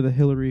what were the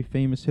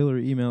famous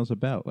Hillary emails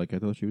about? Like, I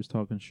thought she was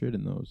talking shit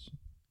in those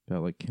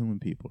about, like, killing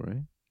people,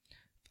 right?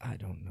 I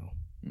don't know.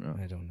 No.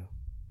 I don't know.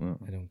 Well,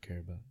 I don't care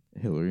about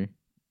Hillary.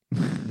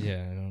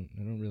 Yeah, I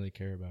don't really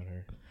care about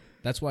her.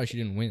 That's why she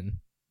didn't win.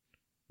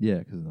 Yeah,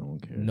 because no one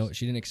cares. No,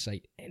 she didn't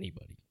excite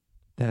anybody.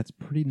 That's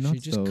pretty nuts. She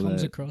just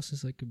comes across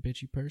as like a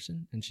bitchy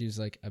person, and she's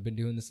like, "I've been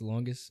doing this the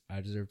longest. I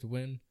deserve to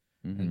win."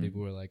 Mm-hmm. And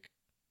people were like,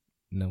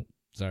 "No,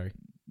 sorry.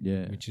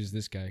 Yeah, we choose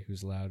this guy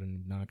who's loud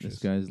and obnoxious."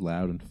 This guy's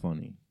loud and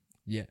funny.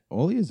 Yeah,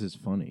 all he is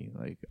funny.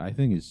 Like, I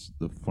think he's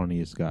the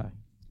funniest guy.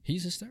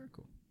 He's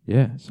hysterical.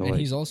 Yeah, so and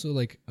he's also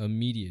like a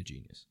media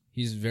genius.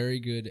 He's very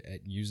good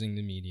at using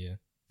the media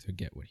to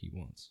get what he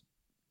wants.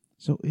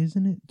 So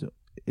isn't it?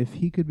 If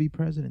he could be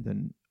president,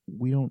 then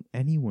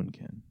anyone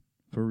can,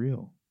 for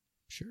real.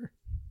 Sure.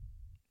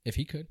 If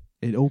he could.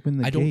 It opened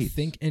the gates. I don't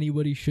think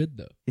anybody should,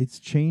 though. It's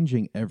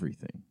changing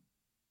everything.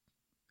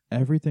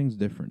 Everything's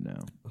different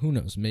now. Who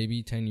knows?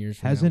 Maybe 10 years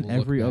from Hasn't now,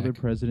 we'll every look other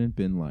back. president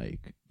been,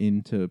 like,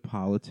 into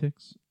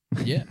politics?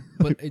 Yeah,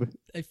 but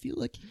I feel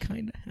like you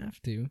kind of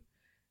have to.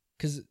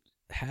 Because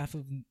half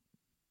of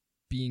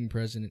being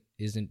president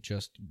isn't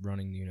just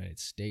running the United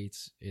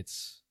States.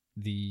 It's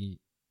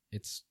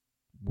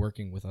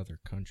working with other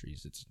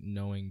countries. It's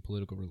knowing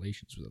political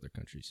relations with other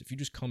countries. If you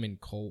just come in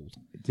cold.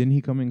 Didn't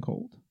he come in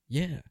cold?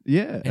 Yeah.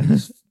 Yeah. And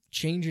he's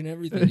changing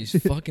everything.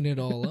 He's fucking it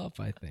all up,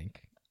 I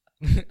think.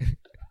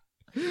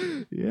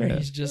 Yeah.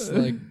 He's just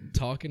like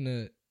talking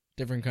to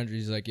different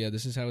countries like, yeah,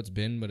 this is how it's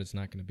been, but it's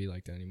not going to be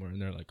like that anymore.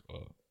 And they're like,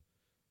 oh,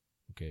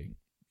 okay.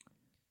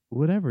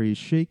 Whatever. He's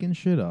shaking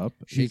shit up.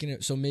 Shaking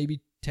it. So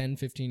maybe 10,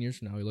 15 years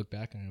from now, we look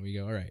back on it and we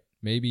go, all right,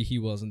 maybe he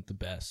wasn't the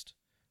best,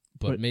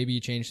 but maybe he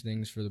changed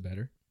things for the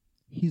better.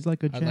 He's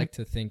like I'd like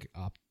to think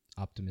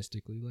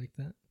optimistically like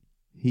that.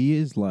 He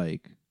is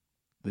like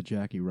the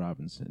Jackie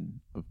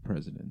Robinson of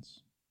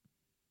presidents.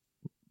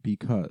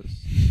 Because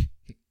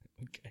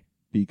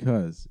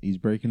he's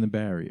breaking the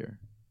barrier.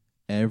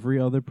 Every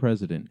other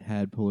president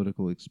had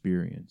political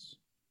experience.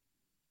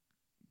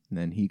 And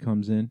then he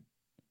comes in,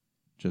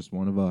 just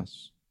one of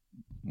us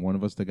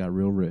that got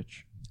real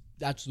rich.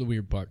 That's the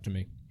weird part to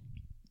me.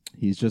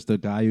 He's just a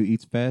guy who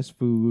eats fast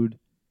food,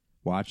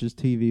 watches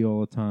TV all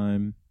the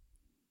time,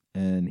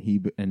 and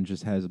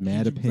just has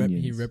mad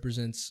opinions. He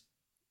represents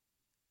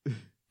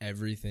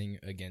everything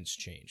against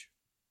change.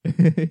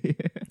 Yeah.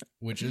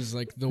 Which is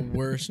like the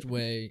worst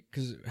way,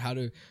 because how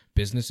do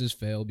businesses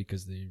fail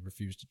because they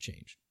refuse to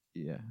change?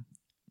 Yeah,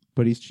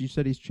 but you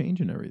said he's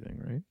changing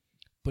everything, right?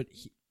 But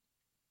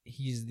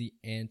he's the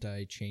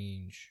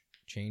anti-change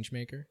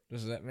maker.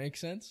 Does that make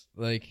sense?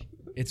 Like,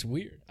 it's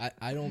weird.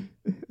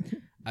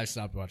 I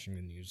stopped watching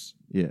the news.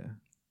 Yeah.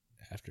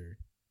 After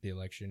the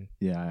election.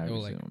 Yeah, I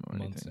like don't know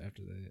months anything.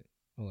 after the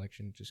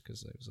election, just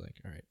because I was like,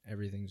 all right,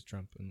 everything's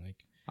Trump, and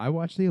like. I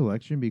watched the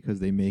election because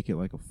they make it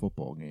like a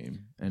football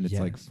game, and it's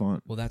like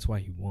fun. Well, that's why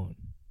he won.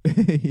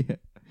 Yeah,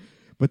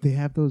 but they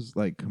have those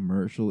like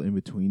commercial in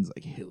betweens,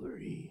 like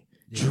Hillary,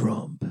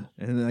 Trump,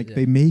 and like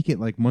they make it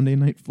like Monday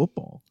Night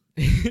Football.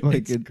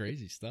 Like it's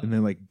crazy stuff, and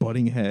then like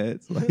butting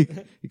heads,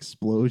 like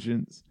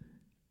explosions.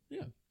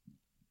 Yeah.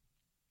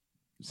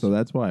 So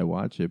that's why I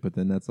watch it, but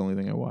then that's the only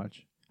thing I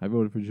watch. I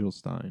voted for Jill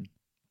Stein.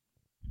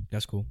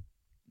 That's cool.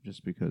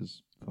 Just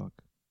because, fuck.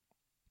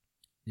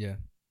 Yeah.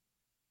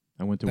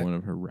 I went to one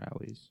of her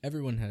rallies.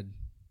 Everyone had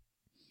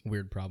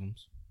weird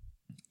problems.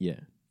 Yeah.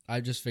 I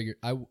just figured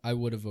I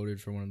would have voted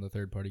for one of the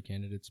third party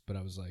candidates, but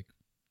I was like,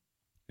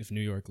 if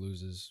New York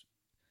loses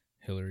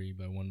Hillary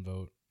by one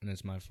vote and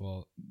it's my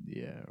fault,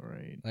 Yeah,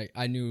 right. Like,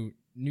 I knew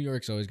New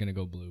York's always going to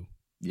go blue.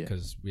 Yeah.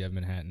 Because we have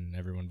Manhattan.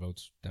 Everyone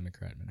votes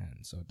Democrat in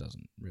Manhattan, so it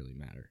doesn't really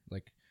matter.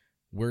 Like,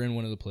 we're in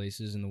one of the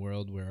places in the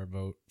world where our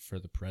vote for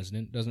the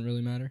president doesn't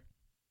really matter.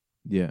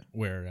 Yeah.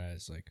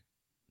 Whereas, like,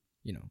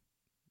 you know,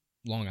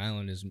 Long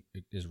Island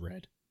is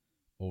red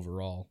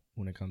overall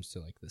when it comes to,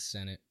 like, the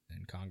Senate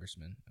and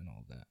congressmen and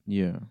all of that.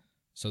 Yeah.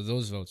 So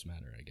those votes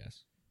matter, I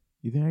guess.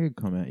 You think I could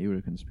come at you with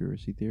a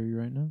conspiracy theory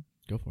right now?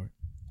 Go for it.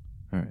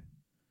 All right.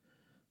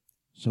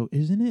 So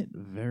isn't it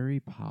very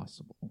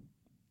possible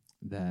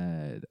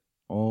that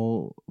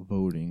all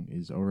voting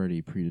is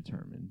already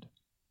predetermined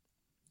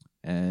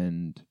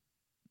and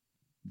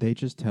they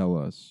just tell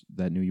us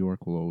that New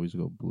York will always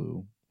go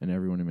blue and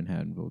everyone in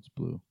Manhattan votes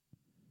blue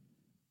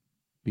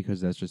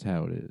because that's just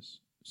how it is?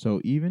 So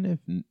even if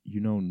you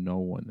know no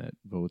one that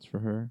votes for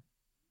her,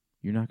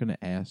 you're not going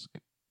to ask.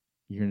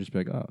 You're going to just be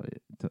like,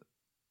 oh,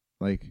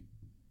 like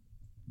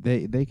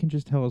they can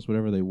just tell us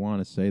whatever they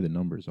want to say the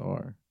numbers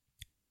are.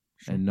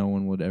 Sure. And no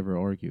one would ever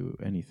argue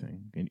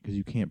anything because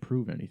you can't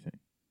prove anything.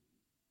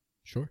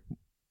 Sure.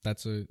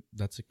 That's a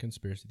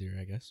conspiracy theory,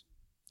 I guess.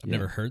 I've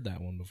never heard that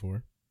one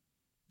before.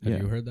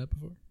 Have you heard that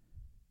before?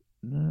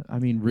 No, I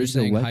mean, rigged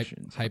saying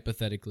elections.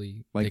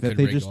 Hypothetically, like they that could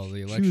they rig just all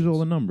the elections. choose all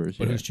the numbers.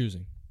 But who's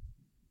choosing?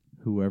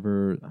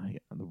 Whoever,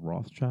 the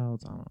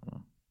Rothschilds, I don't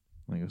know.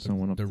 Like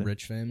someone up the there.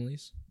 rich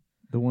families?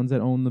 The ones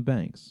that own the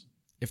banks.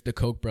 If the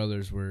Koch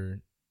brothers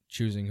were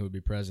choosing who would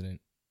be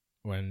president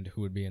and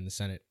who would be in the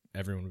Senate,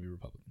 everyone would be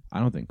Republican. I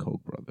don't think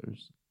Koch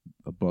brothers.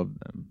 Above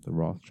them, the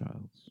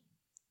Rothschilds.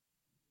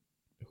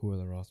 Who are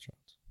the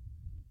Rothschilds?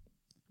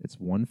 It's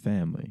one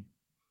family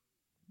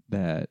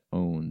that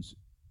owns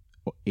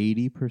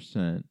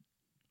 80%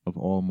 of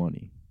all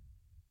money.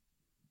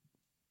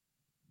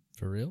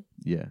 For real?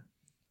 Yeah.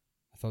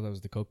 I thought that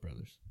was the Koch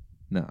brothers.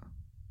 Nah.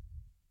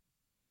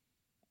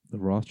 The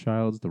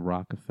Rothschilds, the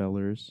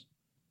Rockefellers,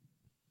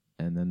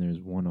 and then there's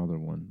one other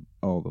one.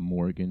 Oh, the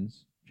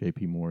Morgans,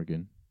 J.P.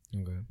 Morgan.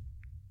 Okay.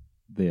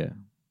 There.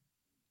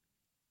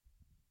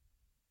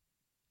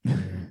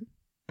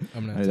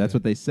 That's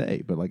what they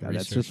say, but like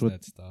that's just what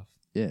that stuff.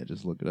 Yeah,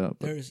 just look it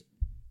up.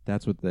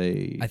 That's what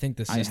I think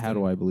the system. How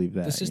do I believe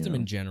that? The system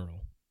in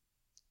general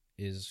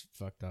is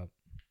fucked up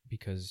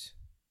because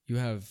you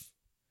have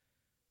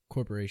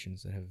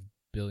corporations that have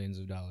billions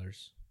of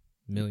dollars,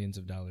 millions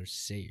of dollars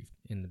saved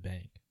in the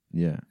bank.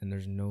 Yeah. And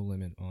there's no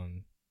limit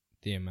on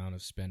the amount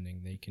of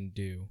spending they can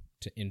do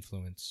to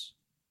influence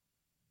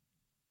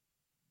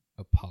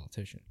a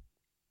politician.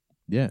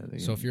 Yeah.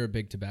 So if you're a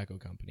big tobacco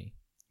company,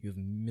 you have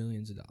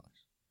millions of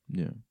dollars.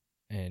 Yeah.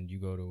 And you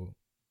go to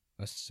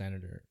a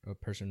senator, a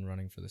person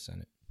running for the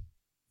Senate,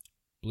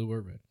 blue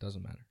or red,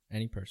 doesn't matter,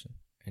 any person,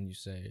 and you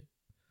say,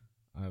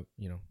 I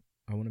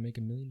want to make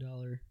 $1 million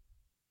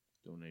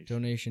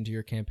donation to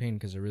your campaign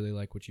because I really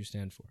like what you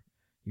stand for.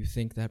 You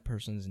think that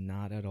person's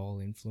not at all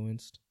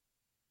influenced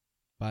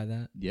by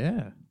that?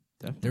 Yeah,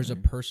 definitely. There's a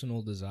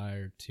personal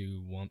desire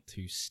to want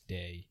to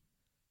stay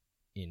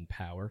in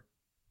power.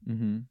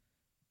 Mm-hmm.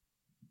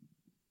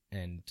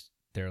 And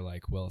they're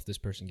like, well, if this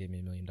person gave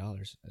me $1 million,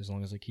 as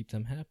long as I keep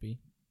them happy,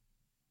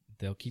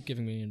 they'll keep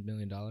giving me $1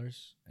 million,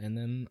 and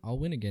then I'll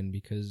win again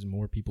because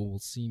more people will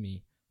see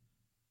me.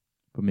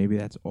 But maybe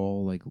that's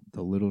all like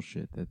the little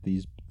shit that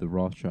the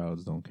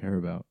Rothschilds don't care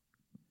about.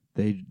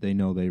 They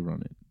know they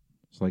run it.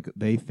 It's like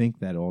they think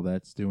that all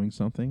that's doing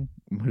something,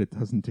 but it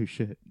doesn't do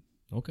shit.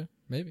 Okay,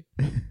 maybe.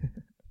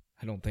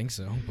 I don't think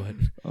so, but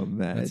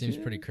Imagine. That seems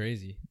pretty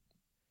crazy.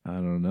 I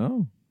don't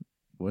know.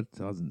 What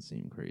doesn't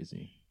seem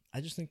crazy? I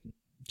just think,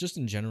 just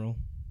in general,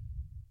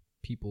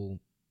 people,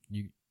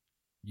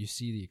 you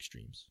see the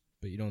extremes,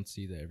 but you don't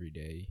see the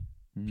everyday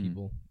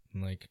people.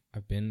 And like,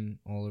 I've been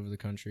all over the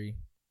country.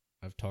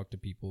 I've talked to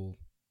people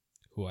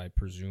who I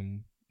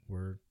presume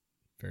were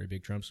very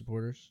big Trump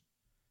supporters,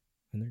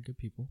 and they're good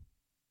people.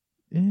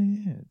 Yeah.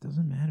 It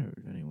doesn't matter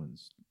if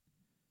anyone's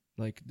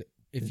like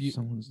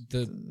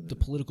the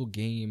political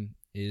game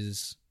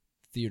is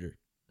theater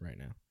right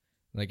now.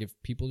 Like, if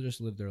people just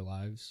live their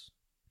lives,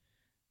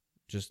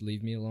 just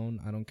leave me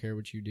alone. I don't care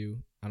what you do.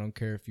 I don't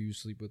care if you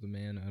sleep with a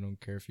man. I don't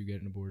care if you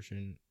get an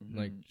abortion. Mm-hmm.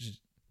 Like, just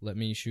let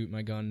me shoot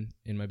my gun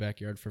in my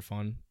backyard for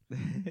fun.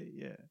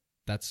 Yeah.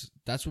 That's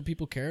what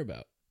people care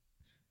about.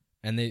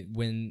 And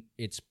when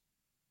it's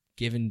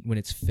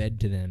fed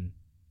to them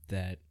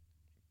that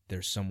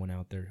there's someone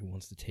out there who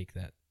wants to take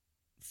that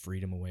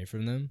freedom away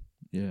from them,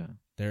 yeah,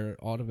 they're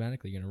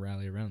automatically going to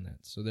rally around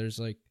that. So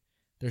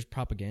there's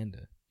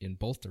propaganda in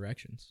both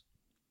directions.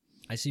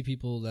 I see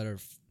people that are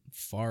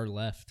far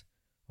left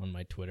on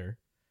my Twitter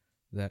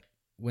that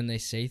when they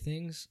say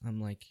things, I'm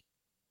like,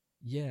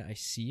 yeah, I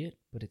see it,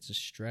 but it's a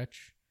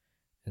stretch.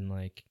 And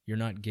like, you're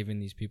not giving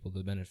these people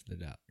the benefit of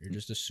the doubt. You're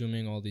just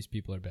assuming all these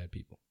people are bad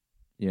people.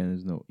 Yeah,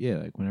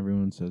 like when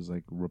everyone says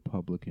like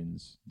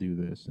Republicans do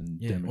this and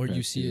Democrats or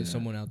you see do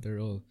someone out there,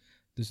 oh,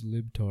 this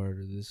libtard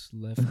or this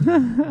lefty,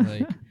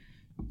 like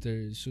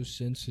they're so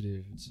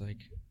sensitive. It's like,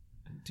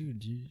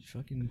 dude, you saw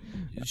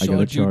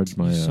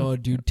a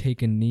dude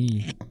take a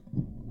knee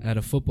at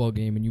a football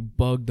game and you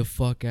bugged the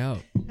fuck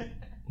out.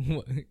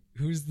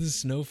 Who's the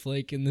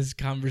snowflake in this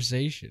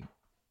conversation?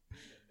 That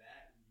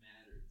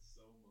mattered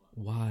so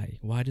much. Why?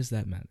 Why does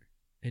that matter?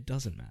 It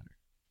doesn't matter.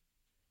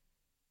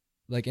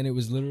 Like, and it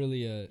was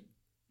literally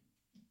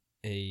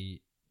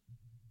a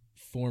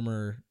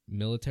former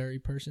military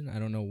person, I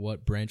don't know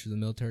what branch of the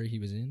military he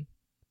was in,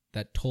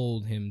 that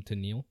told him to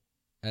kneel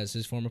as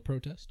his form of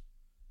protest.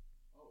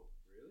 Oh,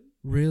 really?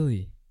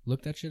 Really?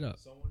 Look that shit up.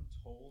 Someone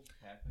told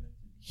Kaepernick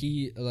to...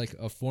 He, like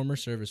a former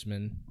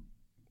serviceman,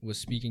 was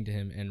speaking to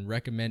him and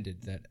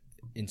recommended that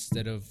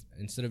instead of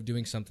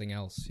doing something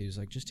else, he was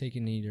like, just take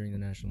a knee during the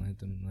national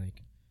anthem.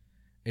 Like,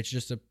 it's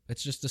just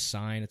a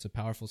sign. It's a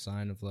powerful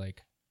sign of,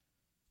 like,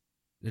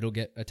 it'll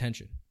get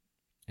attention.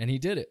 And he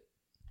did it.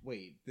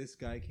 Wait, this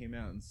guy came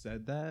out and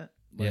said that?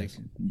 Like, Yes.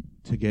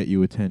 to get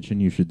you attention,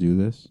 you should do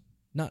this?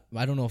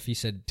 I don't know if he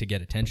said to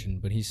get attention,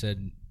 but he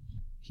said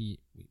he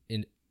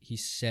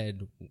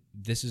said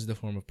this is the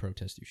form of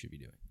protest you should be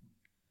doing.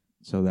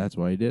 So that's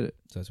why he did it.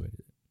 So that's why he did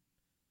it.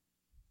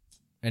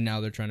 And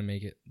now they're trying to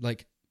make it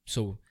like,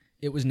 so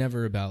it was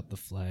never about the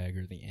flag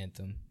or the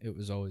anthem. It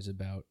was always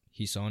about,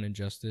 he saw an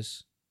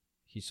injustice.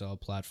 He saw a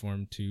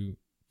platform to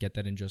get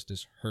that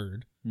injustice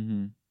heard.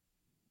 Mm-hmm.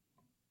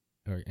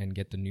 And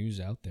get the news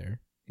out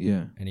there.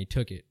 Yeah. And he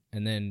took it.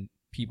 And then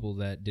people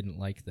that didn't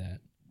like that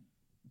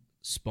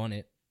spun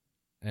it.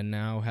 And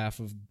now half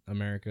of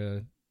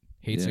America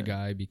hates a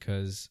guy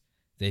because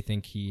they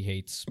think he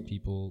hates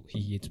people. He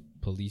hates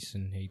police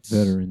and hates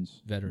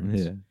veterans.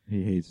 Yeah,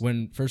 he hates.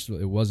 When, first of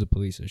all, it was a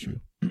police issue.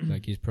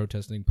 Like, he's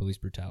protesting police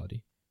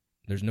brutality.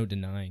 There's no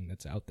denying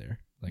that's out there.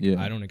 Like,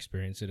 I don't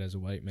experience it as a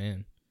white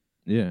man.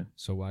 Yeah.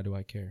 So why do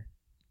I care?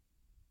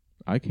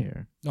 I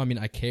care. No, I mean,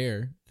 I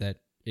care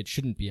that it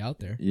shouldn't be out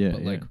there. Yeah.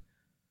 But, like,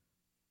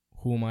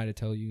 who am I to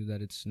tell you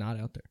that it's not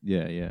out there?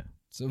 Yeah, yeah.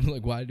 So,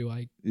 like, why do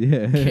I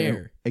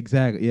care?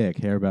 Exactly. Yeah,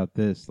 care about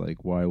this.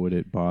 Like, why would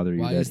it bother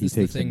you why that is he this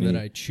the takes thing a knee?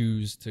 that I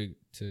choose to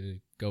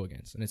go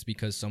against? And it's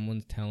because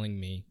someone's telling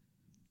me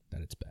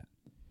that it's bad.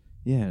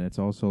 Yeah, and it's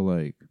also,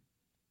 like,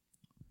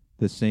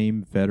 the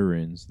same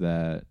veterans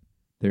that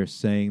they're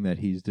saying that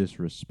he's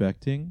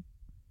disrespecting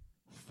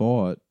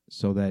fought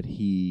so that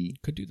he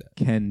Could do that.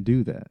 can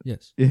do that.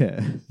 Yes.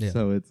 Yeah. Yeah.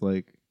 So it's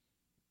like,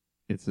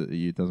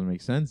 it doesn't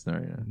make sense now.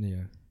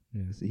 Yeah.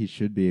 Yeah. He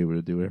should be able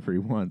to do whatever he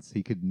wants.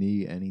 He could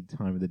knee any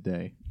time of the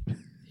day.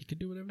 He could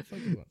do whatever the fuck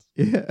he wants.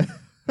 Yeah.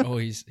 Oh,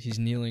 he's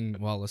kneeling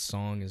while a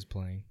song is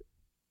playing.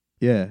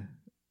 Yeah.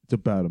 It's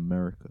about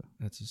America.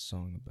 That's a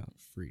song about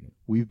freedom.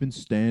 We've been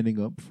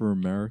standing up for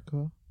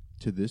America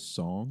to this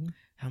song.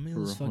 How many of For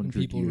those fucking 100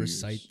 people years.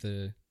 recite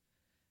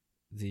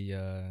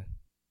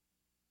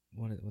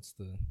what's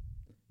the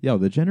Yo,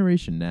 the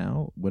generation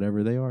now,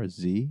 whatever they are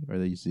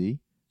they Z?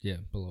 yeah,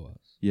 below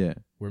us. Yeah.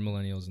 We're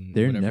millennials and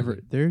They're whatever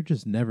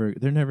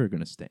they're never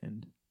gonna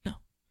stand. No.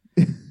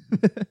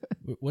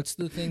 What's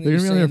the thing that They're you gonna be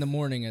say on in their the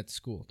morning at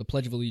school? The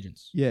Pledge of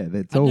Allegiance. Yeah,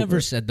 that's I've over.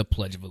 never said the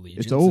Pledge of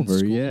Allegiance. It's over, in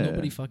school. yeah.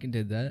 Nobody fucking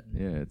did that.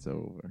 Yeah, it's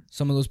over.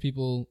 Some of those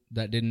people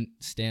that didn't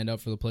stand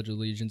up for the Pledge of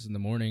Allegiance in the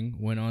morning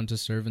went on to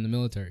serve in the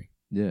military.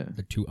 Yeah.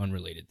 They're two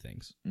unrelated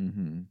things.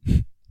 Mm-hmm.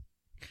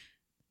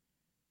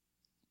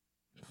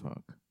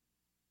 Fuck.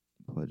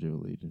 Pledge of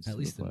Allegiance At to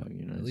least the flag of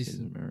the United States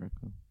of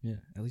America. Yeah,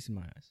 at least in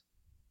my eyes.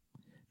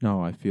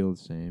 No, I feel the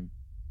same.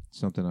 It's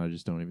something I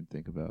just don't even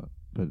think about.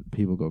 But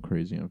people go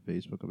crazy on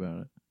Facebook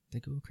about it. They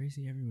go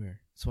crazy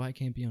everywhere. That's why I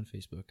can't be on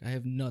Facebook. I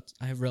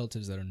have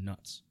relatives that are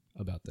nuts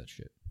about that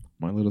shit.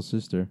 My little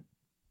sister,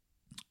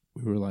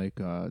 we were like,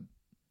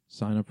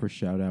 sign up for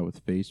Shout Out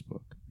with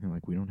Facebook. And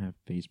like, we don't have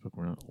Facebook.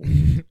 We're not old.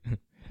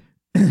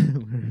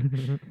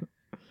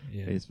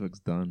 Yeah. Facebook's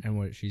done. And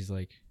what, she's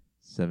like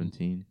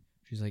 17.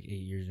 She's like 8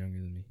 years younger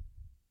than me.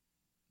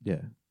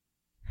 Yeah.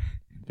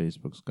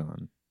 Facebook's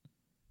gone.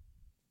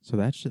 So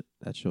that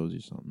shows you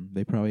something.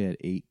 They probably had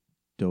 8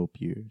 dope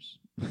years.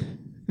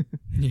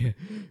 Yeah.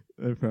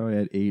 They probably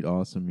had 8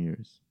 awesome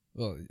years.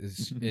 Well,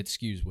 it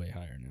skews way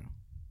higher now.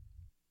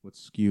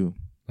 What's skew?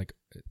 Like,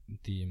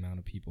 the amount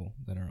of people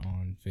that are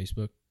on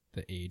Facebook,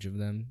 the age of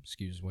them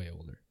skews way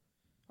older.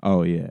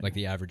 Oh, yeah. Like,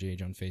 the average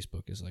age on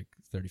Facebook is like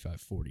 35,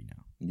 40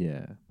 now.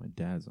 Yeah. My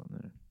dad's on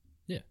there.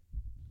 Yeah.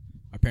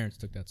 Our parents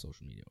took that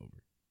social media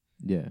over.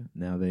 Yeah.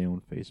 Now they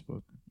own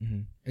Facebook.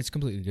 Mm-hmm. It's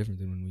completely different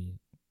than when we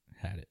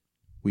had it.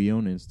 We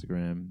own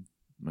Instagram.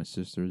 My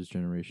sister's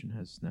generation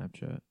has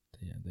Snapchat.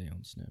 Yeah, they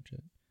own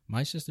Snapchat.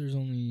 My sister's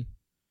only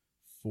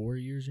 4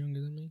 years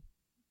younger than me.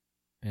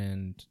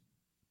 And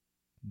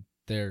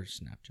their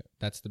Snapchat.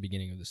 That's the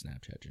beginning of the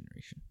Snapchat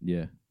generation.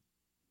 Yeah.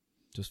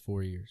 Just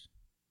 4 years.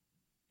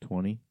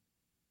 20?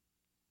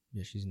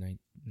 Yeah, she's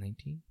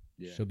 19.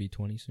 Yeah. She'll be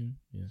 20 soon.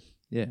 Yeah.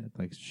 Yeah,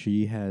 like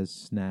she has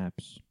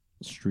snaps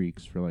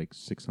streaks for like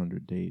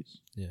 600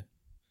 days. Yeah.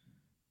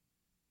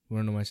 You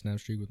want to know my snap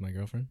streak with my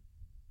girlfriend?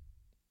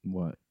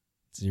 What?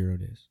 0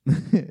 days.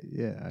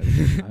 Yeah,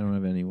 I don't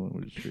have anyone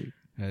with a streak.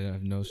 I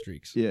have no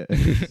streaks. Yeah,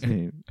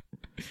 same.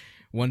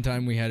 One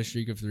time we had a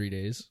streak of 3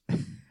 days,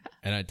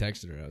 and I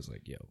texted her. I was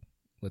like, yo,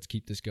 let's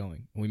keep this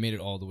going. And we made it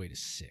all the way to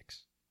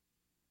 6.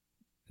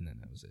 And then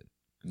that was it.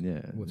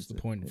 Yeah. What's the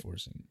point of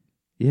forcing it?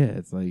 Yeah,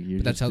 it's like you're.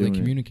 But that's just how they doing it.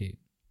 communicate.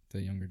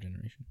 the younger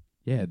generation.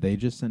 Yeah, they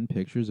just send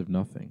pictures of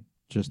nothing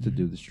just to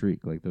do the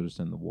streak. Like, they'll just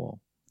send the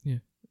wall. Yeah.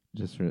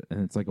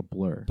 And it's like a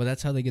blur. But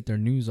that's how they get their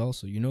news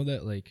also. You know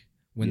that, like,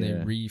 when they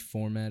Yeah.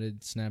 reformatted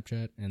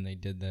Snapchat and they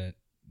did that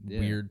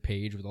weird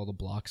page with all the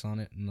blocks on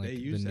it and, like,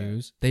 the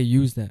news? They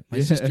use that.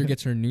 My sister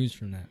gets her news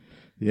from that.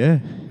 Yeah,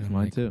 And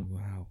mine like, too.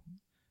 Wow.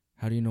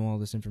 How do you know all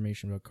this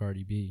information about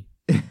Cardi B?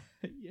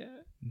 Yeah.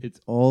 It's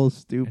all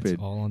stupid.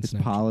 It's all on It's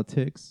Snapchat.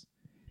 politics.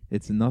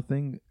 It's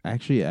nothing.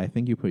 Actually, I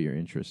think you put your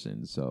interests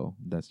in, so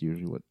that's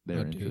usually what their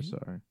Oh, do interests you?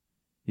 are.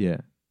 Yeah.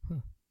 Huh.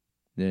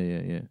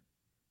 Yeah.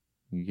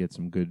 You get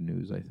some good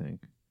news, I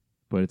think.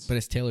 But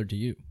it's tailored to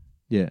you.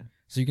 yeah.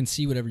 So you can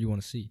see whatever you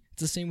want to see.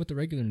 It's the same with the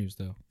regular news,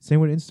 though. Same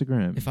with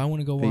Instagram. If I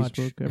want to go watch,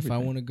 Facebook, if I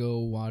everything. want to go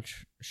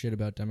watch shit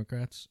about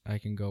Democrats, I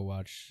can go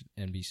watch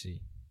NBC.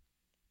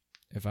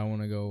 If I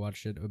want to go watch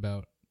shit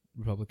about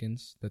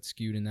Republicans that's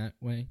skewed in that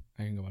way,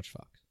 I can go watch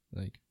Fox.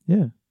 Like,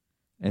 Yeah.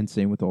 And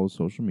same with all the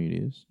social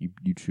medias. You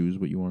choose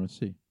what you want to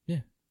see.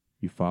 Yeah.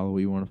 You follow what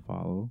you want to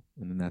follow,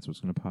 and then that's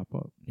what's going to pop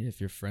up. if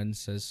your friend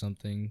says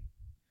something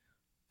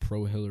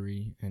pro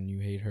Hillary and you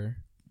hate her,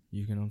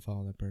 you can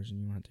unfollow that person.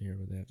 You don't have to hear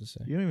what they have to say.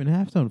 You don't even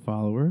have to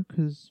unfollow her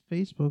because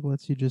Facebook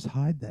lets you just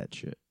hide that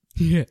shit.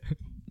 Yeah.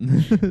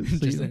 So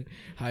Just you-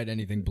 hide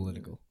anything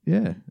political.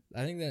 yeah.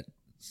 I think that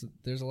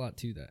there's a lot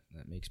to that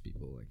makes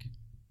people like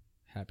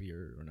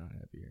happier or not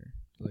happier.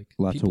 Like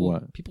Lot to people,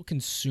 what? People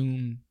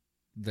consume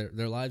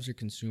their lives are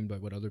consumed by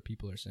what other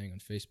people are saying on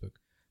Facebook.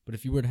 But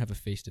if you were to have a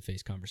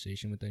face-to-face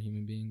conversation with that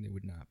human being, they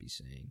would not be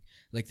saying.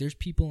 Like, there's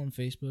people on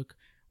Facebook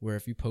where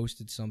if you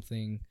posted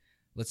something,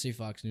 let's say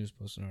Fox News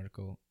posts an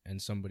article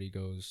and somebody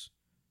goes,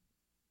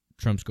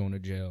 Trump's going to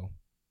jail,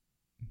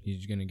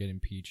 he's going to get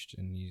impeached,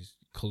 and he's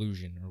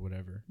collusion or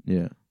whatever.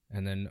 Yeah.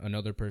 And then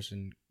another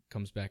person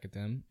comes back at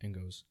them and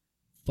goes,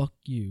 fuck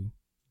you,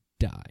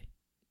 die.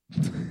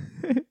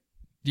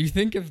 Do you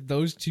think if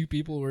those two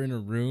people were in a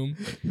room,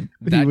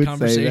 that would say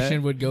conversation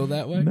that? would go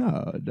that way?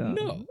 No.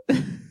 No.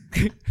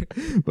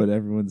 But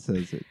everyone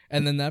says it.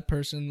 And then that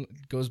person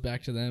goes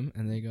back to them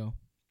and they go,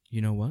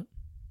 you know what?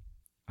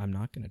 I'm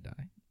not going to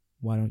die.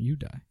 Why don't you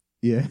die?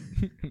 Yeah.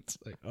 It's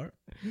like, all right.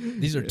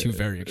 These are two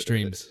very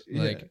extremes.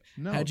 Like,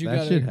 no, had you that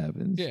gotta- shit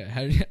happens. yeah,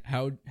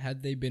 how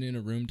had they been in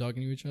a room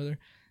talking to each other,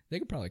 they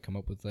could probably come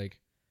up with like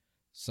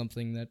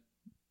something that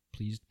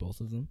pleased both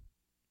of them.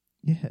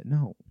 Yeah,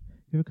 no.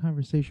 You have a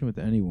conversation with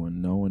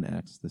anyone, no one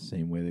acts the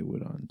same way they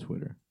would on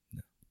Twitter.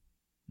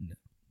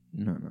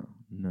 No.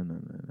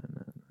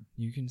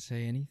 You can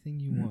say anything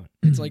you Mm. want.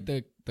 It's like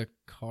the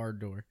car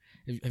door.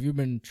 Have you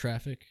been in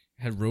traffic?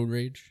 Had road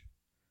rage?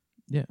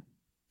 Yeah.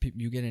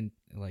 You get in,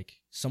 like,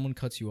 someone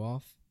cuts you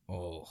off.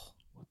 Oh,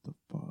 What the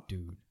fuck?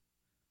 dude.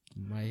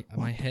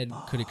 My head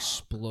could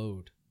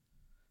explode.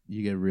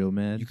 You get real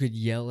mad? You could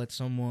yell at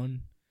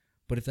someone,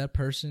 but if that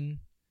person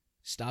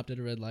stopped at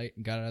a red light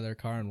and got out of their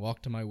car and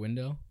walked to my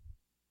window,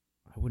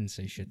 I wouldn't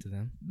say shit to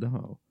them.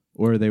 No.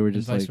 Or they were And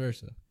just vice like,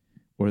 versa.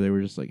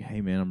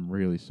 hey man, I'm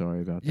really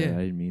sorry about that. Yeah. I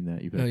didn't mean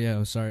that. Oh yeah,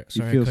 I'm sorry.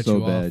 Sorry, feel I cut so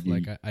you bad. off.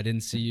 Like I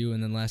didn't see you,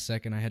 and then last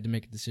second I had to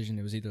make a decision.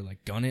 It was either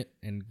like gun it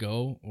and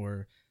go,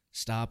 or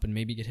stop and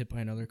maybe get hit by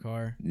another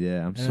car.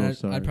 Yeah, I'm And so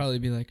sorry. I'd probably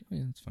be like, oh,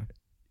 yeah, that's fine.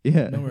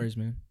 yeah. No worries,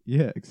 man.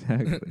 Yeah,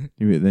 exactly.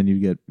 Then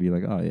you'd be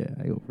like, oh yeah,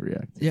 I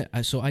overreact. Yeah,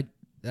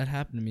 that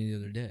happened to me the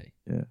other day.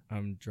 Yeah.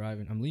 I'm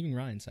leaving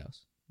Ryan's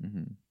house,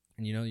 Mm-hmm.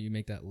 and you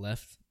make that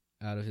left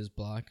out of his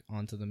block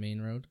onto the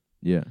main road,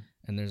 Yeah.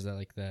 and there's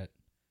that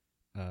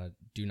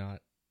do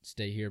not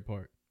stay here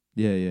part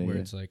Yeah. where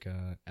it's like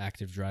a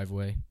active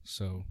driveway,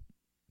 so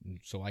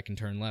I can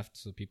turn left,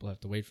 so people have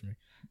to wait for me.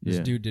 This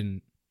dude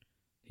didn't.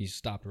 He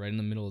stopped right in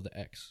the middle of the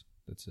X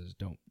that says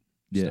 "Don't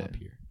stop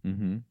here,"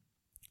 Mm-hmm.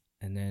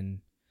 and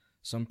then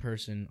some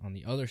person on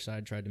the other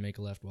side tried to make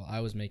a left while I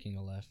was making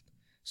a left.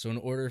 So in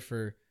order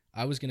for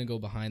I was gonna go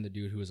behind the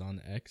dude who was on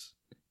the X,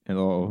 And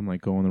I'm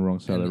like going the wrong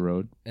side of the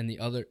road. and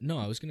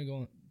I was gonna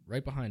go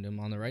right behind him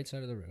on the right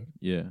side of the road,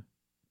 Yeah.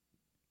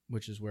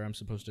 which is where I'm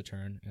supposed to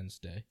turn and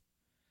stay.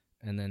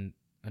 And then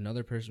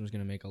another person was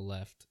going to make a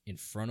left in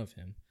front of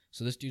him.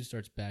 So this dude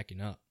starts backing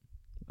up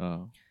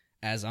Oh.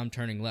 as I'm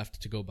turning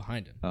left to go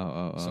behind him.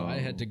 Oh. So I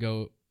had to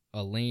go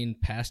a lane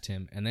past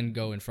him and then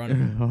go in front of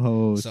him.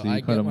 Oh, So you I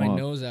cut get him my off.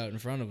 nose out in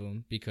front of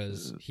him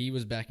because he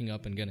was backing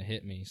up and going to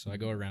hit me. So I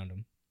go around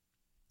him.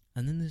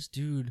 And then this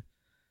dude,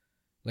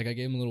 like, I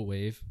gave him a little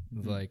wave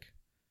of like,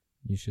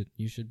 you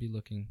should be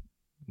looking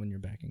when you're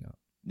backing up.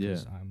 Yeah.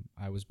 'Cause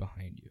I was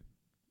behind you.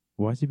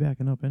 Why is he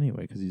backing up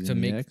anyway? Because he's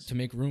in the X? To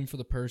make room for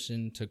the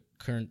person to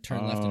turn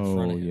left in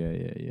front of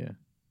him. Yeah.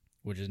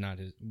 Which is not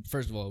his.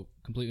 First of all,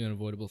 completely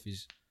unavoidable if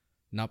he's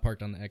not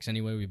parked on the X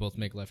anyway. We both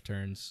make left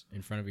turns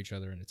in front of each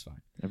other, and it's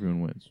fine.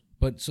 Everyone wins.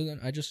 But so then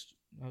I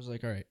was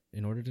like, all right,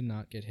 in order to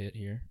not get hit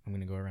here, I'm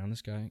going to go around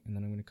this guy, and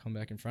then I'm going to come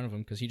back in front of him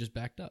because he just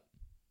backed up.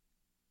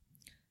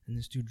 And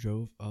this dude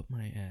drove up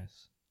my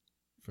ass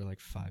for like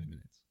 5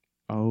 minutes.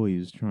 Oh, he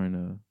was trying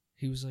to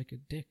He was like a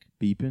dick.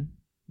 beeping?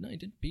 No, he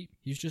didn't beep.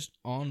 He was just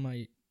on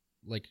my ass,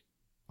 Right.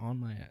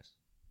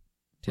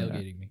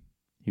 tailgating me.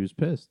 He was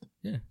pissed.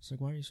 Yeah, it's like,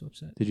 why are you so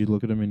upset? Did you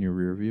look at him in your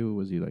rear view?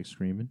 Was he like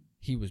screaming?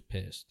 He was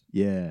pissed.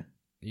 Yeah.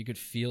 You could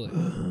feel it.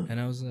 And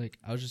I was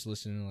just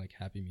listening to like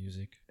happy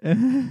music.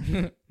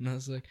 And I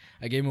was like,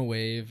 I gave him a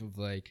wave of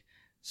like,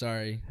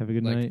 sorry. Have a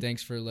good like, night.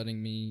 Thanks for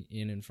letting me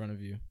in front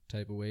of you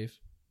type of wave.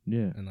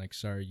 Yeah. And like,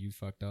 sorry, you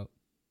fucked up.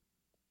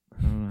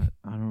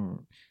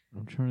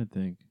 I'm trying to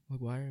think.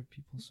 Like, why are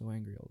people so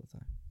angry all the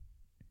time?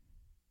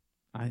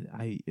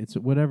 It's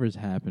whatever's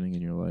happening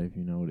in your life,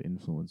 you know, it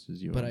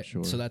influences you. I'm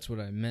sure. So that's what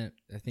I meant.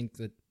 I think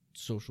that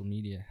social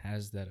media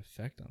has that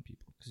effect on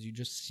people because you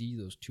just see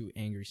those two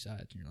angry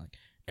sides, and you're like,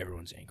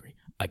 everyone's angry.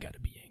 I gotta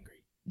be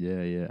angry.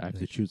 Yeah. I have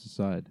to choose a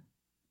side.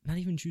 Not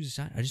even choose a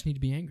side. I just need to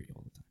be angry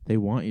all the time. They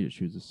want you to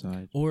choose a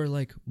side. Or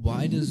like,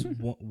 why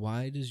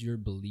does your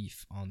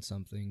belief on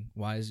something?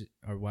 Why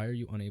are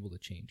you unable to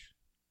change?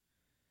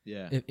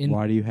 Yeah.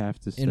 Why do you have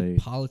to say in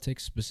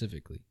politics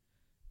specifically?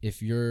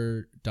 If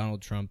you're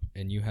Donald Trump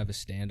and you have a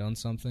stand on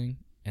something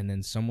and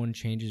then someone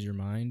changes your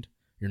mind,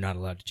 you're not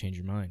allowed to change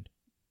your mind.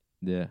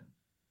 Yeah.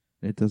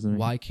 It doesn't.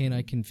 Why can't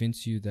I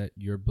convince you that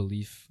your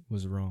belief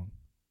was wrong?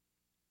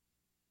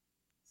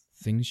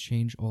 Things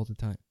change all the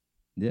time.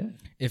 Yeah.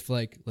 If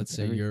like, let's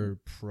say you're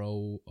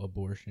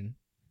pro-abortion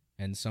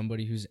and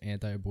somebody who's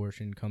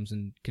anti-abortion comes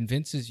and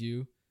convinces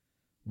you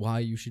why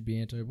you should be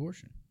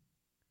anti-abortion.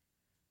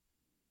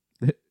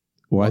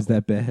 Why is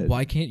that bad?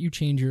 Why can't you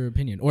change your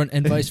opinion?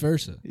 And vice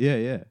versa.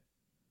 Yeah.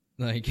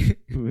 Like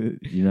you're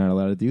not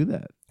allowed to do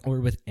that. Or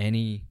with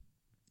anything,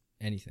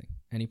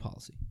 any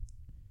policy.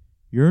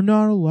 You're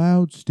not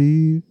allowed,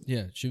 Steve.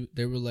 Yeah,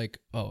 they were like,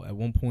 oh, at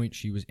one point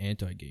she was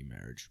anti-gay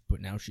marriage,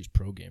 but now she's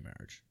pro-gay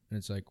marriage. And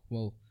it's like,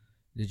 well,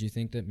 did you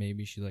think that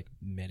maybe she like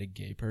met a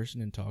gay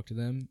person and talked to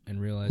them and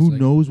realized who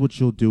like, knows what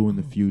she'll do in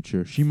the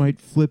future? She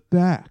might flip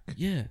back.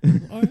 Yeah,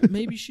 or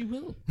maybe she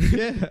will.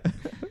 Yeah.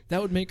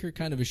 That would make her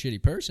kind of a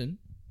shitty person,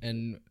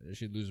 and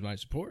she'd lose my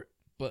support.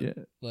 But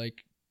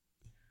like,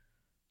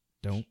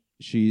 don't.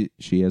 She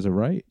has a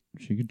right.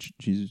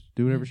 She's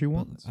do whatever she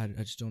wants. I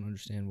just don't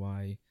understand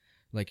why.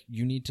 Like,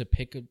 you need to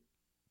pick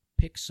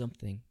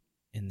something,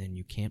 and then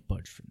you can't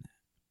budge from that.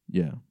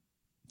 Yeah,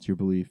 it's your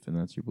belief, and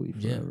that's your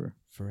belief forever.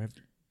 Yeah, forever.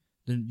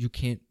 Then you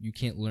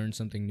can't learn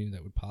something new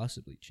that would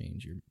possibly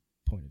change your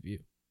point of view.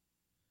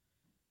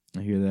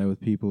 I hear that with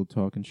people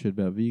talking shit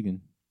about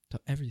vegan.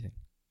 Everything,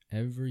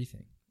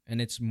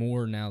 and it's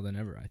more now than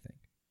ever. I think.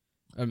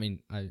 I mean,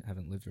 I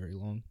haven't lived very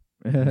long.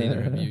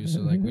 Neither have you,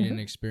 so like we didn't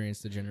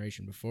experience the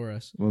generation before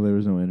us. Well, there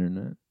was no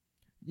internet.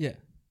 Yeah,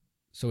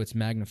 so it's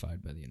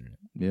magnified by the internet.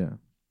 Yeah,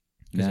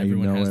 because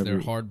everyone has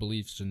their hard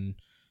beliefs, and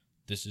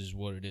this is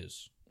what it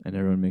is. And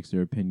everyone makes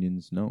their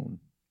opinions known.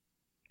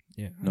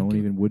 Yeah, no one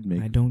even would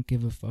make. I don't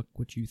give a fuck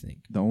what you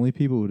think. The only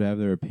people who would have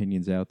their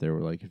opinions out there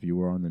were like if you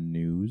were on the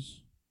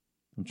news.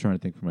 I'm trying to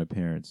think for my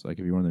parents. Like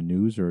if you were on the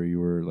news or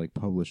you were like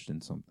published in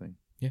something.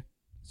 Yeah,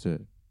 that's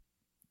it.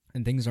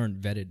 And things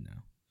aren't vetted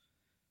now.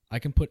 I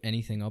can put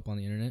anything up on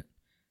the internet.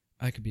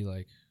 I could be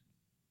like,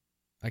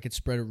 I could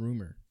spread a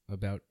rumor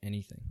about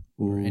anything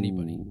or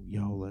anybody.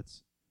 Yo,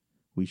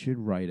 we should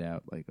write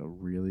out like a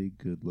really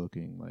good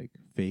looking like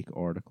fake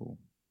article.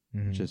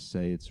 Mm-hmm. Just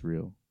say it's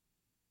real.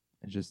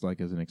 And just like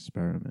as an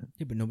experiment.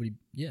 Yeah, but nobody.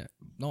 Yeah,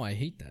 no, I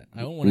hate that.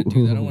 I don't want to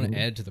do that. I don't want to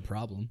add to the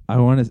problem. I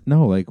want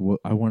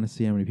to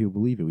see how many people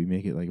believe it. We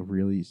make it like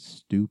really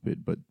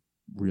stupid, but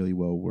really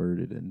well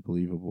worded and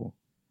believable.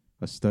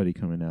 A study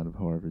coming out of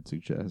Harvard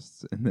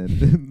suggests, and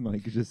then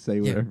like just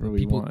say whatever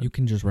we want. You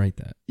can just write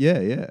that.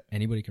 Yeah.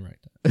 Anybody can write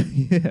that.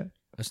 Yeah.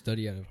 A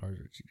study out of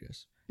Harvard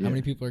suggests. Yeah. How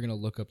many people are going to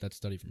look up that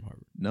study from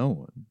Harvard? No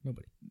one.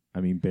 Nobody. I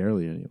mean,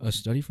 barely anyone. A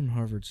study from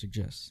Harvard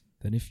suggests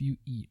that if you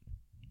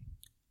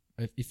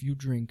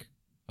drink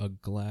an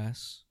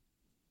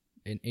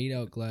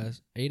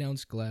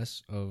 8-ounce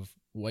glass of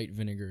white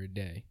vinegar a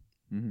day,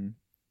 mm-hmm.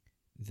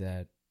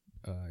 that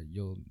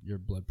your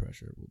blood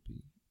pressure will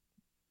be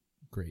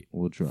great.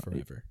 We'll drop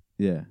forever.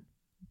 Yeah.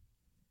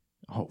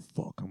 Oh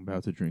fuck! I'm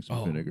about to drink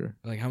some vinegar.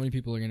 Like, how many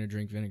people are gonna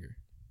drink vinegar?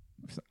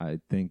 I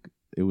think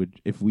it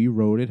would. If we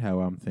wrote it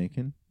how I'm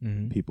thinking,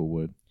 mm-hmm. people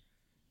would.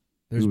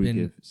 There's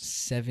been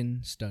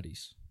 7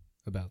 studies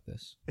about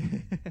this.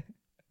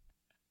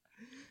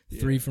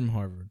 3 from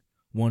Harvard,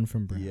 1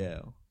 from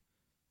Brown,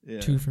 yeah.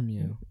 2 from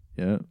Yale.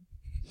 Yeah.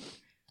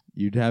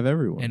 You'd have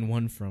everyone. And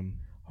 1 from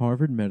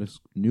Harvard Nassau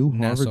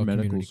Medical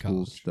Community School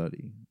College.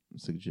 study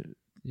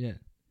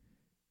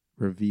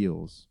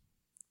reveals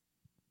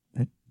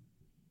that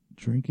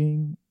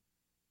drinking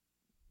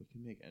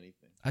can make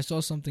anything. I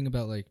saw something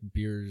about like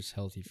beer is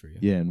healthy for you.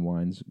 Yeah, and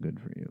wine's good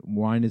for you.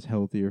 Wine is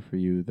healthier for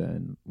you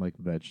than like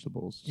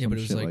vegetables. Yeah, but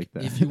it was like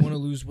that. If you want to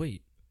lose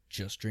weight,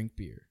 just drink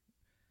beer.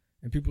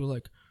 And people were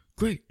like,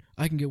 "Great,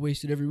 I can get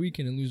wasted every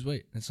weekend and lose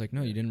weight." And it's like,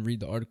 no, you didn't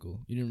read the article.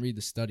 You didn't read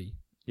the study.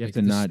 You have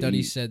to not eat. The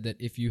study said that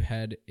if you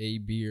had a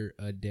beer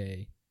a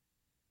day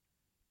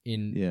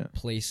in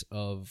place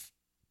of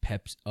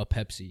a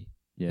Pepsi,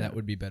 that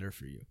would be better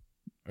for you,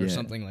 or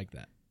something like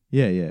that.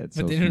 Yeah. It's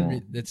but so they small. didn't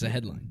read. It's a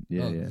headline.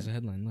 Yeah. It's a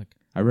headline. Look.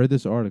 I read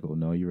this article.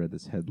 No, you read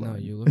this headline. No,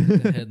 you looked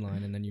at the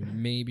headline and then you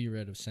maybe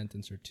read a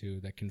sentence or two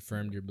that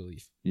confirmed your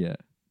belief. Yeah.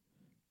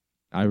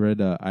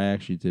 I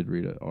actually did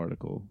read an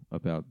article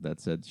about that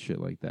said shit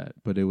like that,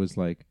 but it was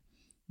like,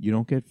 you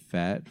don't get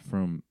fat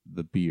from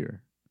the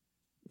beer,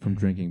 from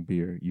drinking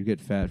beer. You get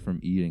fat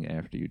from eating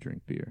after you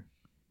drink beer.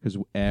 Because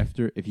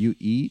if you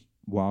eat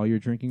while you're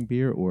drinking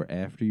beer or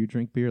after you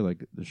drink beer,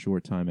 like the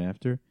short time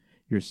after,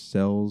 your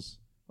cells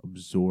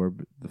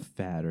absorb the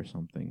fat or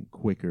something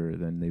quicker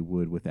than they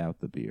would without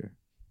the beer.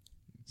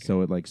 Okay.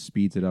 So it like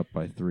speeds it up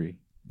by 3.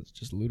 That's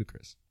just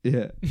ludicrous.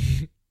 Yeah.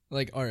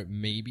 Like, all right,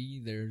 maybe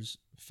there's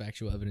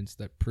factual evidence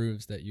that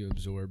proves that you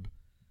absorb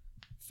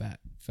fat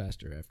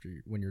faster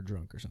when you're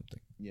drunk or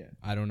something. Yeah.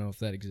 I don't know if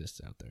that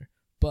exists out there.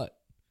 But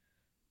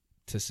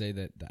to say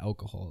that the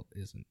alcohol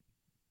isn't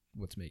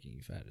what's making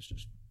you fat is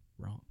just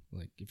wrong.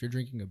 Like, if you're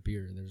drinking a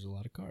beer, there's a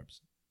lot of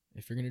carbs.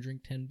 If you're going to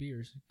drink 10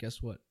 beers,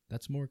 guess what?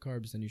 That's more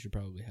carbs than you should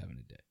probably have in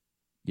a day.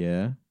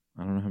 Yeah?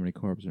 I don't know how many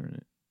carbs are in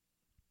it.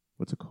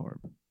 What's a carb?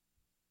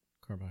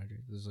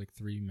 Carbohydrates. There's like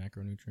 3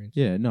 macronutrients.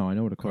 Yeah, no, I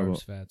know what a carb is.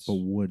 Carbs, fats, but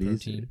what protein.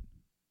 is it?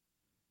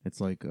 It's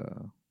like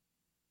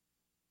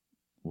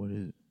what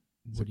is it?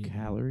 It's a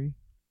calorie?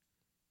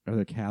 Are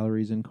there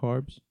calories in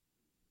carbs?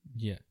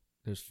 Yeah.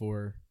 There's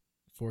 4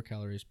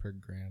 calories per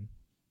gram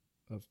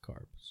of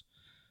carbs.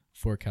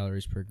 4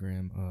 calories per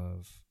gram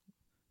of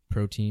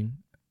protein,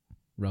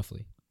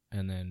 roughly,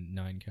 and then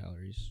 9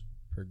 calories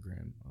per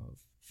gram of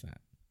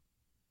fat.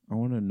 I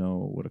want to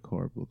know what a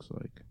carb looks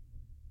like.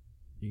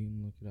 You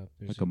can look it up.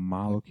 There's like a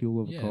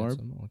molecule of a carb? Yeah,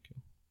 it's a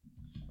molecule.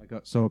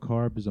 So a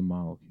carb is a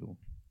molecule.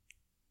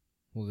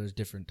 Well, there's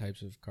different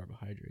types of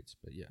carbohydrates,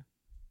 but yeah.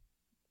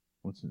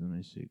 What's it? Let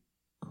me see.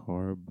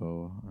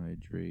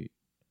 Carbohydrate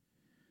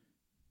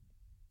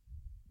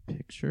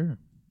picture.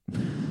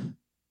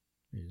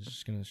 It's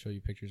just gonna show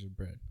you pictures of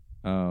bread.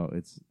 Oh,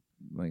 it's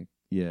like,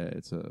 yeah,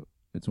 it's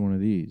one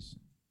of these.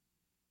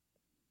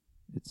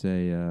 It's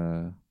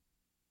a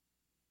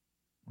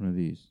one of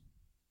these.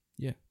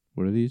 Yeah.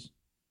 What are these?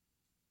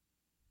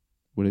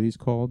 What are these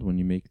called when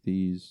you make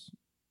these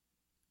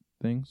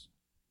things?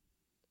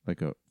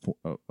 Like a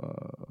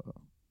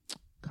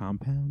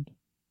compound?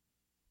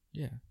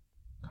 Yeah.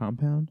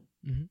 Compound?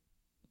 Mm-hmm.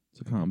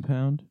 It's a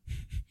compound?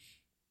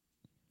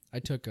 I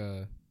took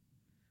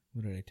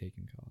what did I take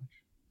in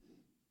college?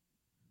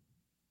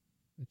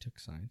 I took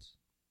science.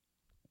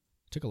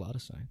 I took a lot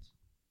of science.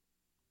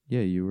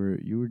 Yeah,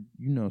 you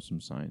know some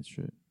science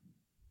shit.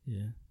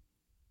 Yeah.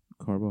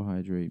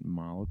 Carbohydrate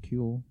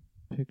molecule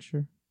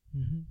picture?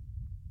 Mm-hmm.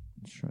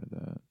 Let's try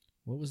that.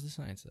 What was the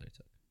science that I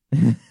took?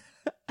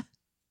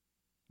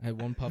 I had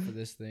 1 puff of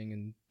this thing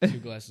and 2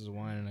 glasses of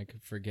wine, and I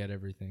could forget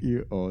everything.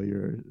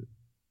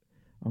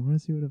 I want to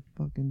see what a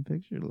fucking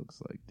picture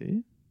looks like,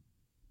 dude.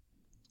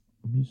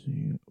 Let me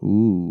see.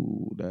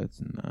 Ooh,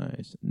 that's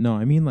nice. No,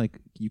 I mean, like,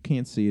 you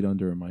can't see it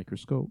under a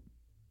microscope.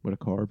 What a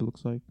carb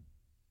looks like.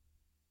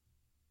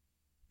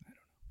 I don't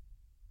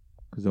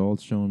know. Because all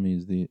it's showing me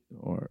is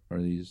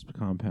are these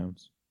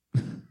compounds.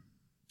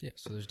 Yeah,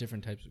 so there's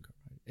different types of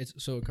carbohydrates.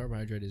 So a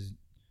carbohydrate is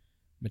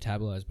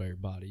metabolized by your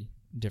body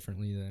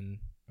differently than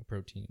a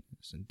protein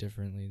is and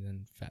differently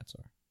than fats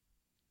are.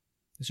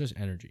 It's just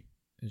energy.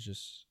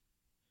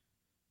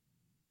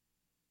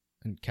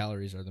 And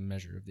calories are the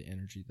measure of the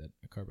energy that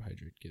a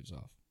carbohydrate gives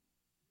off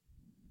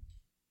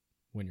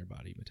when your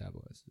body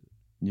metabolizes it.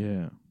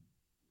 Yeah.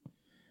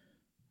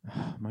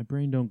 My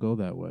brain don't go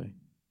that way.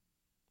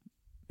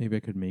 Maybe I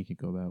could make it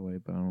go that way,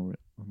 but I don't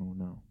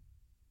know.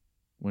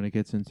 When it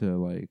gets into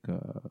like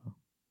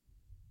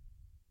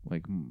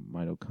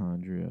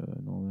mitochondria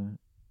and all that.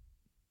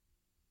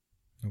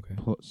 Okay.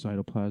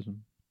 Cytoplasm.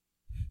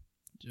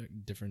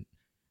 Different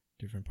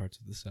parts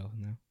of the cell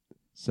now.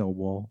 Cell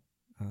wall.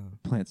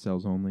 Plant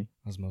cells only.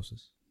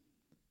 Osmosis.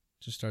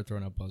 Just start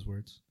throwing out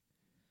buzzwords.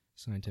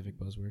 Scientific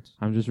buzzwords.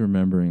 I'm just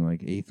remembering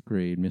like 8th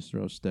grade, Mr.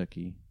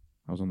 Ostecki.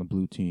 I was on the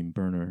blue team,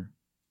 Burner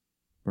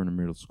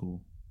Middle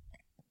School.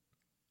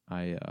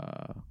 I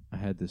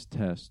had this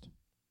test,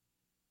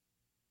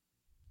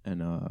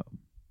 and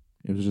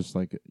it was just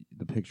like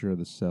the picture of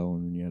the cell,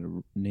 and then you had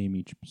to name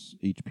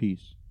each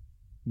piece.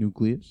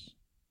 Nucleus,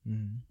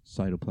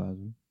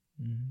 cytoplasm,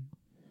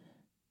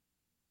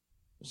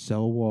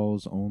 cell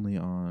walls only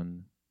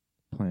on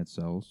plant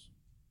cells,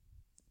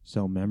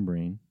 cell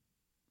membrane,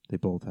 they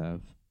both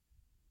have.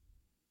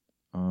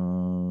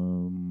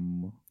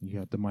 You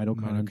got the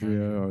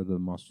mitochondria or the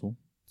muscle.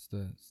 It's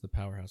the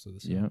powerhouse of the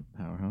cell. Yeah,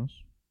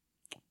 powerhouse.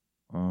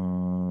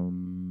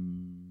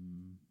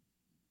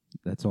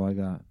 That's all I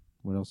got.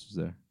 What else is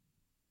there?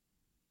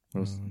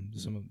 What else?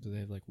 Do they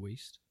have like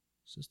waste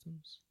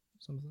systems?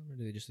 Some of them, or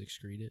do they just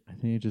excrete it? I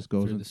think it just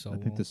goes. Through the cell I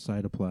think the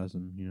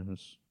cytoplasm,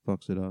 just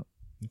fucks it up.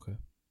 Okay.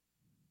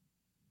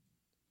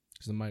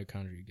 Because the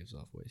mitochondria gives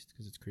off waste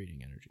because it's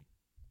creating energy.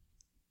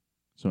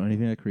 So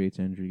anything that creates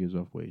energy gives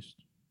off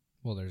waste.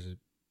 Well,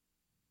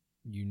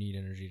 you need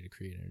energy to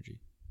create energy.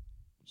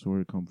 So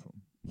where'd it come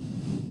from?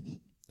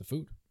 The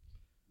food.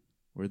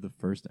 Where'd the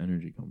first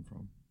energy come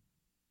from?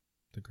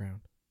 The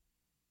ground.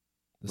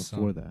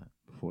 Before sun. that.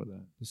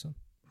 The sun.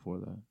 Before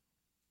that.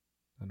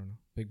 I don't know.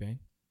 Big Bang?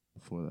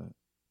 Before that.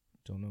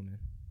 Don't know, man.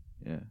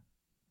 Yeah.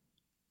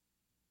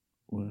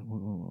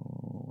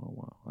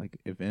 Like,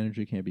 if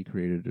energy can't be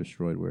created or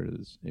destroyed, where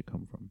does it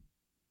come from?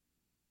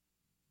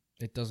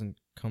 It doesn't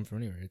come from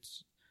anywhere.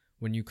 It's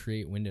when you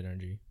create wind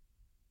energy,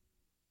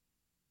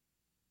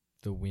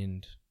 the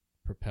wind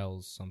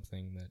propels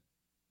something that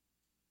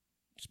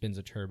spins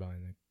a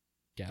turbine that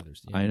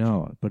gathers the I energy.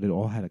 know, but it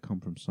all had to come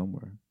from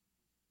somewhere.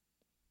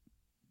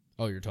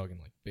 Oh, you're talking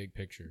like big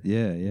picture.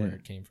 Yeah, yeah. Where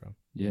it came from.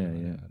 Yeah, No,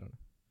 yeah. I don't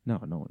know.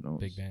 No one knows.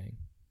 Big Bang.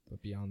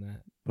 But beyond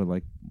that. But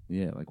like,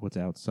 yeah, like what's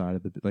outside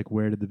of like,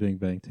 where did the Big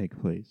Bang take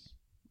place?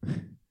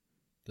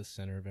 The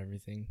center of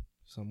everything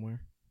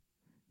somewhere.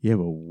 Yeah,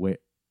 but where?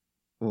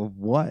 Well,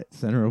 what?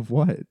 Center of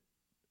what?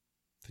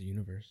 The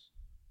universe.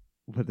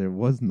 But there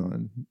was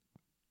none.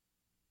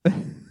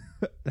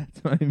 That's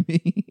what I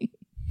mean.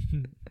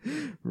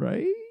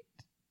 Right?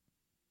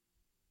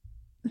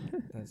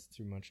 That's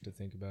too much to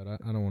think about.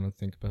 I don't want to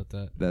think about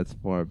that. That's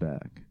far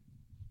back.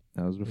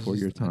 That was before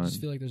your time. I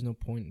just feel like there's no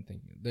point in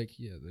thinking. Like,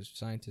 yeah, there's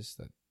scientists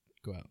that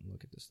go out and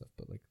look at this stuff,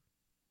 but like,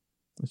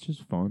 it's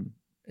just fun.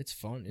 it's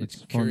fun. It's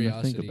It's fun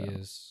to think curiosity about.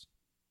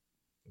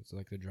 it's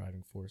like the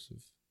driving force of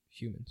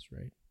humans,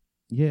 right?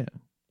 Yeah,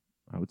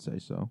 I would say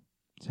so.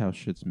 It's how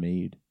shit's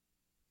made.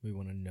 We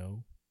want to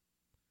know.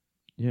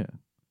 Yeah.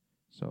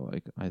 So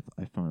like, I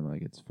find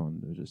like it's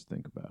fun to just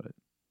think about it.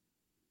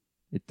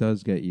 It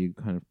does get you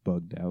kind of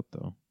bugged out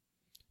though.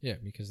 Yeah,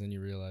 because then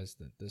you realize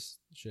that this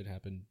shit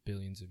happened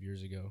billions of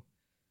years ago,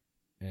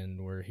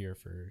 and we're here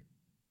for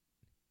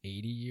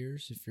 80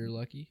 years if you're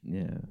lucky.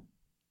 Yeah.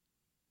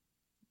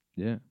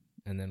 Yeah.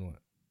 And then what?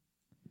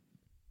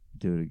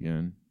 Do it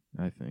again,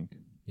 I think.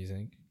 You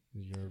think?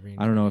 You're a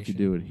I don't know if you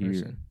do it reincarnation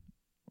here. person?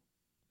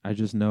 I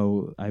just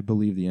know, I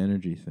believe the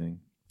energy thing.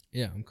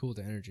 Yeah, I'm cool with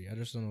the energy. I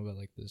just don't know about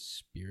like the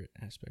spirit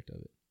aspect of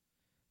it.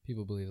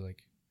 People believe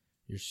like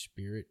your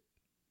spirit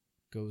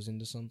goes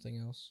into something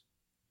else.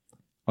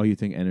 Oh, you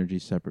think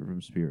energy's separate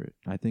from spirit?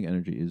 I think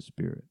energy is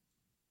spirit.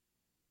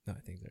 No,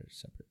 I think they're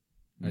separate.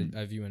 Mm.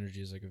 I view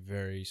energy as like a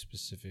very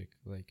specific,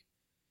 like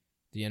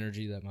the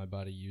energy that my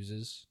body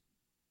uses,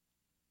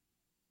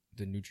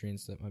 the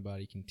nutrients that my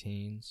body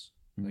contains.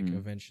 Like Mhm.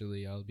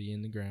 eventually I'll be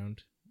in the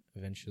ground.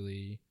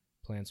 Eventually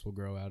plants will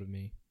grow out of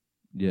me.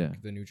 Yeah.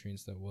 Like the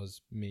nutrients that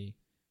was me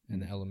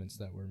and the elements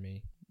that were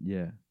me.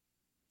 Yeah.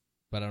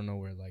 But I don't know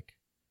where, like,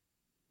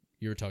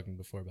 you were talking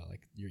before about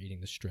like you're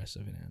eating the stress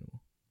of an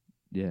animal.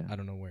 Yeah. I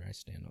don't know where I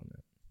stand on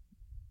that.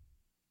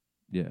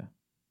 Yeah.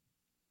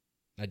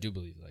 I do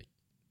believe like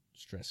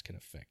stress can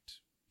affect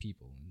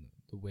people, and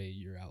the way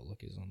your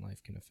outlook is on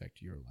life can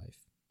affect your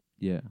life.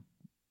 Yeah.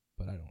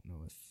 But I don't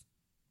know if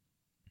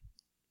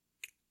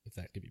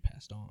that could be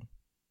passed on.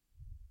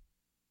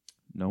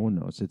 No one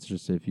knows. It's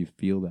just if you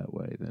feel that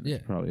way, then Yeah,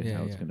 it's probably yeah,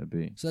 how it's yeah. going to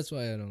be. So that's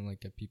why I don't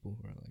like get people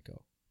who are like,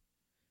 "Oh,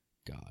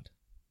 God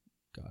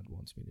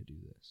wants me to do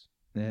this."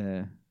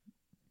 Yeah.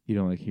 You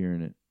don't like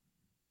hearing it.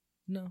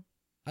 No,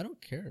 I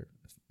don't care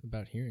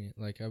about hearing it.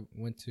 Like, I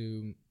went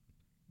to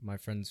my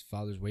friend's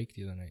father's wake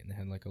the other night, and they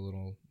had like a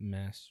little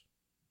mass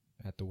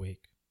at the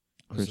wake.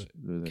 It was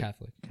the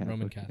Catholic,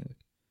 Roman Catholic,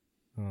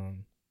 Catholic.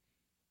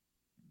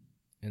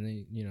 And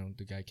they,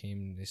 the guy came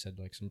and they said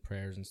like some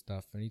prayers and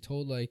stuff, and he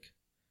told like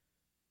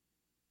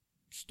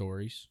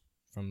stories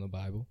from the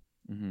Bible.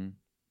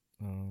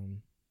 Mm-hmm.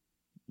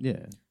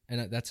 Yeah.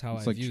 And that's how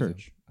It's I like view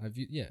church. them. I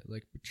view,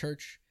 like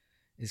church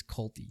is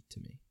culty to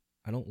me.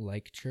 I don't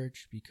like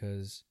church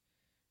because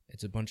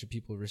it's a bunch of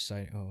people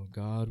reciting, "Oh,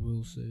 God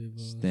will save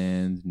us.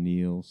 Stand,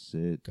 kneel,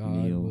 sit, God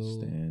kneel,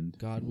 will stand.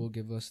 God will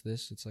give us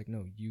this." It's like,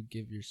 no, you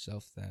give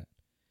yourself that.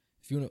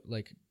 If you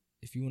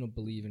want to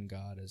believe in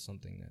God as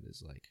something that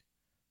is like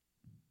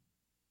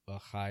a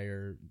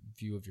higher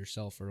view of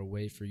yourself or a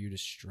way for you to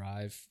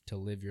strive to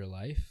live your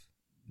life,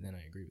 then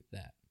I agree with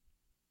that.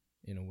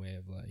 In a way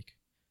of like,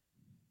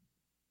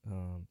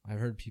 I've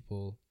heard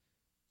people,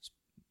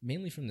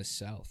 mainly from the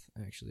South,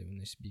 actually, when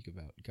they speak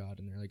about God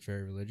and they're like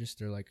very religious,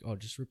 they're like, "Oh,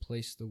 just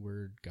replace the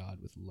word God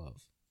with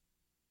love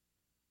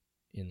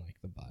in like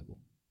the Bible,"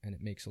 and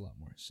it makes a lot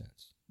more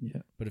sense.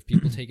 Yeah. But if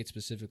people take it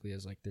specifically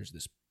as like there's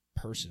this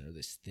person or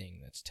this thing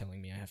that's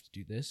telling me I have to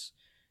do this,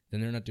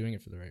 then they're not doing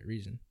it for the right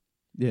reason.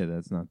 Yeah,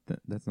 that's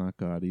not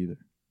God either.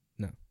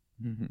 No.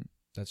 Mm-hmm.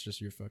 That's just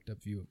your fucked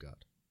up view of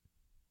God.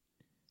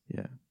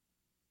 Yeah.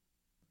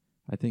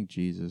 I think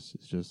Jesus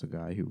is just a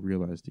guy who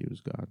realized he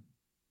was God.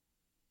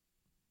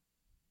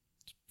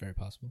 It's very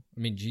possible. I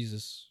mean,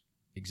 Jesus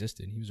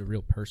existed. He was a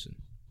real person.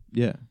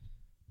 Yeah.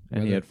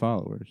 And he Whether- had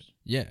followers.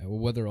 Yeah, well,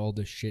 whether all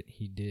the shit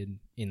he did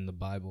in the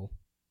Bible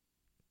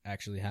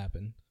actually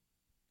happened,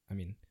 I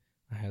mean,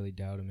 I highly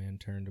doubt a man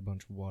turned a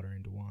bunch of water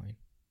into wine.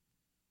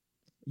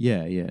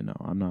 Yeah, no,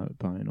 I'm not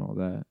buying all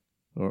that.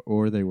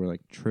 Or they were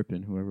like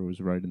tripping, whoever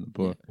was writing the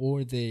book. Yeah.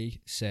 Or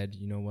they said,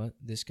 "You know what?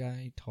 This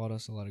guy taught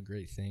us a lot of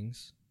great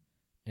things,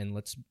 and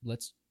let's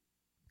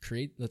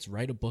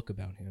write a book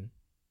about him,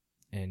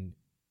 and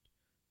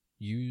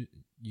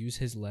use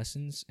his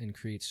lessons and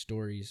create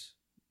stories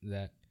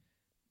that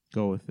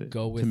Go with it.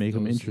 go with to make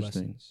them those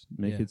interesting. lessons."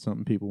 Make Yeah. it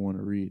something people want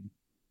to read.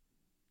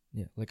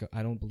 Yeah, like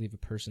I don't believe a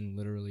person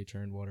literally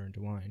turned water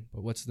into wine,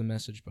 but what's the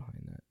message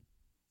behind that?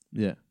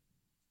 Yeah.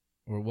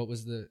 Or what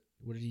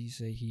did he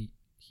say?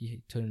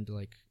 He turned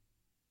like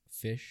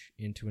fish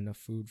into enough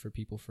food for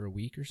people for a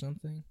week or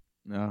something?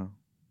 Oh,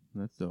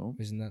 that's dope.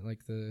 Isn't that like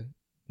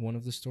one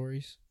of the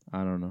stories?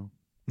 I don't know.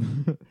 I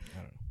don't know.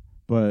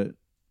 But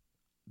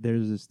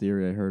there's this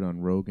theory I heard on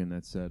Rogan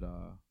that said,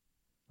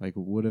 like,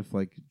 what if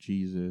like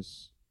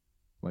Jesus,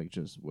 like,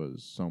 just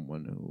was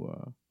someone who,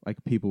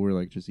 like, people were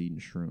like just eating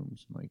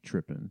shrooms, like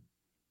tripping,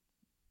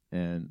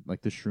 and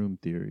like the shroom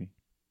theory,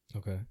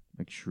 Okay.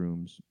 like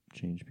shrooms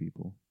change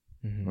people,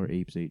 Mm-hmm. or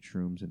apes ate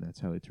shrooms, and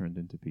that's how they turned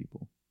into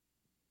people.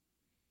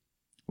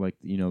 Like,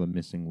 the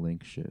missing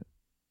link shit.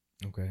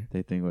 Okay.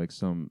 They think like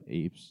some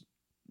apes,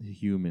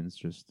 humans,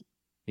 just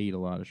ate a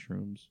lot of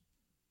shrooms,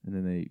 and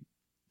then they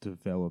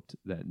developed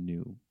the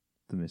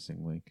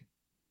missing link,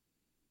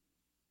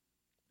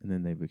 and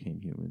then they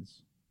became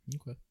humans.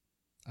 Okay.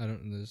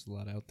 There's a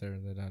lot out there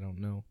that I don't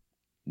know.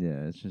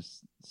 Yeah,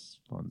 it's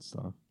fun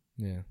stuff.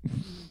 Yeah.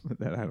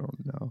 That I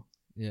don't know.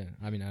 Yeah.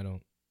 I mean, I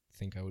don't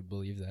think I would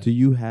believe that. Do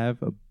you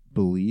have a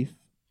belief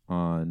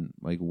on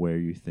like where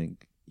you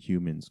think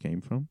humans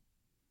came from?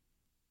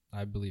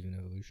 I believe in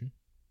evolution.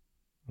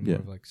 I'm Yeah.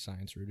 more of like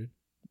science rooted.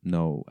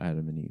 No,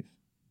 Adam and Eve.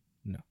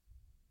 No.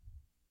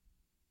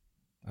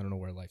 I don't know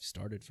where life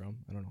started from.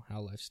 I don't know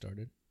how life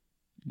started.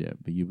 Yeah,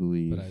 but you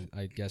believe But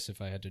I guess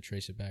if I had to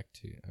trace it back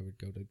I would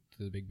go to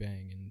the Big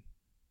Bang and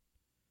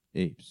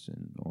apes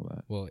and all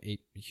that. well,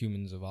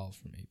 humans evolved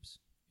from apes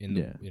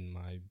in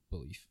my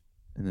belief.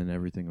 And then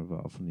everything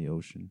evolved from the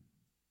ocean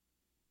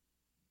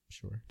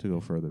Sure. to go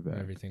further back.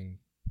 Everything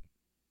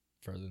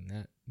further than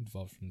that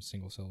evolved from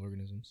single cell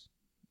organisms.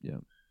 Yeah.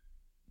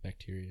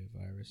 Bacteria,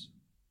 virus.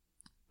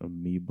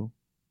 Amoeba.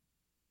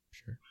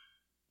 Sure.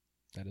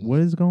 That is What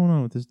is going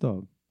on with this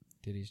dog?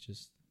 Diddy's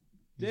just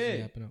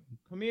Did. yapping up.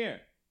 Come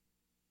here.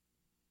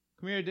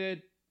 Come here,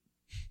 Did.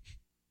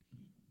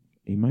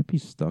 He might be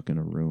stuck in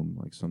a room.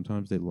 Like,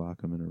 sometimes they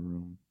lock him in a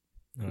room.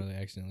 Oh, they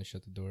accidentally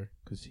shut the door.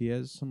 Because he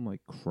has some,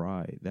 like,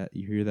 cry.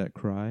 You hear that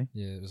cry?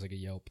 Yeah, it was like a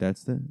yelp.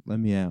 That's let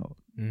me out.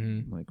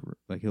 Mm-hmm.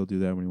 Like he'll do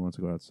that when he wants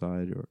to go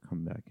outside or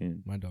come back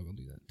in. My dog will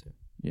do that too.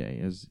 Yeah,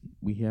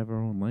 we have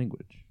our own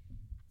language.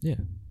 Yeah.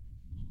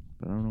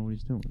 But I don't know what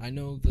he's doing. I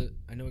know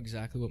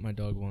exactly what my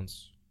dog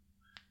wants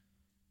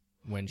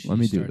when she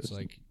starts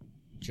like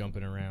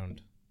jumping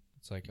around.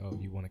 It's like, oh,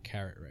 you want a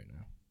carrot right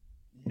now.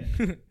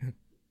 Yeah.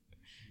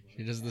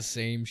 She does the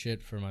same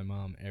shit for my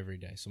mom every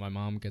day. So my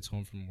mom gets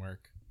home from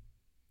work,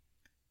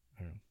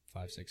 I don't know,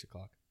 5, 6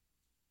 o'clock.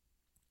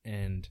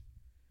 And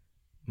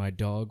my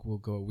dog will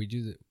go, we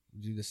do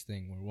this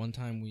thing where one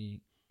time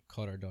we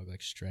caught our dog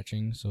like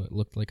stretching, so it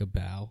looked like a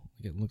bow.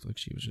 Like it looked like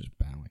she was just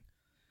bowing.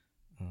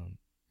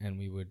 And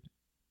we would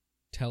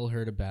tell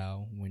her to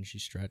bow when she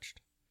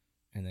stretched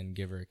and then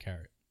give her a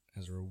carrot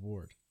as a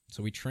reward.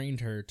 So we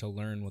trained her to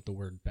learn what the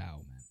word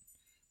bow meant.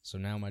 So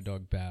now my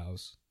dog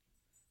bows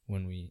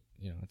when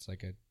it's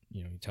like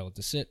you tell it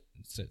to sit,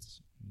 it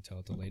sits. You tell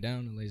it to lay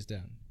down, it lays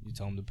down. You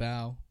tell him to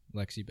bow,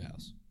 Lexi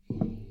bows.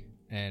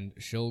 And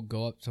she'll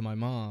go up to my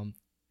mom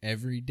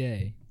every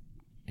day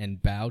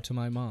and bow to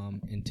my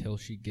mom until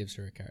she gives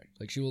her a carrot.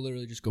 Like, she will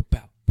literally just go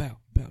bow, bow,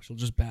 bow. She'll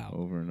just bow.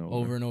 Over and over.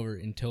 Over and over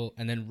and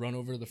then run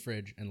over to the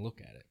fridge and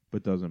look at it.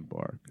 But doesn't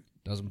bark.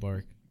 Doesn't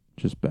bark.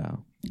 Just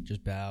bow.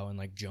 Just bow and,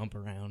 like, jump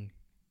around.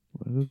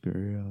 What a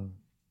girl.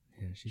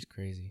 Yeah, she's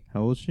crazy.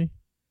 How old is she?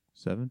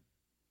 7?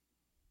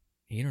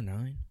 8 or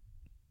 9.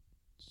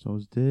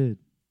 So's Did.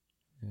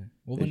 Yeah.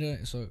 Well,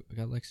 so I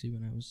got Lexi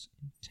when I was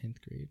in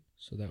 10th grade.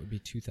 So that would be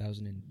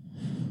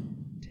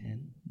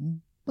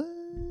 2010.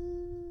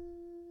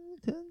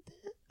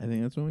 I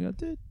think that's when we got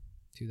Did.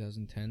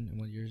 2010. And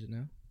what year is it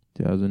now?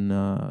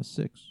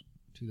 2006.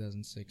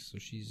 2006. So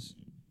she's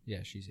 8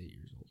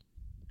 years old.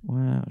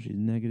 Wow, she's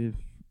negative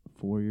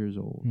 4 years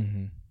old.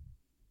 Mm-hmm.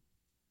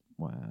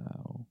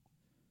 Wow.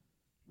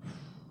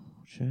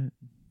 Shit.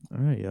 All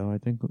right, yo.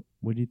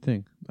 What do you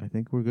think? I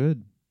think we're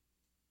good.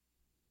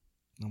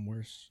 I'm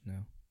worse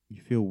now.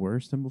 You feel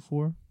worse than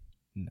before?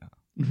 No.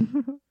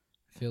 I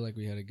feel like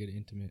we had a good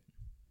intimate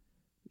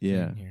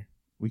thing here.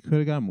 We could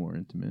have got more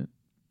intimate.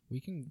 We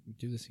can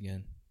do this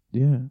again.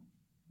 Yeah.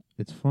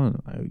 It's fun.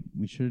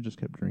 We should have just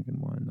kept drinking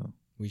wine, though.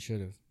 We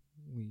should have.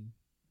 We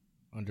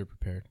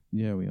underprepared.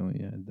 Yeah, we only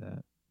had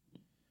that.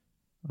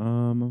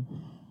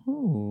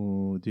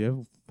 Do you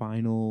have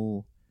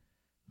final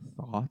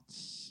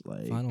thoughts?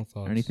 Like, final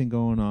thoughts. Anything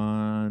going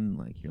on?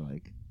 Like, you're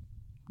like,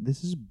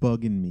 this is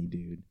bugging me,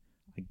 dude.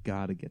 I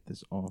gotta get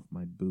this off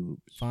my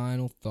boobs.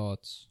 Final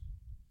thoughts.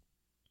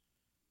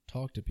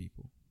 Talk to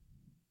people.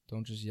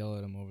 Don't just yell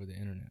at them over the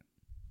internet.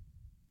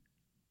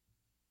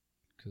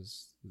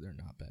 Because they're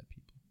not bad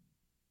people.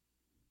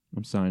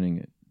 I'm signing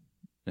it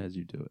as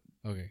you do it.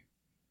 Okay.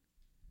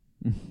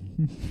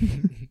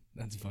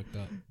 That's fucked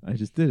up. I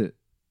just did it.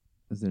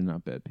 As they're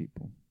not bad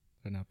people.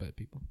 They're not bad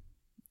people.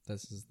 They're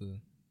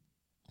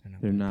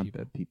not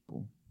bad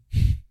people.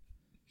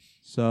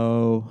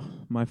 So,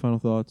 my final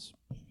thoughts.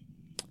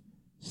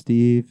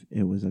 Steve,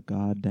 it was a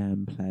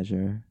goddamn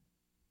pleasure.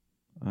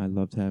 I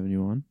loved having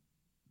you on.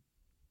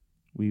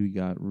 We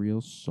got real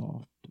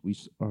soft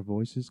our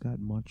voices got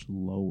much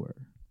lower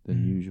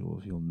than usual,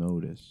 if you'll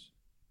notice.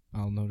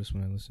 I'll notice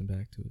when I listen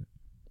back to it.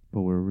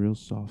 But we're real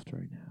soft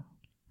right now.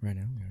 Right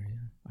now, we are,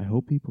 yeah. I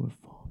hope people are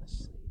falling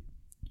asleep.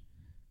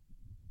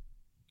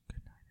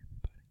 Good night,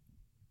 everybody.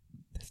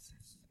 This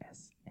is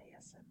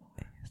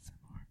ASMR.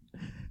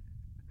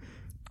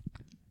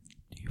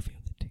 Do you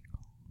feel the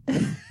tingle?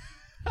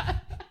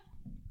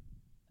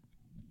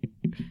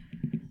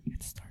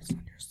 It starts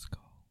on your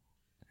skull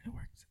and it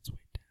works its way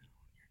down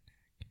your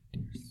neck into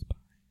your spine.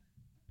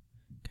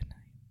 Good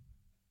night.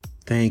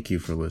 Thank you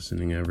for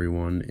listening,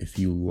 everyone. If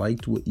you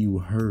liked what you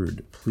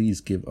heard,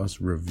 please give us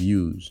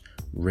reviews,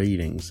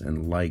 ratings,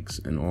 and likes,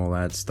 and all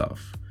that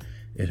stuff.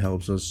 It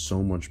helps us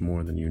so much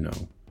more than you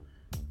know.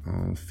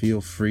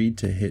 Feel free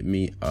to hit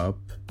me up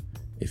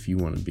if you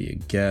want to be a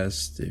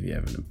guest, if you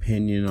have an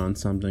opinion on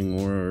something,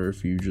 or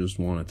if you just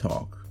want to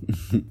talk.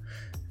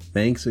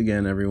 Thanks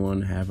again,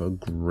 everyone. Have a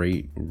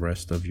great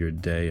rest of your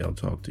day. I'll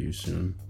talk to you soon.